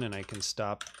region and I can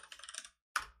stop.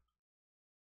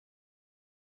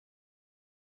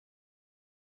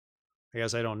 I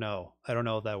guess I don't know. I don't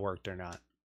know if that worked or not.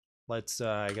 Let's,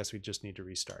 I guess we just need to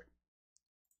restart.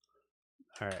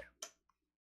 All right.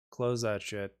 Close that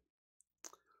shit.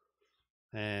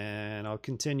 And I'll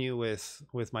continue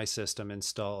with my system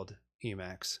installed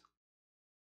Emacs.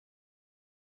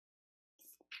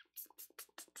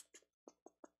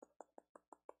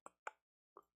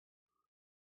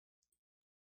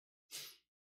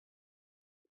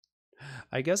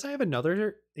 I guess I have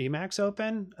another Emacs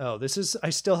open. Oh, this is,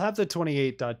 I still have the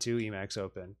 28.2 Emacs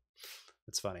open.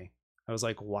 That's funny. I was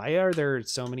like, why are there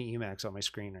so many Emacs on my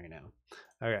screen right now?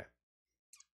 Okay.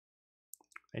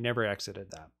 I never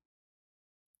exited that.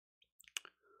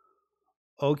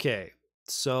 Okay.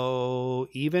 So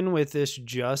even with this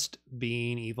just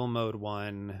being evil mode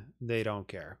 1, they don't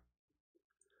care.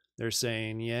 They're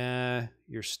saying, yeah,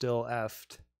 you're still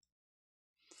effed.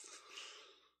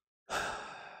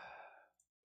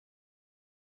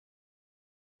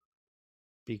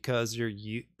 because you're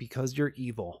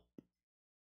evil.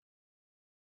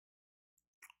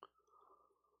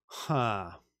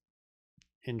 Huh.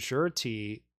 Ensure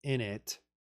T init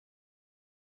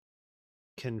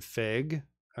config.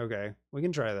 Okay, we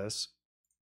can try this.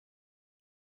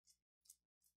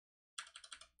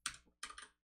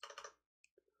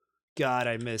 God,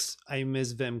 I miss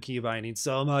Vim key binding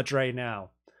so much right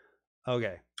now.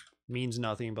 Okay, means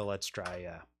nothing, but let's try.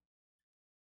 Yeah.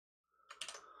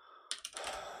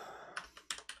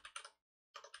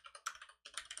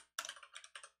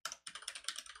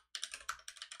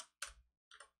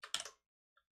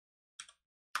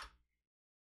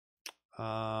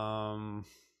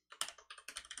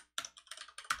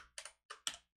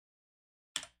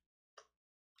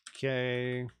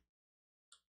 Okay.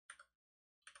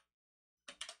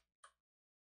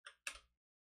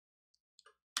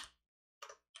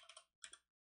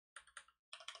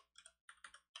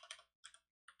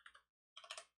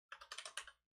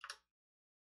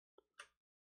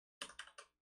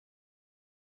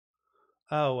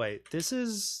 Oh, wait. This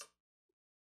is...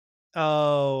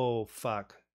 Oh,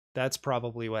 fuck. That's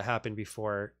probably what happened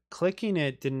before. Clicking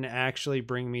it didn't actually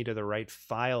bring me to the right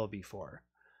file before.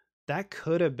 That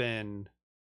could have been...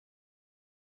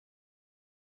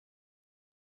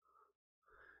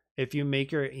 If you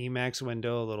make your Emacs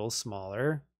window a little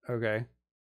smaller. Okay.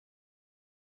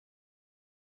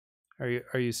 Are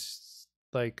you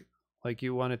like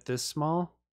you want it this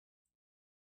small?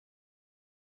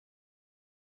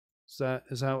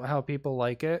 Is that how people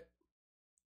like it?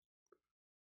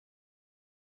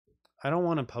 I don't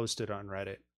want to post it on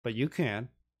Reddit, but you can.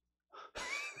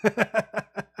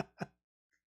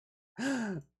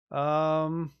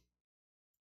 um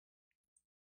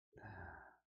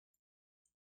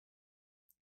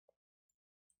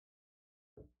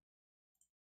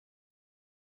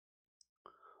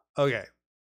okay.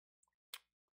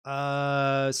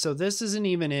 So this isn't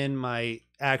even in my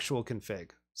actual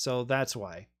config. So that's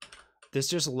why. This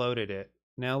just loaded it.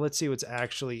 Now let's see what's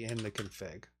actually in the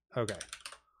config. Okay.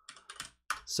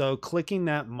 So clicking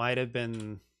that might have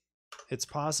been, it's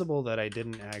possible that I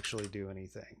didn't actually do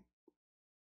anything.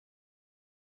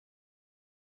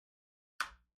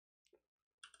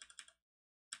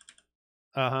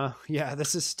 Uh-huh. Yeah,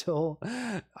 this is still,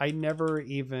 it never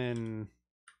even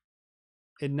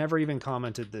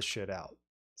commented this shit out.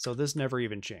 So this never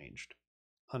even changed.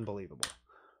 Unbelievable.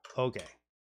 Okay.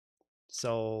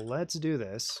 So let's do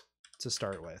this to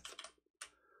start with.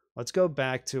 Let's go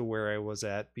back to where I was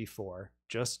at before,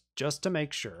 just to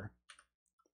make sure.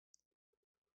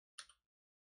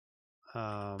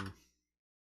 And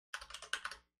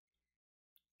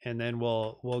then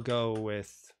we'll go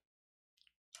with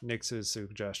Nix's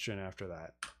suggestion after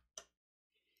that.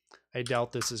 I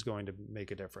doubt this is going to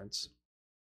make a difference.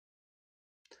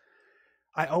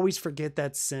 I always forget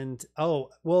that send. Oh,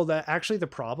 well, that actually the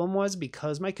problem was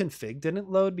because my config didn't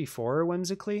load before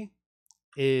whimsically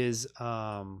is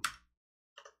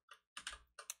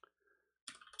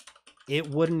it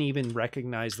wouldn't even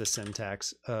recognize the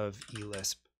syntax of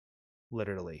elisp.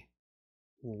 Literally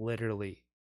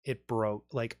it broke.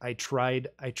 Like I tried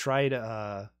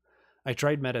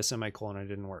meta semicolon, it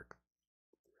didn't work.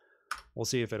 We'll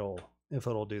see if it'll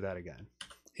do that again.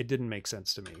 It didn't make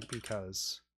sense to me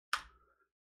because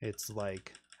it's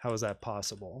like, how is that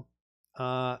possible?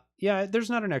 Yeah, there's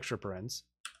not an extra parens.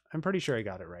 I'm pretty sure I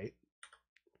got it right.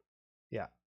 Yeah,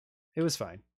 it was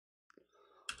fine.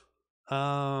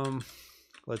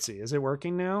 Let's see, is it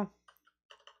working now?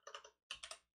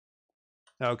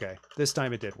 Okay, this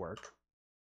time it did work.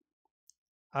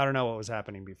 I don't know what was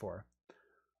happening before.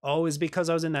 Oh, it's because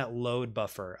I was in that load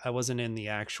buffer. I wasn't in the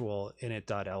actual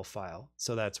init.elf file.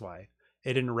 So that's why.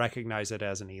 It didn't recognize it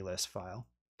as an elist file.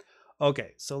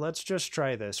 Okay, so let's just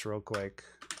try this real quick.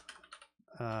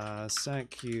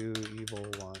 Set q evil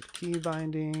want key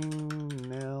binding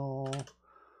nil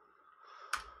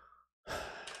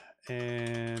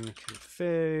and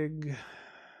config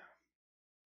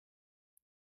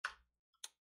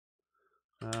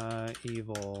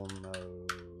evil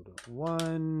mode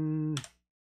 1.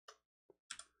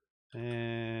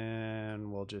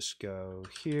 And we'll just go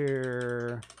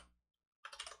here,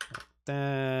 like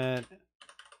that,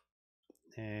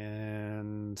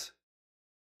 and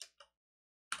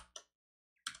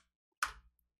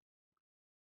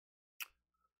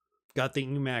got the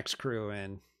Emacs crew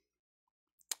in.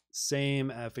 Same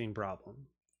effing problem.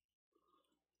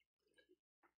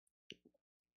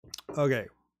 Okay.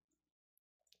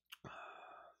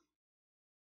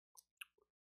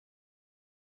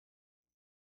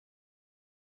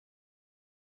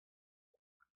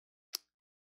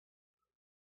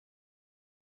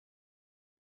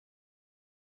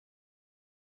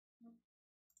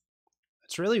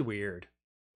 It's really weird.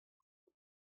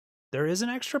 There is an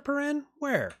extra paren?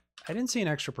 Where? I didn't see an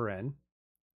extra paren.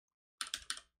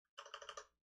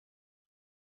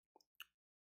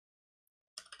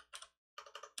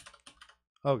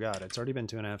 Oh god, it's already been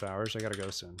 2.5 hours. I gotta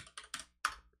go soon.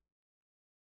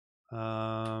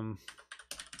 Oh,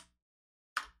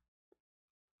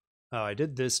 I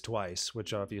did this twice,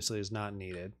 which obviously is not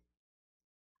needed.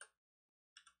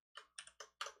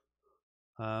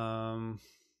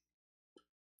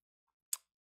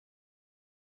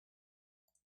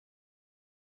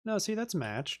 No, see, that's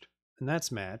matched, and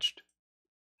that's matched,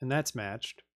 And that's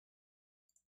matched.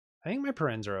 I think my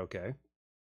parens are okay.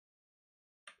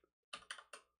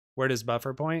 Where does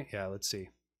buffer point? Yeah, let's see.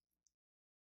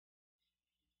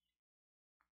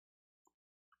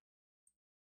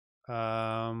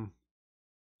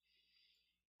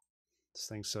 This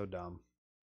thing's so dumb.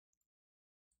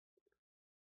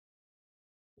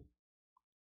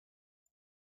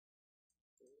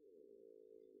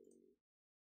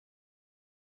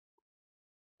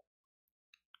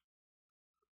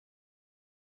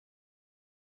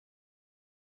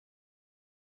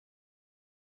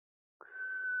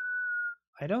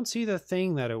 I don't see the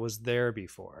thing that it was there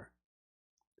before.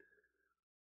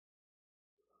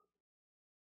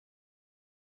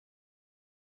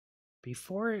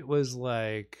 Before it was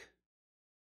like,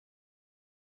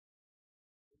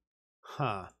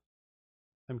 huh,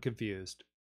 I'm confused.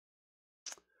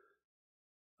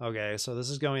 Okay, so this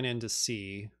is going into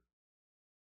C.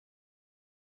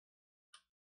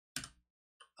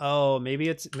 Oh, maybe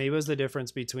it was the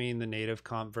difference between the native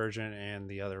comp version and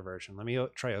the other version. Let me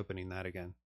try opening that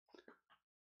again.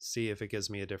 See if it gives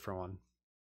me a different one.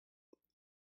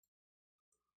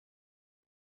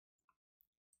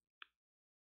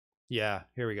 Yeah,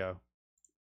 here we go.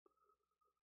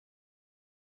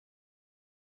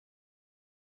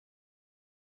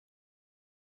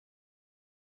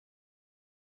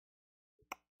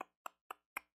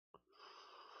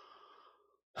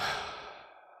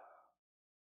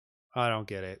 I don't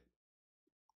get it.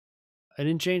 I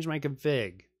didn't change my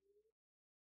config.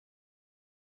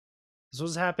 This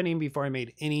was happening before I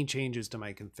made any changes to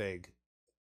my config.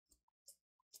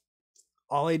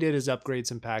 All I did is upgrade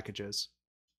some packages.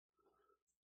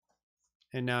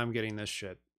 And now I'm getting this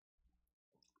shit.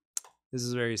 This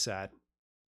is very sad.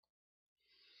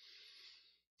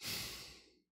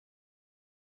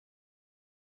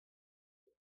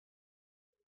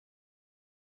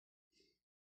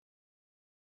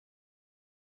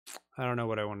 I don't know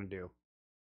what I want to do.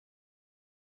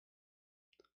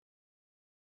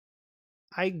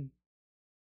 I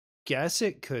guess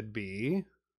it could be.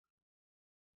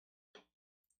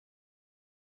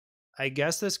 I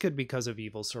guess this could be because of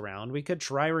evil surround. We could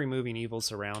try removing evil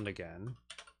surround again.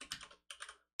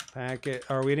 Packet,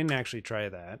 or we didn't actually try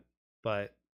that,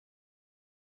 but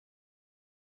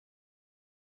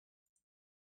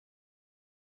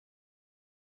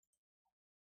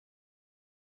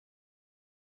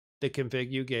the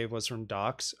config you gave was from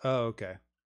docs. Oh, okay.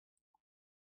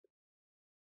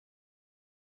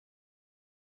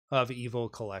 Of evil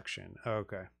collection.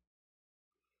 Okay.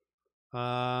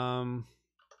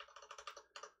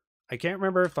 I can't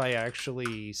remember if I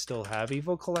actually still have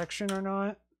evil collection or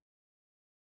not.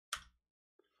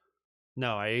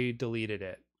 No, I deleted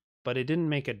it, but it didn't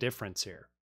make a difference here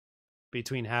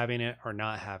between having it or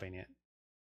not having it.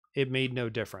 It made no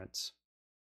difference.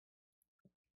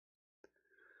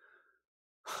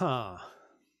 Huh.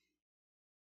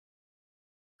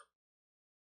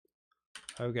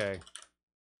 Okay.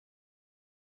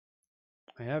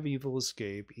 I have evil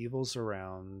escape, evil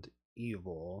surround,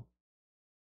 evil.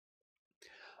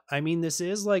 I mean, this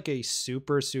is like a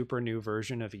super, super new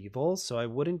version of evil, so I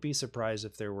wouldn't be surprised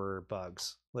if there were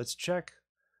bugs. Let's check.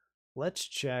 Let's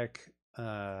check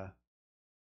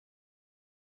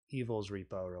evil's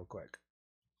repo real quick.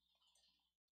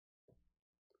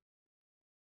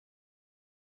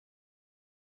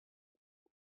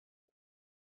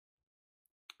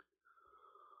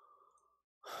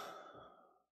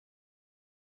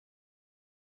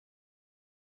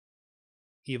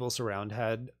 Evil surround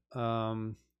had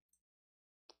an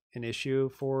issue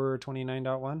for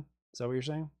 29.1. Is that what you're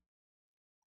saying?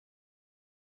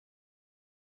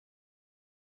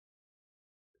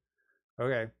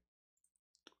 Okay.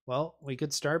 Well, we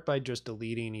could start by just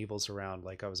deleting evil surround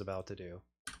like I was about to do.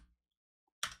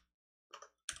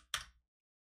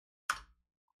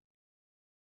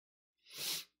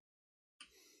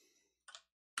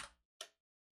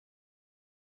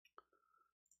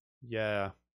 Yeah.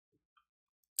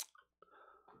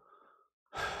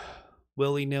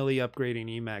 Willy-nilly upgrading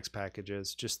Emacs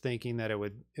packages, just thinking that it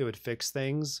would fix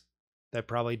things that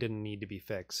probably didn't need to be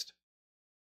fixed.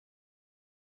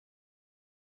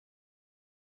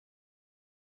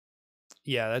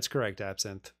 Yeah, that's correct,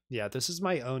 Absinthe. Yeah, this is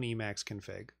my own Emacs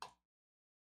config.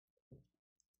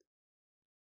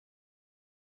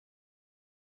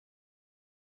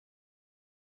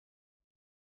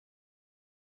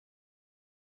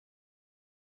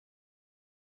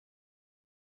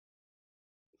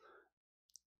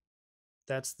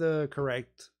 That's the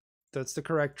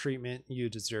correct treatment you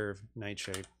deserve,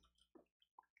 Nightshade.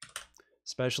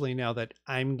 Especially now that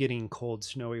I'm getting cold,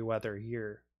 snowy weather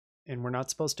here, and we're not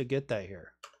supposed to get that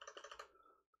here.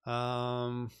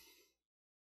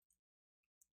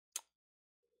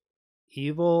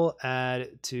 Evil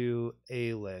add to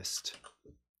a list.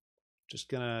 Just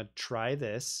gonna try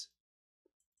this.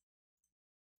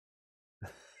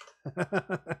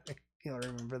 You'll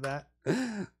remember that?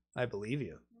 I believe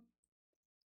you.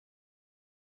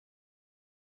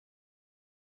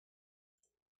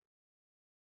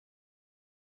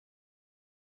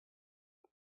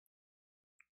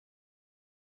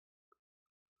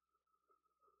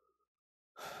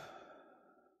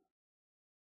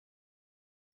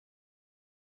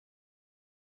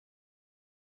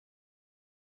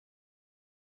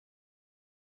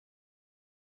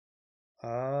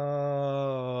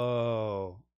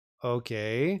 Oh,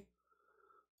 okay.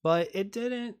 But it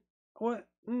didn't. What?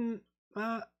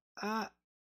 Uh, uh, uh,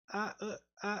 uh,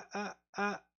 uh, uh,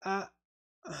 uh, uh.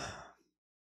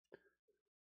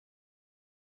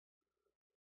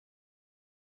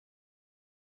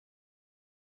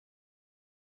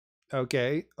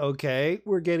 Okay, okay.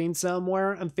 We're getting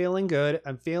somewhere. I'm feeling good.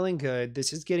 I'm feeling good.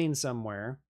 This is getting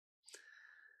somewhere.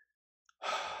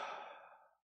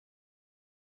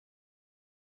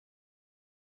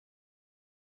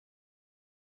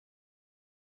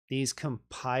 These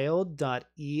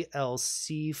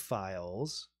compiled.elc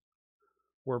files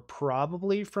were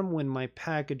probably from when my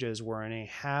packages were in a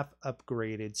half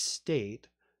upgraded state.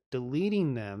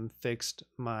 Deleting them fixed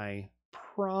my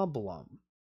problem.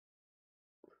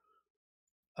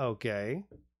 Okay,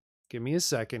 give me a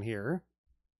second here.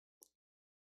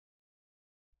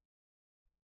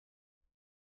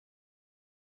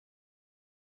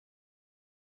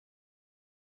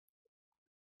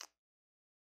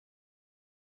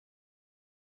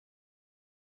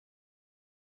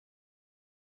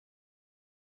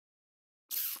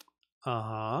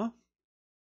 Uh-huh.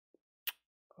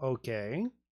 Okay.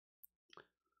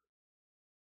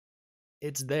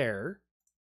 It's there.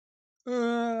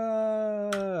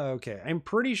 Okay. I'm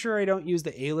pretty sure I don't use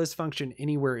the alist function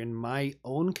anywhere in my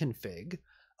own config.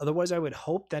 Otherwise, I would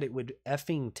hope that it would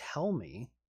effing tell me.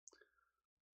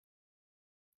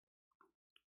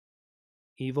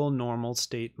 Evil normal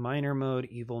state minor mode,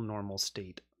 evil normal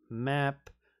state map.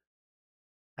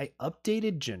 I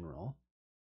updated general.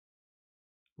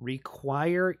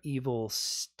 Require evil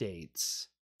states.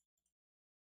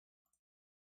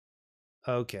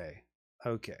 Okay.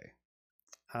 Okay.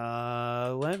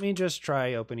 Let me just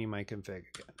try opening my config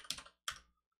again.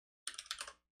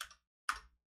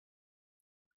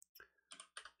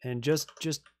 And just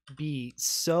be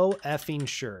so effing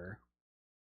sure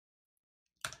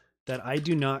that I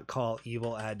do not call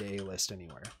evil add to a list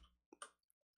anywhere.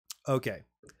 Okay.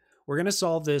 We're going to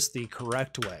solve this the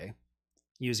correct way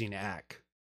using ACK.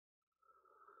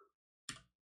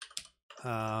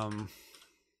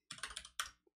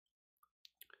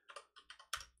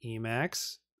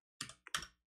 Emacs.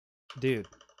 Dude,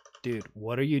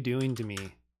 what are you doing to me?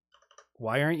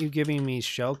 Why aren't you giving me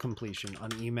shell completion on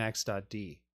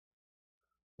Emacs.d?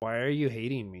 Why are you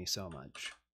hating me so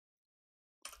much?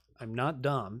 I'm not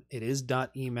dumb. It is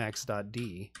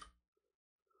 .emacs.d.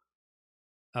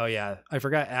 Oh yeah, I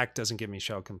forgot ACK doesn't give me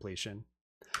shell completion.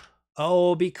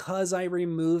 Oh, because I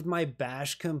removed my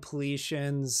bash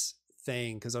completions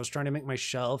thing because I was trying to make my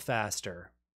shell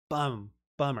faster.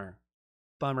 Bummer.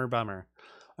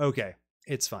 Okay,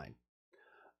 it's fine.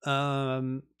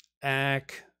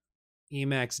 ACK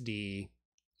Emacs D,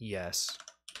 yes.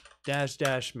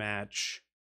 -- match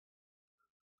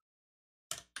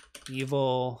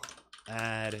evil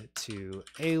add to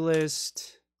a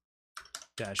list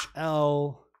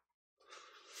 -l.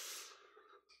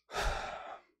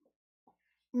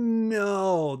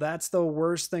 No, that's the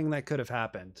worst thing that could have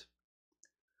happened.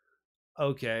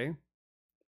 Okay.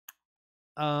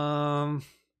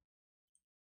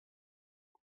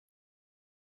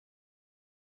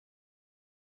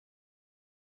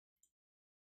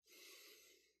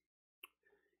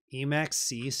 Emacs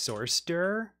C source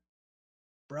dir?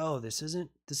 Bro, this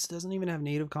doesn't even have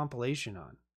native compilation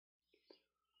on.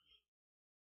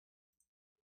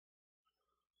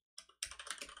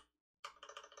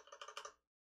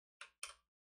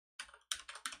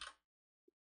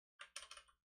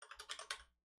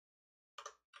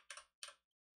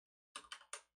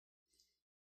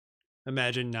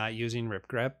 Imagine not using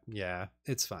ripgrep. Yeah,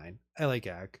 it's fine. I like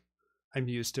ACK. I'm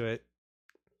used to it.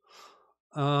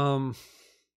 I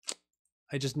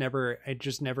just never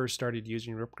started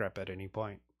using ripgrep at any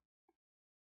point.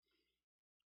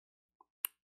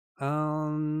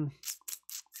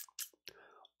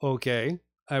 Okay.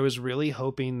 I was really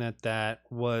hoping that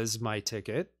was my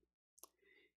ticket.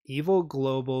 Evil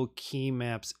global key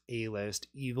maps A list,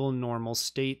 evil normal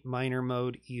state minor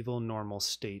mode, evil normal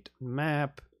state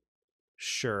map.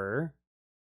 Sure.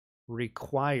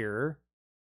 Require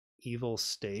evil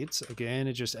states. Again,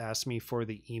 it just asked me for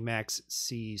the Emacs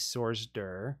C source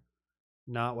dir.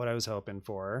 Not what I was hoping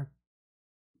for.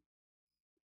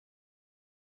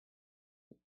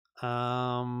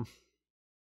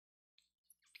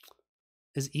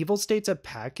 Is evil states a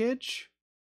package?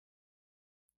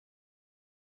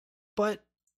 But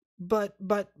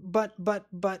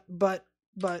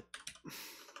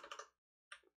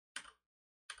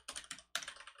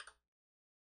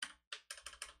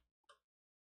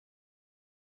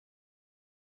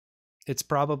it's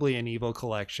probably an evil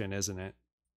collection, isn't it?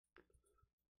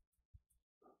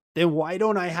 Then why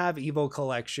don't I have evil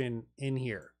collection in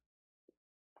here?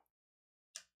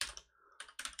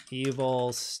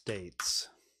 Evil states.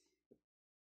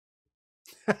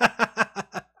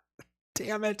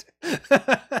 Damn it.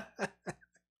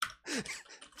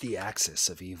 The axis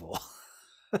of evil.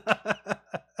 That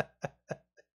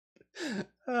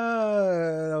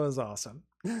was awesome.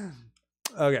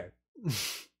 Okay.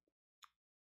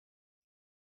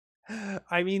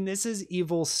 I mean, this is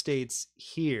evil states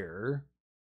here.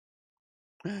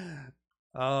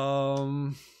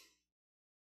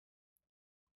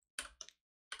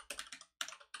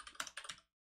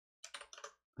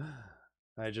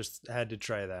 I just had to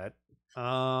try that.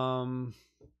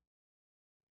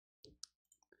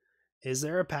 Is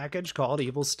there a package called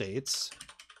evil states?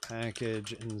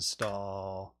 Package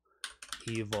install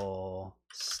evil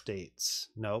states.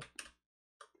 Nope.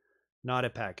 Not a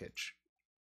package.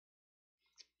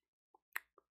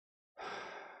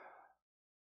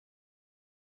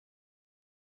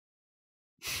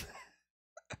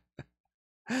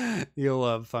 You'll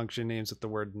love function names with the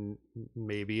word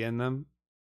maybe in them.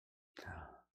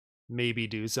 Maybe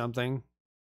do something.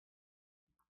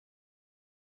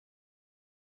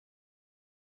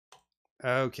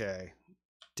 Okay.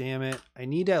 Damn it. I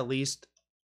need to at least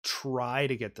try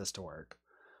to get this to work.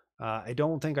 I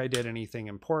don't think I did anything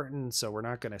important, so we're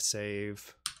not going to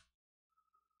save.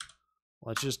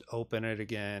 Let's just open it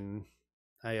again.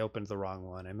 I opened the wrong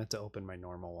one. I meant to open my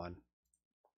normal one.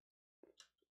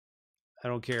 I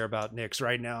don't care about Nix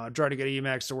right now. I'm trying to get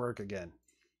Emacs to work again.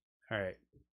 All right.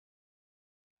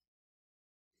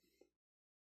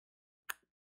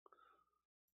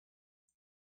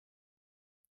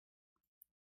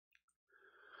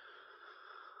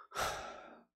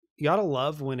 You gotta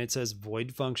love when it says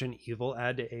void function evil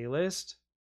add to a list,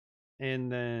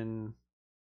 and then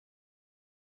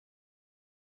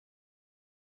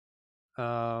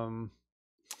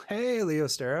hey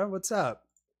Leostera, what's up?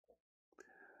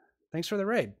 Thanks for the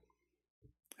raid.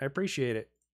 I appreciate it.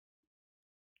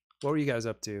 What were you guys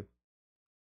up to?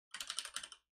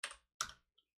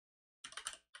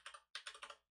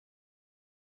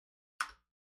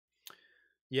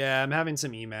 Yeah, I'm having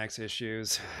some Emacs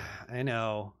issues. I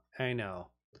know.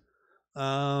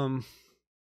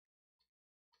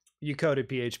 You coded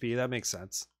PHP, that makes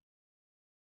sense.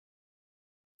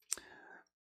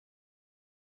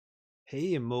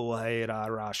 Hey,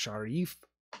 Mohaira Sharif.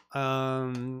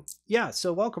 Yeah,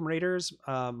 so welcome raiders.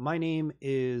 My name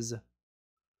is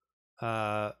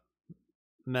Meta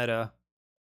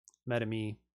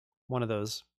Me, one of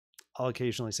those. I'll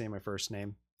occasionally say my first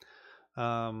name.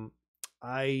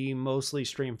 I mostly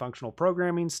stream functional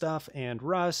programming stuff and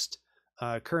Rust.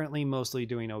 Currently mostly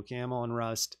doing OCaml and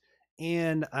Rust,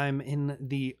 and I'm in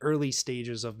the early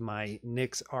stages of my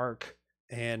Nix arc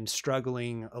and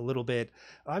struggling a little bit.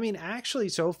 I mean, actually,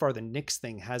 so far the Nix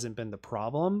thing hasn't been the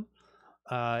problem.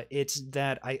 It's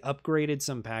that I upgraded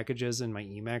some packages in my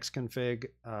Emacs config,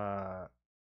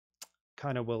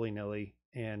 kind of willy nilly,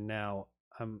 and now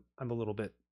I'm a little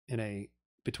bit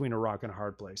between a rock and a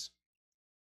hard place.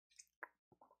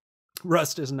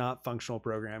 Rust is not functional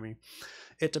programming.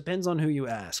 It depends on who you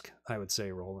ask, I would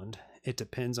say, Roland. It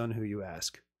depends on who you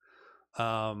ask.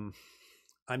 I'm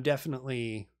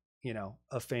definitely,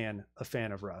 a fan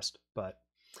of Rust, but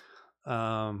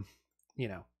your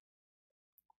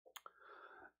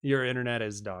internet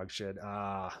is dog shit.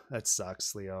 That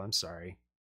sucks, Leo. I'm sorry.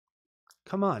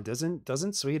 Come on,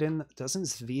 doesn't Sweden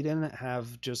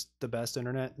have just the best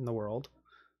internet in the world?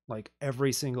 Like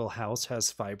every single house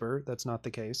has fiber. That's not the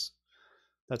case.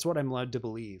 That's what I'm led to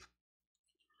believe.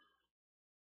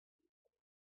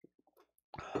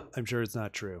 I'm sure it's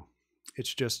not true.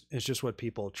 It's just what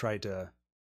people try to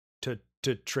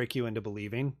trick you into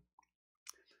believing.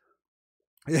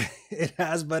 It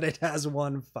has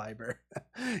one fiber.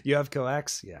 You have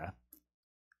coax? Yeah.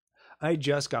 I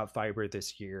just got fiber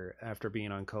this year after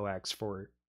being on coax for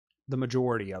the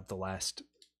majority of the last,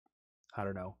 I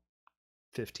don't know,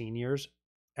 15 years.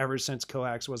 Ever since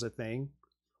coax was a thing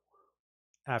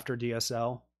after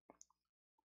DSL.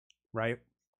 right?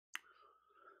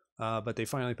 But they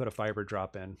finally put a fiber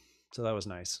drop in, so that was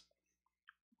nice.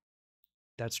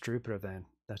 That's true, Pravan.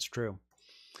 That's true.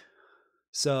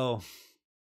 So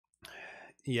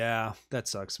yeah, that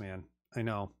sucks, man. I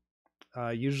know.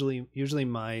 Usually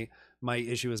my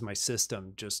issue is my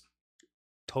system just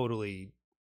totally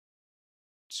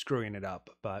screwing it up,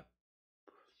 but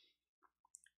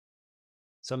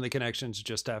some of the connections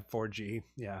just have 4G.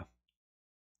 Yeah.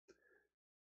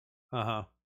 Uh-huh.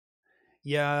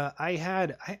 Yeah,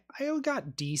 I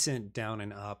got decent down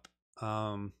and up.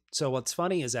 So what's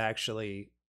funny is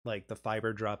actually like the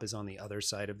fiber drop is on the other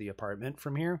side of the apartment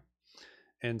from here.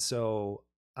 And so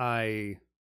I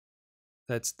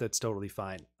that's totally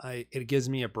fine. It gives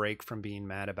me a break from being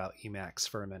mad about Emacs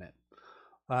for a minute.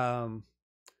 Um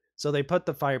so they put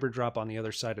the fiber drop on the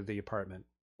other side of the apartment.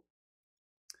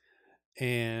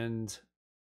 And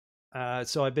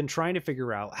so I've been trying to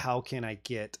figure out how can I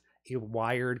get a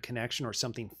wired connection or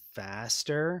something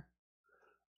faster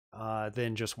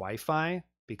than just Wi-Fi,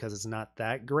 because it's not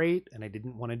that great, and I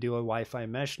didn't want to do a Wi-Fi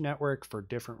mesh network for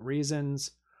different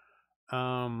reasons.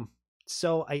 Um,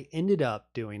 so I ended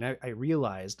up doing. I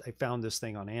realized I found this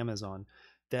thing on Amazon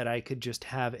that I could just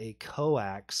have a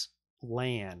coax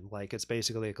LAN, like it's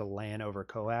basically like a LAN over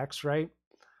coax, right?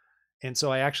 And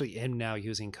so I actually am now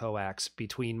using coax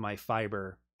between my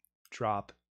fiber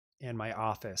drop and my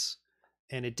office,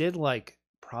 and it did like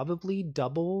probably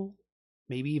double,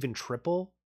 maybe even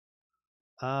triple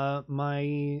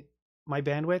my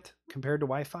bandwidth compared to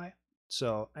Wi-Fi.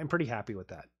 So I'm pretty happy with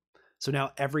that. So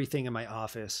now everything in my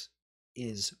office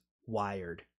is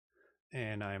wired,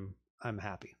 and I'm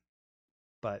happy.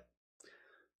 But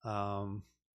um,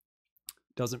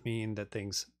 doesn't mean that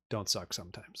things don't suck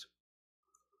sometimes.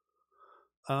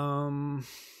 Um,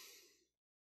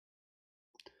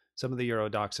 some of the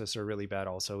Eurodoxus are really bad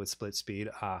also with split speed.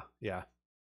 Yeah.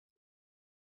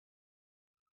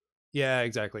 Yeah,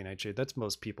 exactly, Nightshade. That's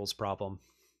most people's problem.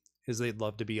 Is they'd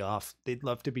love to be off. They'd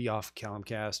love to be off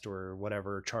Comcast or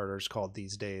whatever Charter's called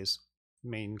these days,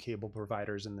 main cable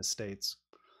providers in the States.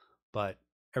 But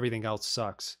everything else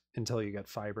sucks until you get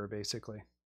fiber, basically.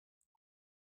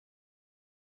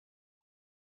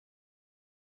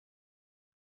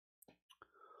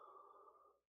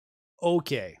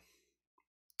 Okay.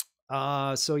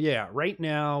 So yeah, right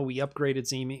now we upgraded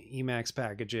Emacs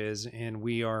packages, and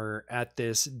we are at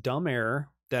this dumb error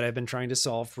that I've been trying to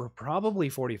solve for probably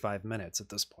 45 minutes at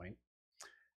this point,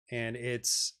 and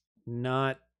it's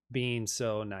not being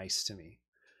so nice to me.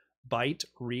 Byte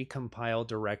recompile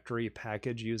directory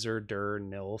package user dir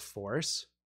nil force.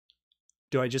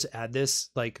 Do I just add this?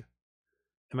 Like,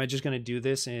 am I just going to do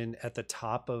this in at the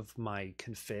top of my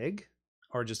config,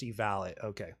 or just eval it?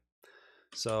 Okay.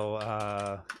 So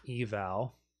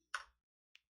eval.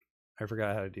 I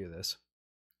forgot how to do this.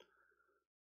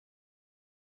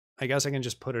 I guess I can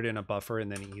just put it in a buffer and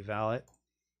then eval it.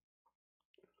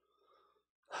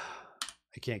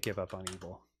 I can't give up on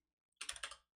evil.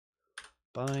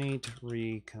 Byte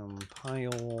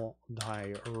recompile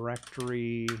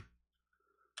directory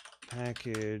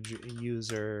package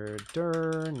user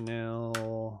dir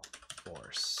nil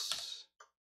force.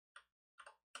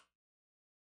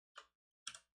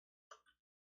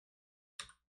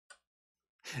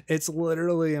 It's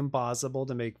literally impossible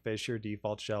to make fish your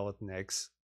default shell with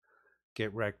Nix.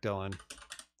 Get wrecked, Dylan.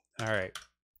 All right.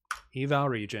 Eval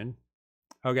region.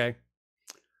 Okay.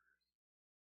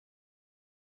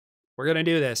 We're going to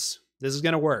do this. This is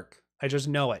going to work. I just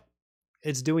know it.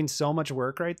 It's doing so much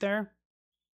work right there.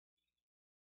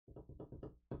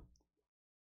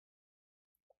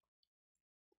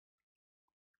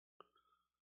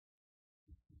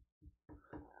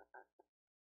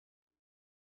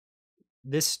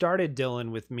 This started,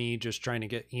 Dylan, with me just trying to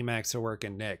get Emacs to work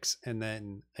in Nix, and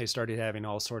then I started having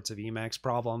all sorts of Emacs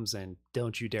problems, and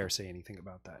don't you dare say anything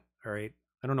about that, all right?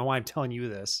 I don't know why I'm telling you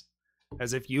this,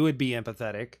 as if you would be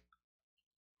empathetic.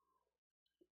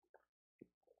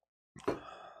 All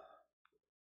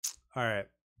right.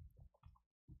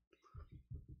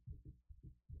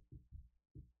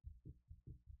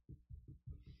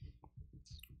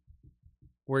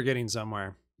 We're getting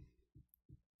somewhere.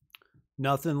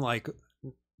 Nothing like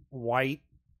white,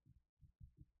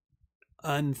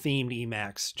 unthemed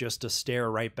Emacs just to stare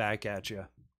right back at you.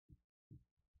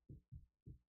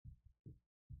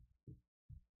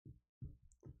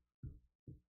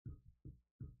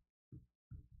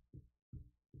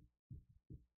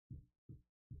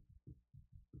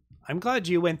 I'm glad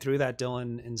you went through that,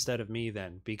 Dylan, instead of me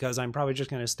then, because I'm probably just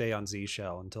going to stay on Z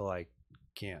Shell until I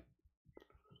can't.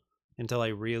 Until I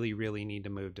really, really need to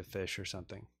move to fish or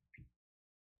something.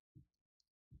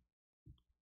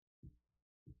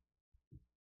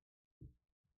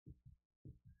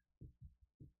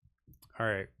 All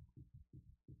right.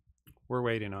 We're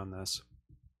waiting on this.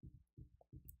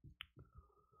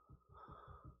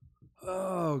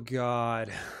 Oh,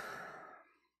 God.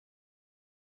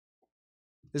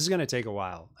 This is going to take a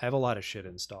while. I have a lot of shit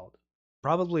installed.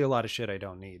 Probably a lot of shit I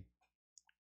don't need.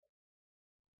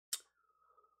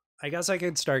 I guess I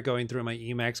could start going through my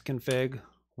Emacs config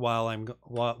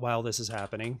while this is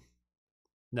happening.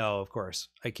 No, of course,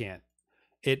 I can't.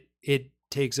 It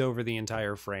takes over the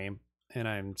entire frame and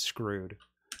I'm screwed.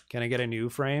 Can I get a new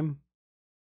frame?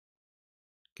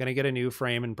 Can I get a new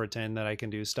frame and pretend that I can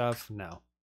do stuff? No.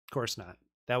 Of course not.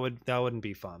 That wouldn't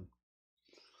be fun.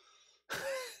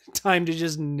 Time to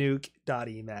just nuke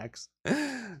 .emacs.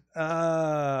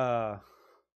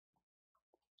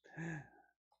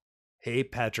 Hey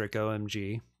Patrick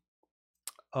OMG.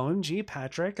 OMG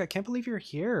Patrick, I can't believe you're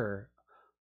here.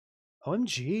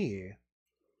 OMG.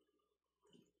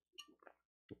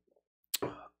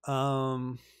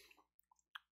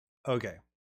 Okay.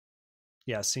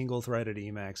 Yeah, single threaded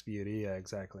Emacs beauty. Yeah,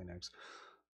 exactly. Next.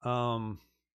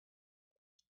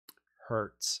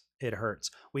 Hurts. It hurts.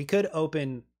 We could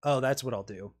open. Oh, that's what I'll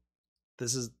do.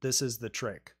 This is the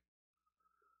trick.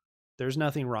 There's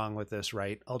nothing wrong with this,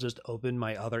 right? I'll just open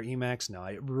my other Emacs. No,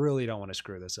 I really don't want to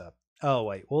screw this up. Oh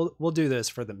wait, we'll do this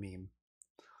for the meme.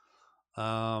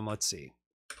 Let's see.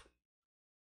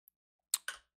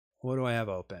 What do I have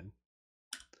open?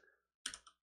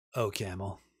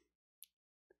 OCaml.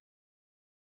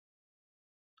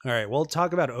 All right, we'll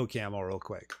talk about OCaml real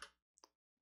quick.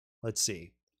 Let's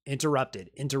see.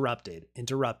 Interrupted.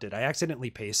 I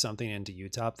accidentally pasted something into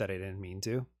Utop that I didn't mean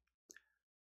to.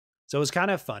 So it was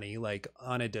kind of funny, like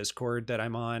on a Discord that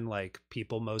I'm on, like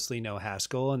people mostly know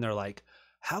Haskell and they're like,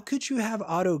 how could you have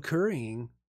auto currying,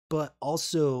 but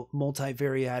also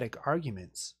multivariate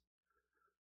arguments?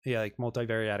 Yeah, like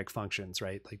multivariate functions,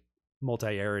 right? Like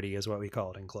multi-arity is what we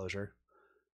call it in Clojure.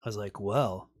 I was like,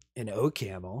 well, in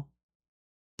OCaml,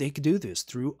 they could do this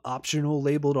through optional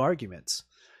labeled arguments.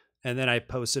 And then I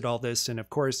posted all this. And of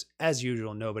course, as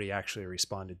usual, nobody actually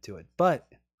responded to it. But,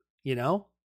 you know,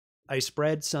 I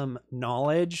spread some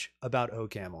knowledge about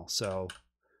OCaml. So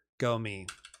go me.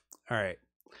 All right.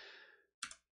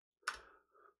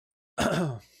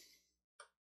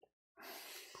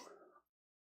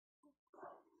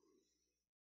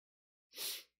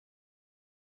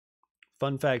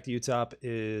 Fun fact, Utop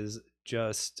is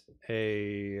just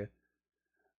a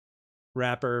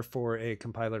wrapper for a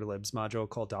compiler libs module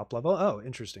called top level. Oh,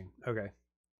 interesting. Okay.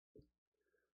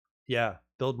 Yeah.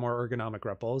 Build more ergonomic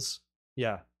REPLs.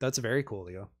 Yeah. That's very cool,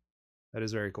 Leo. That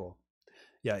is very cool.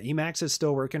 Yeah. Emacs is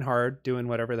still working hard, doing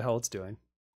whatever the hell it's doing.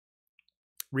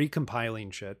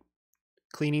 Recompiling shit.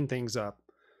 Cleaning things up.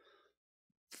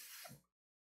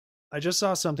 I just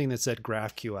saw something that said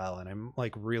GraphQL and I'm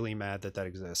like really mad that that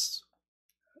exists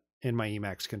in my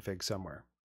Emacs config somewhere.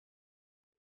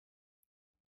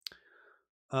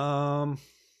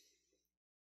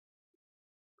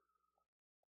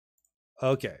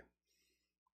 Okay.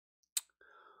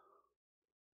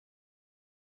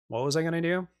 What was I going to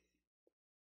do?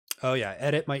 Oh yeah,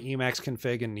 edit my Emacs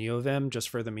config in NeoVim just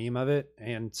for the meme of it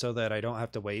and so that I don't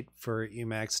have to wait for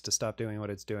Emacs to stop doing what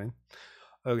it's doing.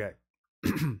 Okay.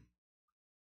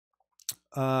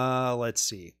 Let's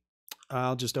see.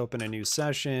 I'll just open a new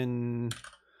session.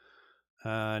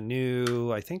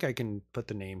 New, I think I can put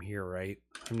the name here, right?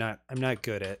 I'm not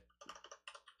good at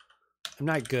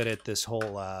this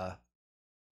whole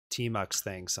tmux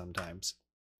thing sometimes.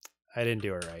 I didn't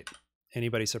do it right.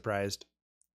 Anybody surprised?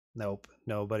 Nope.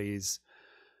 Nobody's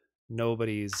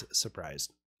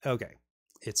surprised. Okay.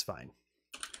 It's fine.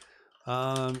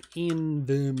 Envim.emacsd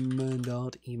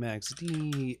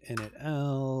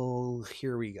initl.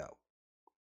 Here we go.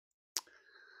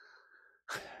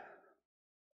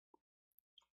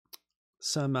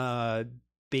 Some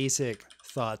basic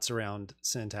thoughts around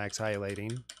syntax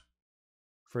highlighting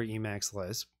for Emacs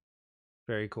Lisp.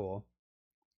 Very cool.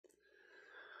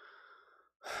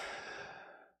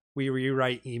 We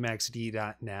rewrite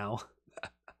emacsd.now.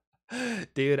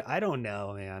 Dude, I don't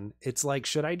know, man. It's like,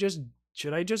 should I just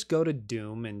go to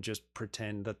Doom and just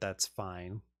pretend that that's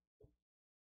fine?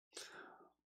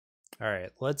 All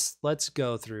right, let's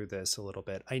go through this a little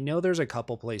bit. I know there's a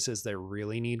couple places that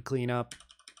really need cleanup.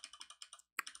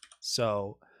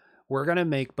 So we're going to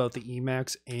make both the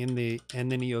Emacs and the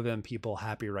NeoVim people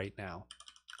happy right now.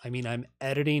 I mean, I'm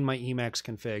editing my Emacs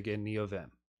config in NeoVim.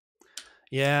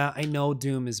 Yeah, I know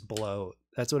Doom is bloat.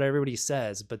 That's what everybody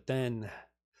says. But then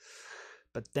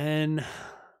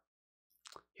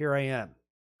here I am.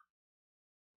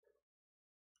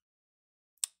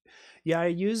 Yeah, I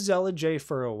used ZellaJ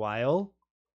for a while.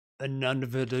 And none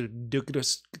of it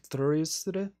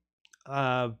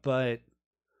But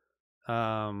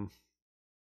um,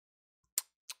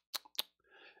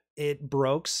 it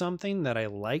broke something that I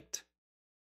liked,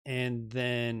 and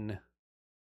then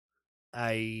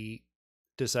I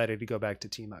decided to go back to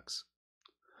Tmux.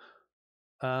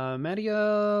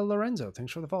 Mattia Lorenzo,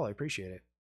 thanks for the follow. I appreciate it.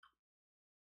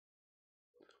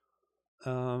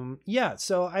 Yeah,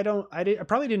 so I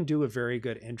probably didn't do a very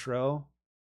good intro.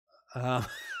 Um,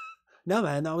 no,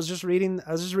 man, I was just reading the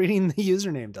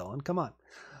username, Dylan. Come on.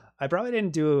 I probably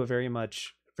didn't do a very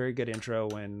good intro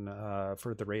when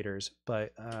for the Raiders,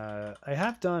 but I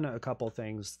have done a couple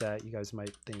things that you guys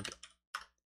might think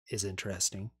is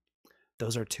interesting.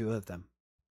 Those are two of them.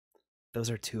 Those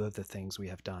are two of the things we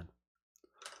have done.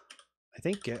 I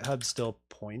think GitHub still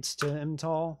points to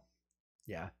MTAL.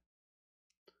 Yeah.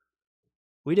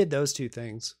 We did those two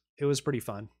things. It was pretty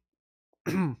fun.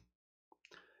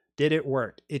 Did it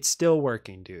work? It's still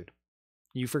working, dude.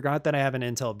 You forgot that I have an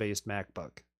Intel based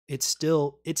MacBook. It's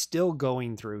still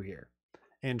going through here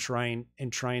and trying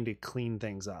to clean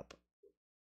things up.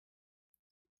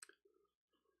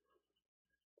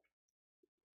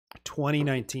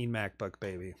 2019 MacBook,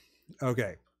 baby.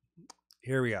 Okay.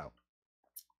 Here we go.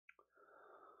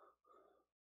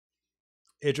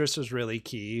 Idris was really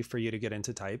key for you to get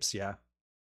into types. Yeah,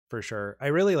 for sure. I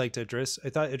really liked Idris. I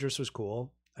thought Idris was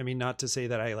cool. I mean, not to say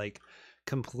that I like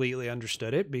completely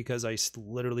understood it because I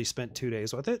literally spent 2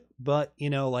 days with it, but you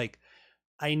know, like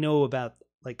I know about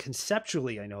like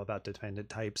conceptually, I know about dependent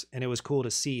types, and it was cool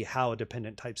to see how a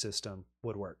dependent type system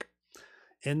would work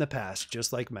in the past,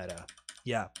 just like Meta.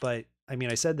 Yeah, but I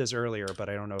mean, I said this earlier, but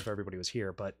I don't know if everybody was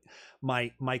here, but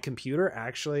my computer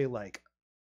actually like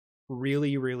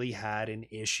really had an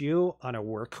issue on a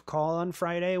work call on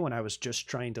Friday when I was just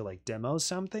trying to like demo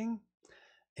something.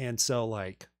 And so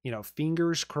like, you know,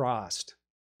 fingers crossed.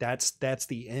 That's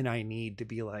the in I need to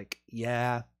be like,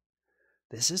 yeah,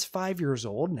 this is 5 years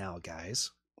old now,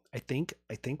 guys. I think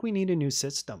we need a new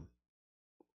system.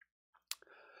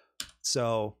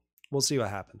 So, we'll see what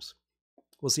happens.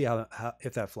 We'll see how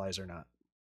if that flies or not.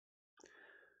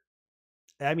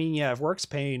 I mean, yeah, if work's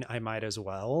pain, I might as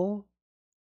well.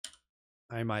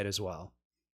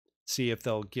 See if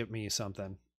they'll give me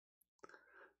something.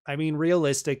 I mean,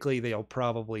 realistically, they'll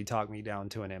probably talk me down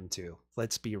to an M2.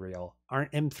 Let's be real.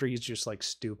 Aren't M3s just like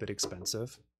stupid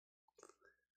expensive?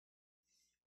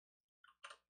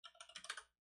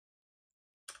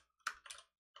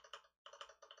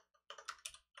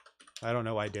 I don't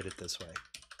know why I did it this way.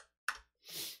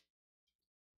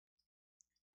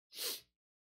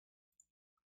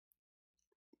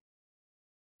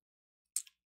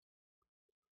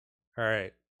 All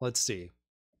right, let's see.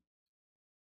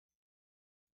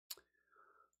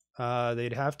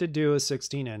 They'd have to do a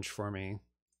 16-inch for me.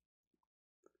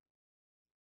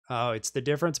 Oh, it's the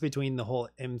difference between the whole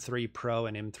M3 Pro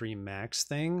and M3 Max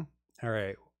thing. All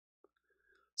right.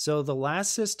 So the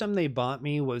last system they bought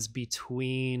me was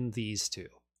between these two,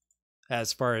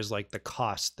 as far as like the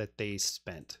cost that they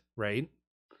spent, right?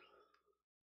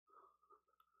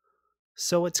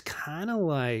 So it's kind of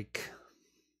like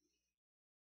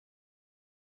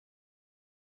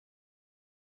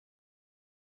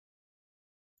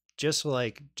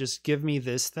just give me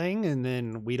this thing and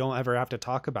then we don't ever have to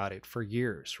talk about it for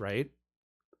years, right?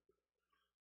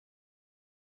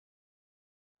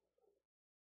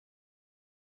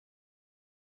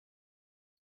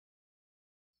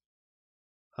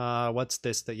 What's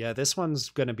this? That yeah, this one's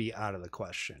gonna be out of the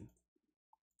question.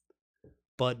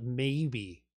 But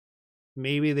maybe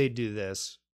they do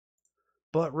this.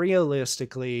 But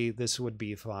realistically, this would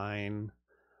be fine.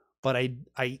 But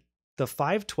the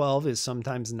 512 is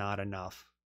sometimes not enough.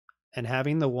 And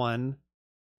having the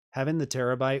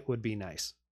terabyte would be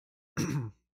nice.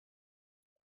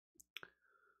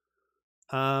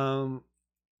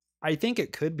 I think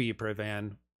it could be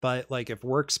Prevan, but like if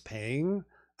work's paying,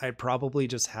 I'd probably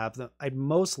just have them. I'd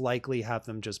most likely have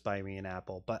them just buy me an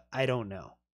Apple, but I don't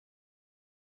know.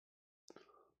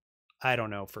 I don't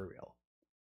know for real.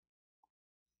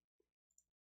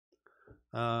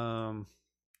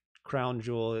 Crown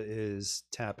Jewel is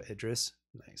Tap Idris.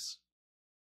 Nice.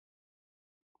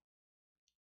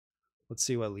 Let's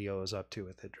see what Leo is up to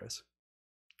with Idris.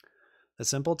 A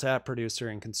simple tap producer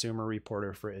and consumer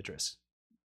reporter for Idris.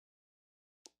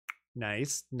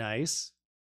 Nice, nice.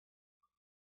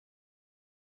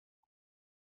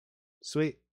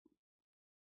 Sweet.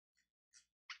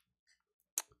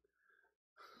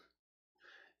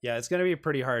 Yeah, it's going to be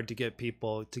pretty hard to get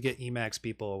Emacs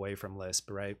people away from Lisp,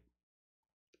 right?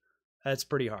 That's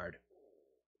pretty hard.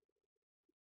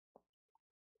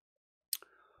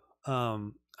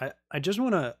 I just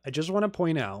want to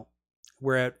point out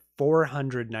we're at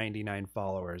 499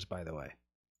 followers, by the way.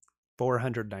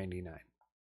 499.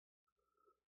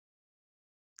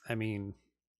 I mean,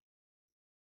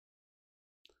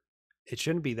 it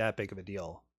shouldn't be that big of a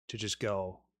deal to just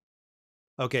go,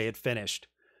 okay, it finished.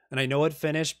 And I know it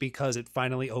finished because it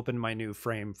finally opened my new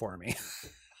frame for me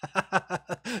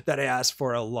that I asked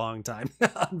for a long time.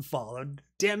 Unfollowed.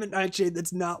 Damn it, Nightshade,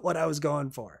 that's not what I was going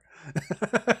for.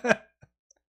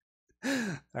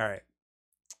 All right.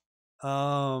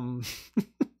 You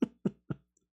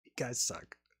guys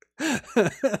suck.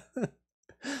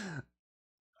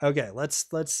 Okay,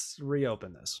 let's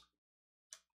reopen this.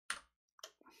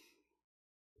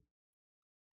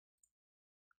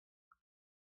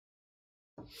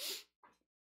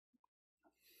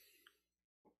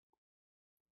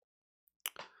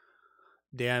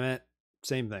 Damn it.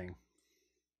 Same thing.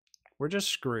 We're just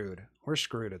screwed. We're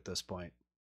screwed at this point.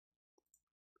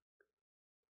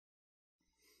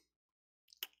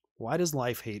 Why does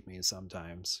life hate me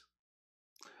sometimes?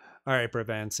 All right,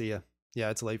 Prevent, see ya. Yeah,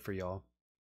 it's late for y'all.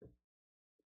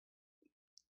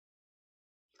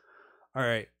 All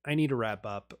right, I need to wrap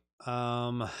up.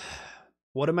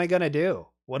 What am I gonna do?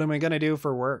 What am I gonna do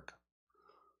for work?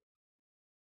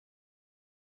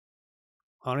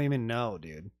 I don't even know,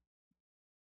 dude.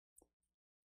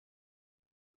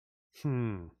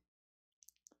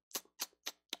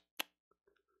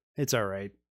 It's all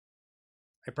right.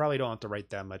 I probably don't have to write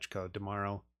that much code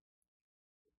tomorrow.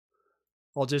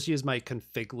 I'll just use my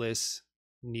configless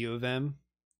neovim.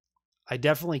 I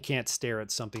definitely can't stare at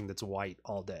something that's white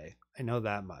all day. I know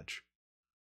that much.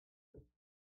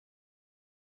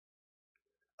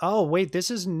 Oh, wait,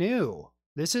 this is new.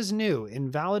 This is new.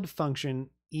 Invalid function,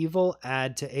 evil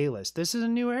add to A list. This is a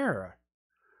new error.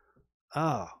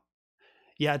 Oh.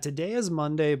 Yeah, today is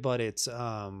Monday, but it's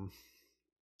a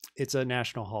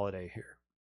national holiday here.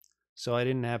 So I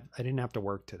didn't have to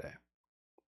work today.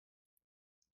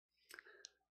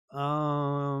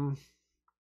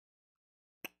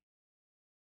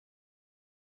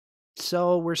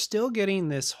 So we're still getting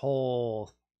this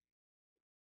whole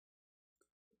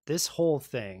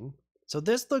thing. So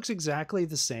this looks exactly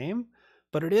the same,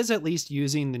 but it is at least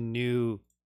using the new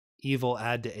evil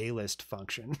add to A list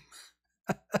function.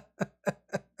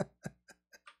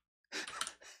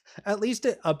 At least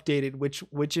it updated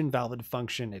which invalid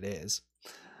function it is.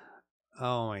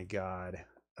 Oh my god.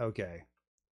 Okay.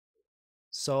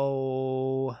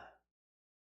 So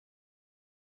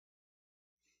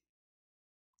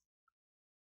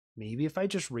maybe if I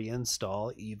just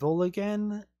reinstall evil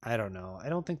again, I don't know. I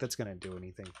don't think that's going to do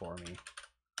anything for me.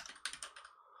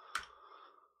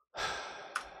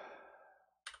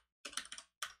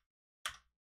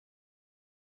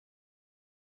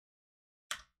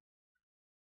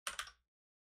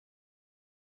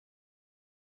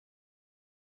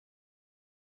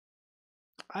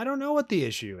 I don't know what the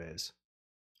issue is.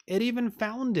 It even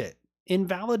found it.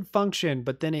 Invalid function,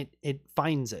 but then it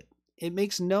finds it. It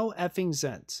makes no effing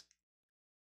sense.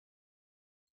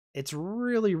 It's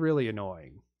really, really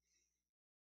annoying.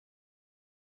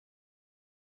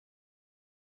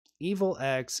 Evil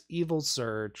X, evil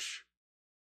search,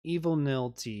 evil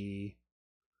nil T.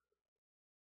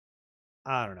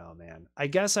 I don't know, man. I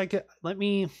guess I could let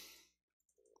me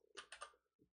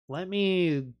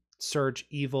search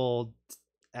evil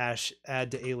ash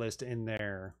add to A list in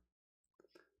their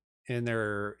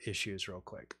issues real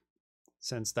quick,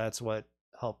 since that's what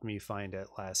helped me find it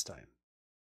last time.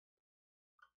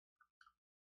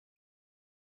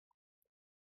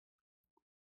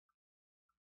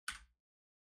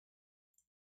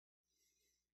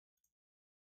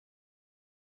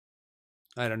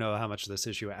 I don't know how much this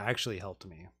issue actually helped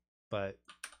me, but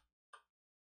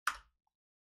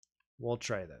we'll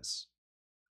try this.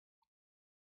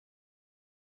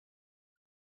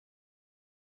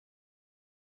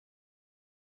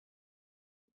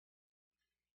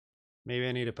 Maybe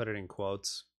I need to put it in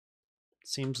quotes.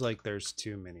 Seems like there's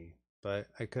too many, but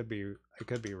I could be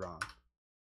wrong.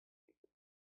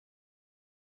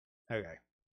 Okay,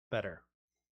 better.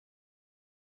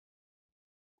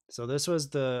 So this was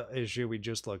the issue we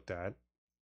just looked at.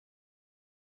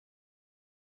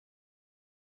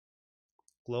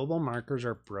 Global markers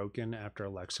are broken after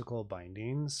a lexical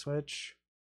binding switch.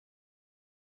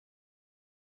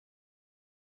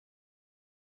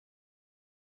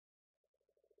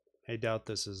 I doubt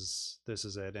this is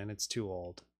it, and it's too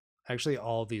old. Actually,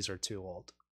 all of these are too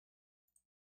old.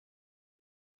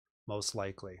 Most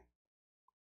likely.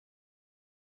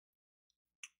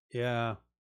 Yeah.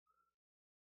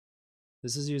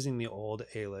 This is using the old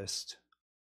A list.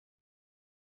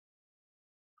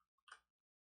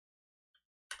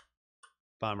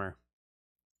 Bummer.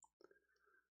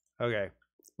 Okay,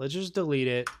 let's just delete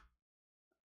it.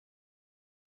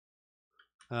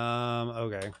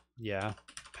 Okay, yeah.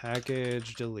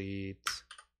 Package delete.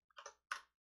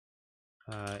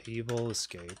 Evil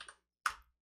escape.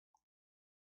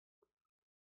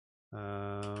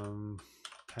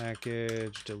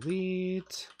 Package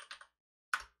delete.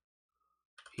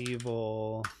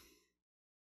 Evil.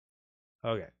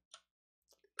 Okay.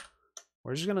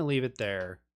 We're just gonna leave it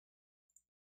there.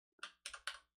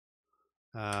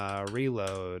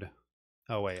 Reload.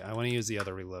 Oh wait, I want to use the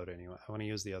other reload anyway. I want to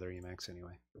use the other Emacs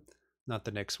anyway, not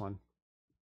the next one.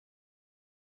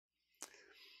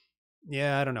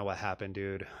 Yeah, I don't know what happened,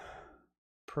 dude.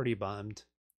 Pretty bummed.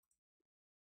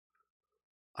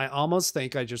 I almost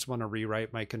think I just want to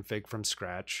rewrite my config from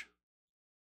scratch,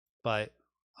 but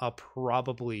I'll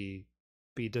probably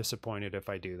be disappointed if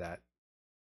I do that.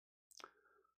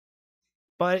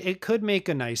 But it could make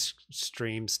a nice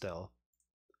stream still.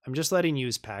 I'm just letting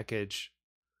use package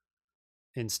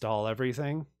install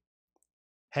everything.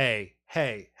 Hey,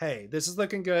 this is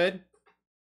looking good.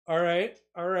 All right,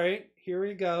 here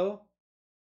we go.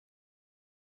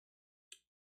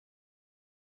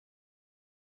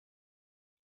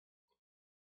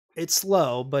 It's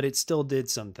slow, but it still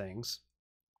did some things.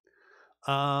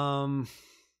 Okay,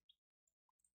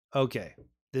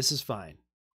 this is fine.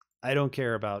 I don't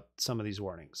care about some of these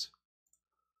warnings.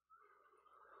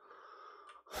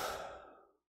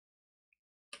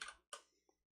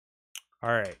 All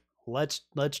right, let's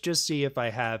just see if I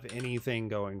have anything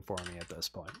going for me at this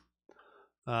point.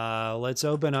 Let's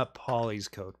open up Polly's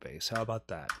code base. How about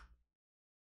that?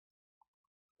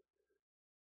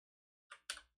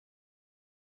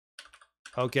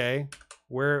 Okay,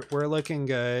 we're looking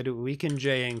good. We can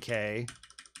J and K.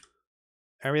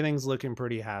 Everything's looking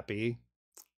pretty happy.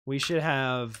 We should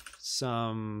have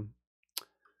some.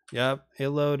 Yep, it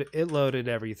loaded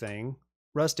everything.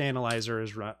 Rust Analyzer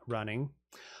is running.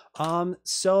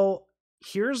 So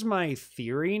here's my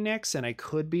theory, Nix, and I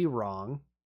could be wrong,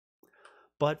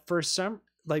 but for some,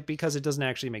 like, because it doesn't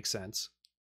actually make sense.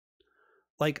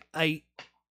 Like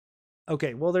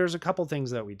okay, well, there's a couple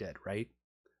things that we did, right?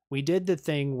 We did the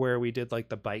thing where we did like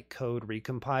the bytecode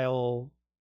recompile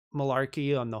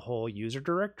malarkey on the whole user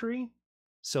directory.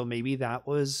 So maybe that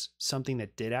was something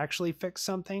that did actually fix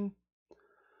something.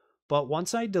 But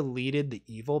once I deleted the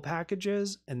evil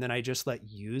packages and then I just let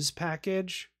use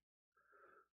package.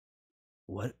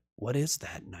 What is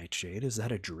that, Nightshade? Is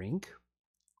that a drink?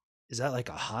 Is that like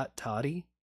a hot toddy?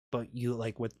 But you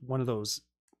like with one of those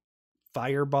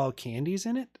fireball candies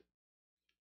in it?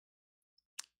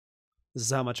 This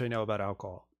is how much I know about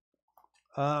alcohol.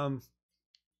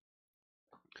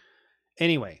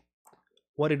 Anyway,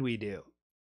 what did we do?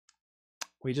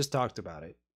 We just talked about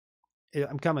it.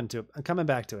 I'm coming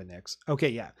back to it next. Okay,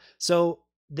 yeah. So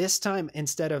this time,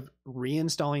 instead of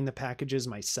reinstalling the packages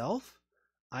myself,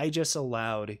 I just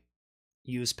allowed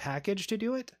use package to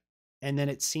do it, and then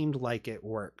it seemed like it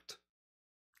worked.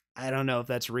 I don't know if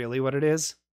that's really what it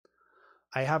is.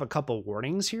 I have a couple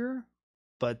warnings here,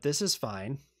 but this is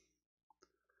fine.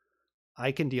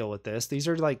 I can deal with this. These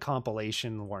are like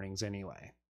compilation warnings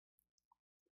anyway.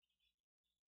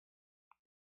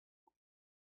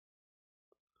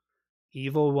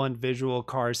 Evil one visual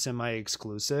car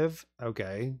semi-exclusive.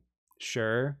 Okay,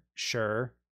 sure.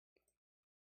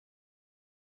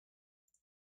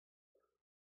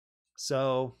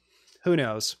 So, who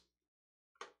knows?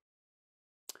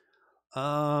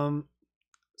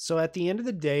 So at the end of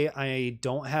the day, I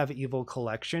don't have Evil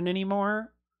Collection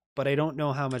anymore, but I don't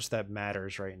know how much that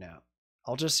matters right now.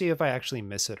 I'll just see if I actually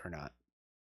miss it or not.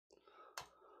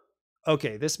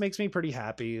 Okay, this makes me pretty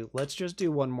happy. Let's just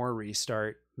do one more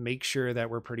restart, make sure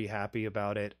that we're pretty happy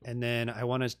about it, and then I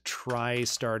want to try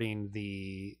starting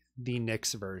the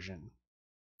Nix version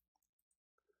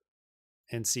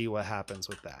and see what happens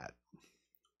with that.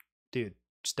 Dude,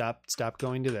 stop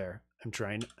going to there. I'm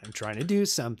trying to do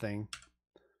something.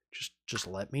 Just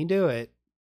let me do it.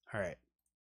 All right.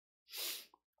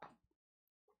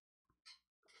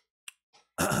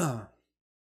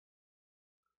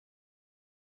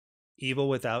 Evil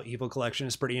without Evil Collection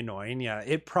is pretty annoying. Yeah,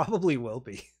 it probably will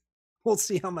be. We'll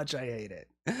see how much I hate it.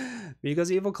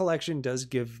 Because Evil Collection does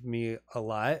give me a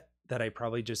lot that I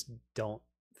probably just don't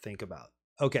think about.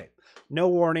 Okay, no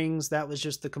warnings. That was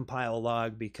just the compile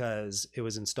log because it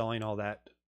was installing all that.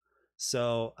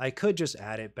 So I could just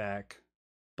add it back,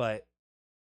 but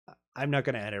I'm not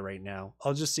going to add it right now.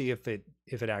 I'll just see if it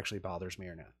actually bothers me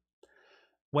or not.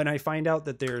 When I find out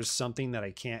that there's something that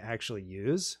I can't actually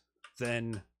use,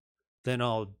 then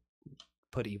I'll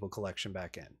put Evil Collection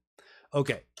back in.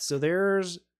 Okay, so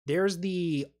there's There's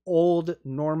the old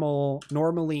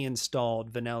normally installed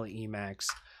vanilla Emacs.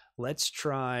 Let's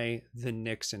try the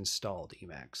Nix installed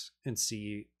Emacs and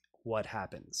see what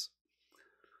happens.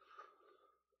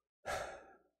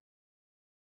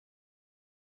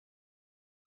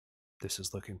 This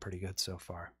is looking pretty good so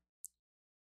far.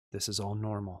 This is all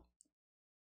normal.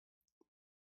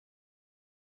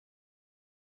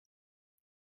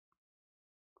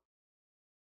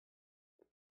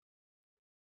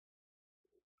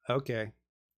 Okay.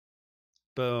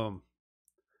 Boom.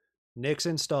 Nix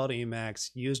installed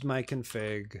Emacs, used my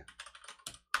config,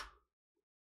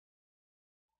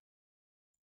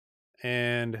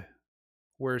 and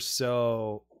we're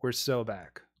so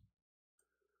back.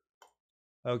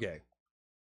 Okay.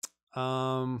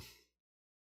 Don't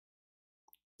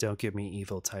give me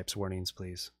evil types warnings,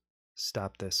 please.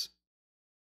 Stop this.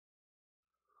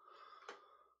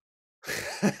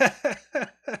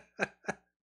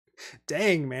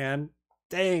 Dang, man.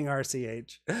 Dang,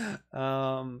 RCH.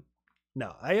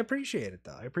 No, I appreciate it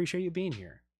though. I appreciate you being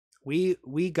here. We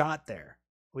got there.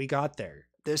 We got there.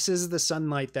 This is the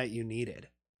sunlight that you needed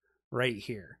right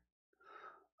here.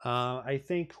 I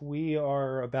think we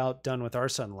are about done with our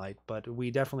sunlight, but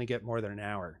we definitely get more than an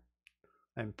hour.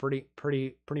 I'm pretty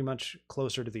much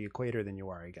closer to the equator than you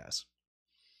are, I guess.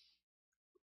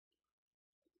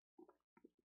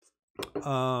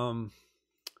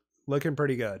 Looking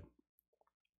pretty good.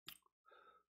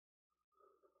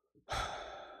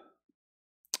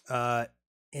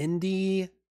 Indy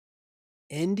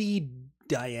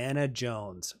Diana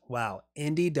Jones. Wow,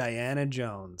 Indy Diana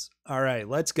Jones. All right,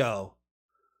 let's go.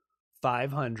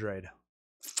 500.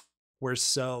 We're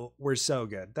so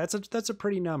good. That's a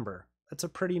pretty number. That's a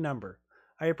pretty number.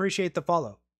 I appreciate the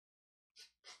follow.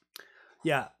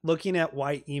 Yeah, looking at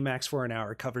white Emacs for an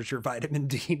hour covers your vitamin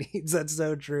D needs. That's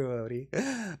so true,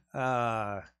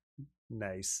 Odie.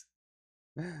 Nice.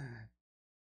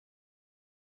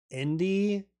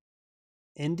 Indy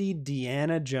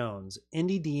Deanna Jones.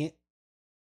 Indy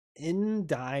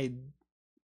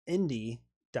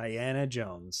Diana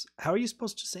Jones. How are you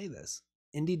supposed to say this?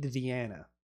 Indy Deanna.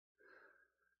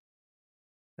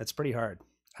 That's pretty hard.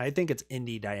 I think it's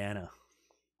Indy Diana.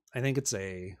 I think it's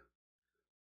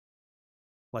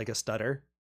like a stutter.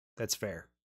 That's fair.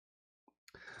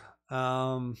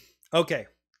 Okay.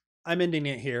 I'm ending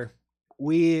it here.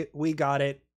 We got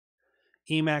it.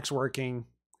 Emacs working.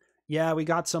 Yeah, we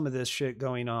got some of this shit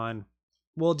going on.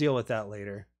 We'll deal with that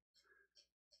later.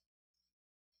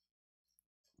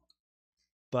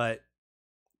 But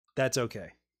that's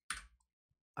okay.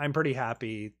 I'm pretty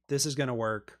happy. This is going to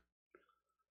work.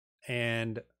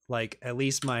 And like at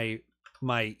least my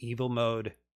evil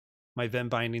mode, my Vim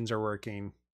bindings are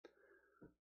working.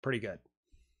 Pretty good.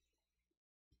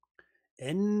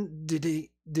 And did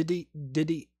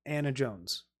Anna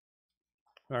Jones.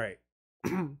 All right.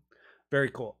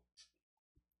 Very cool.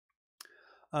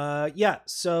 Yeah,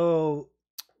 so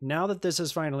now that this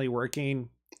is finally working,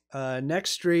 next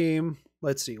stream,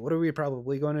 let's see, what are we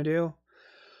probably going to do?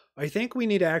 I think we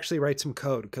need to actually write some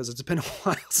code because it's been a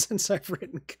while since I've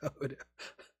written code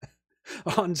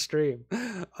on stream.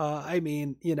 I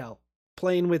mean, you know,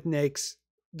 playing with Nix,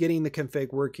 getting the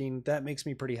config working, that makes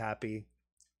me pretty happy.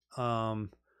 And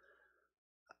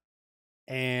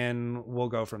we'll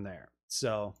go from there.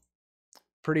 So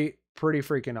pretty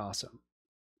freaking awesome.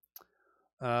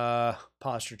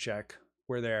 Posture check.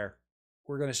 We're there.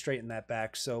 We're going to straighten that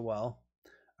back so well.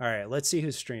 All right, let's see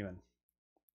who's streaming.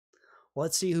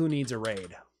 Let's see who needs a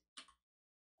raid.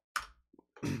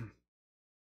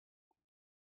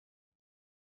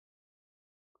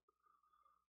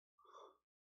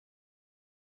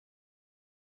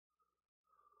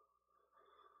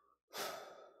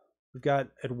 We've got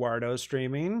Eduardo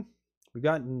streaming. We've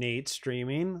got Nate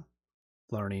streaming.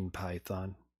 Learning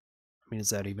Python. I mean, is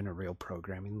that even a real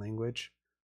programming language?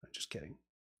 I'm just kidding.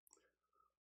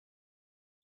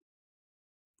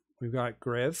 We've got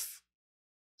Griff.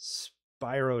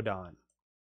 Spyrodon.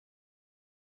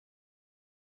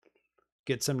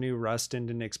 Get some new Rust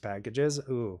into Nix packages.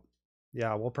 Ooh,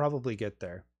 yeah, we'll probably get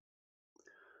there.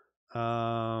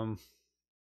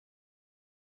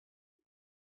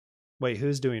 Wait,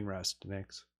 who's doing Rust,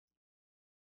 Nix?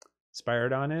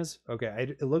 Spyrodon is?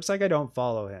 Okay, it looks like I don't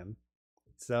follow him.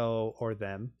 So, or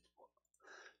them.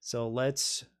 So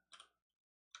let's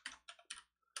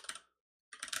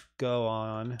go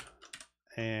on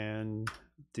and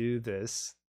do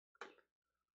this.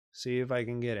 See if I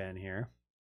can get in here.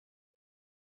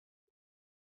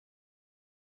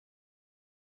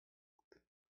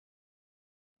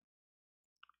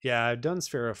 Yeah, I've done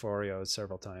Spheroforio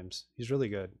several times. He's really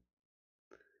good.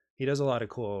 He does a lot of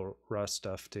cool Rust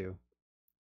stuff too.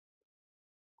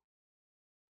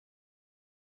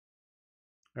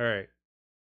 All right.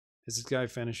 Is this guy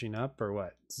finishing up or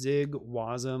what? Zig,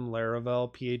 Wasm,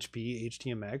 Laravel, PHP,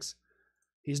 HTMX.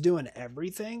 He's doing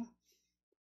everything?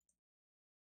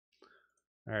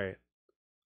 All right.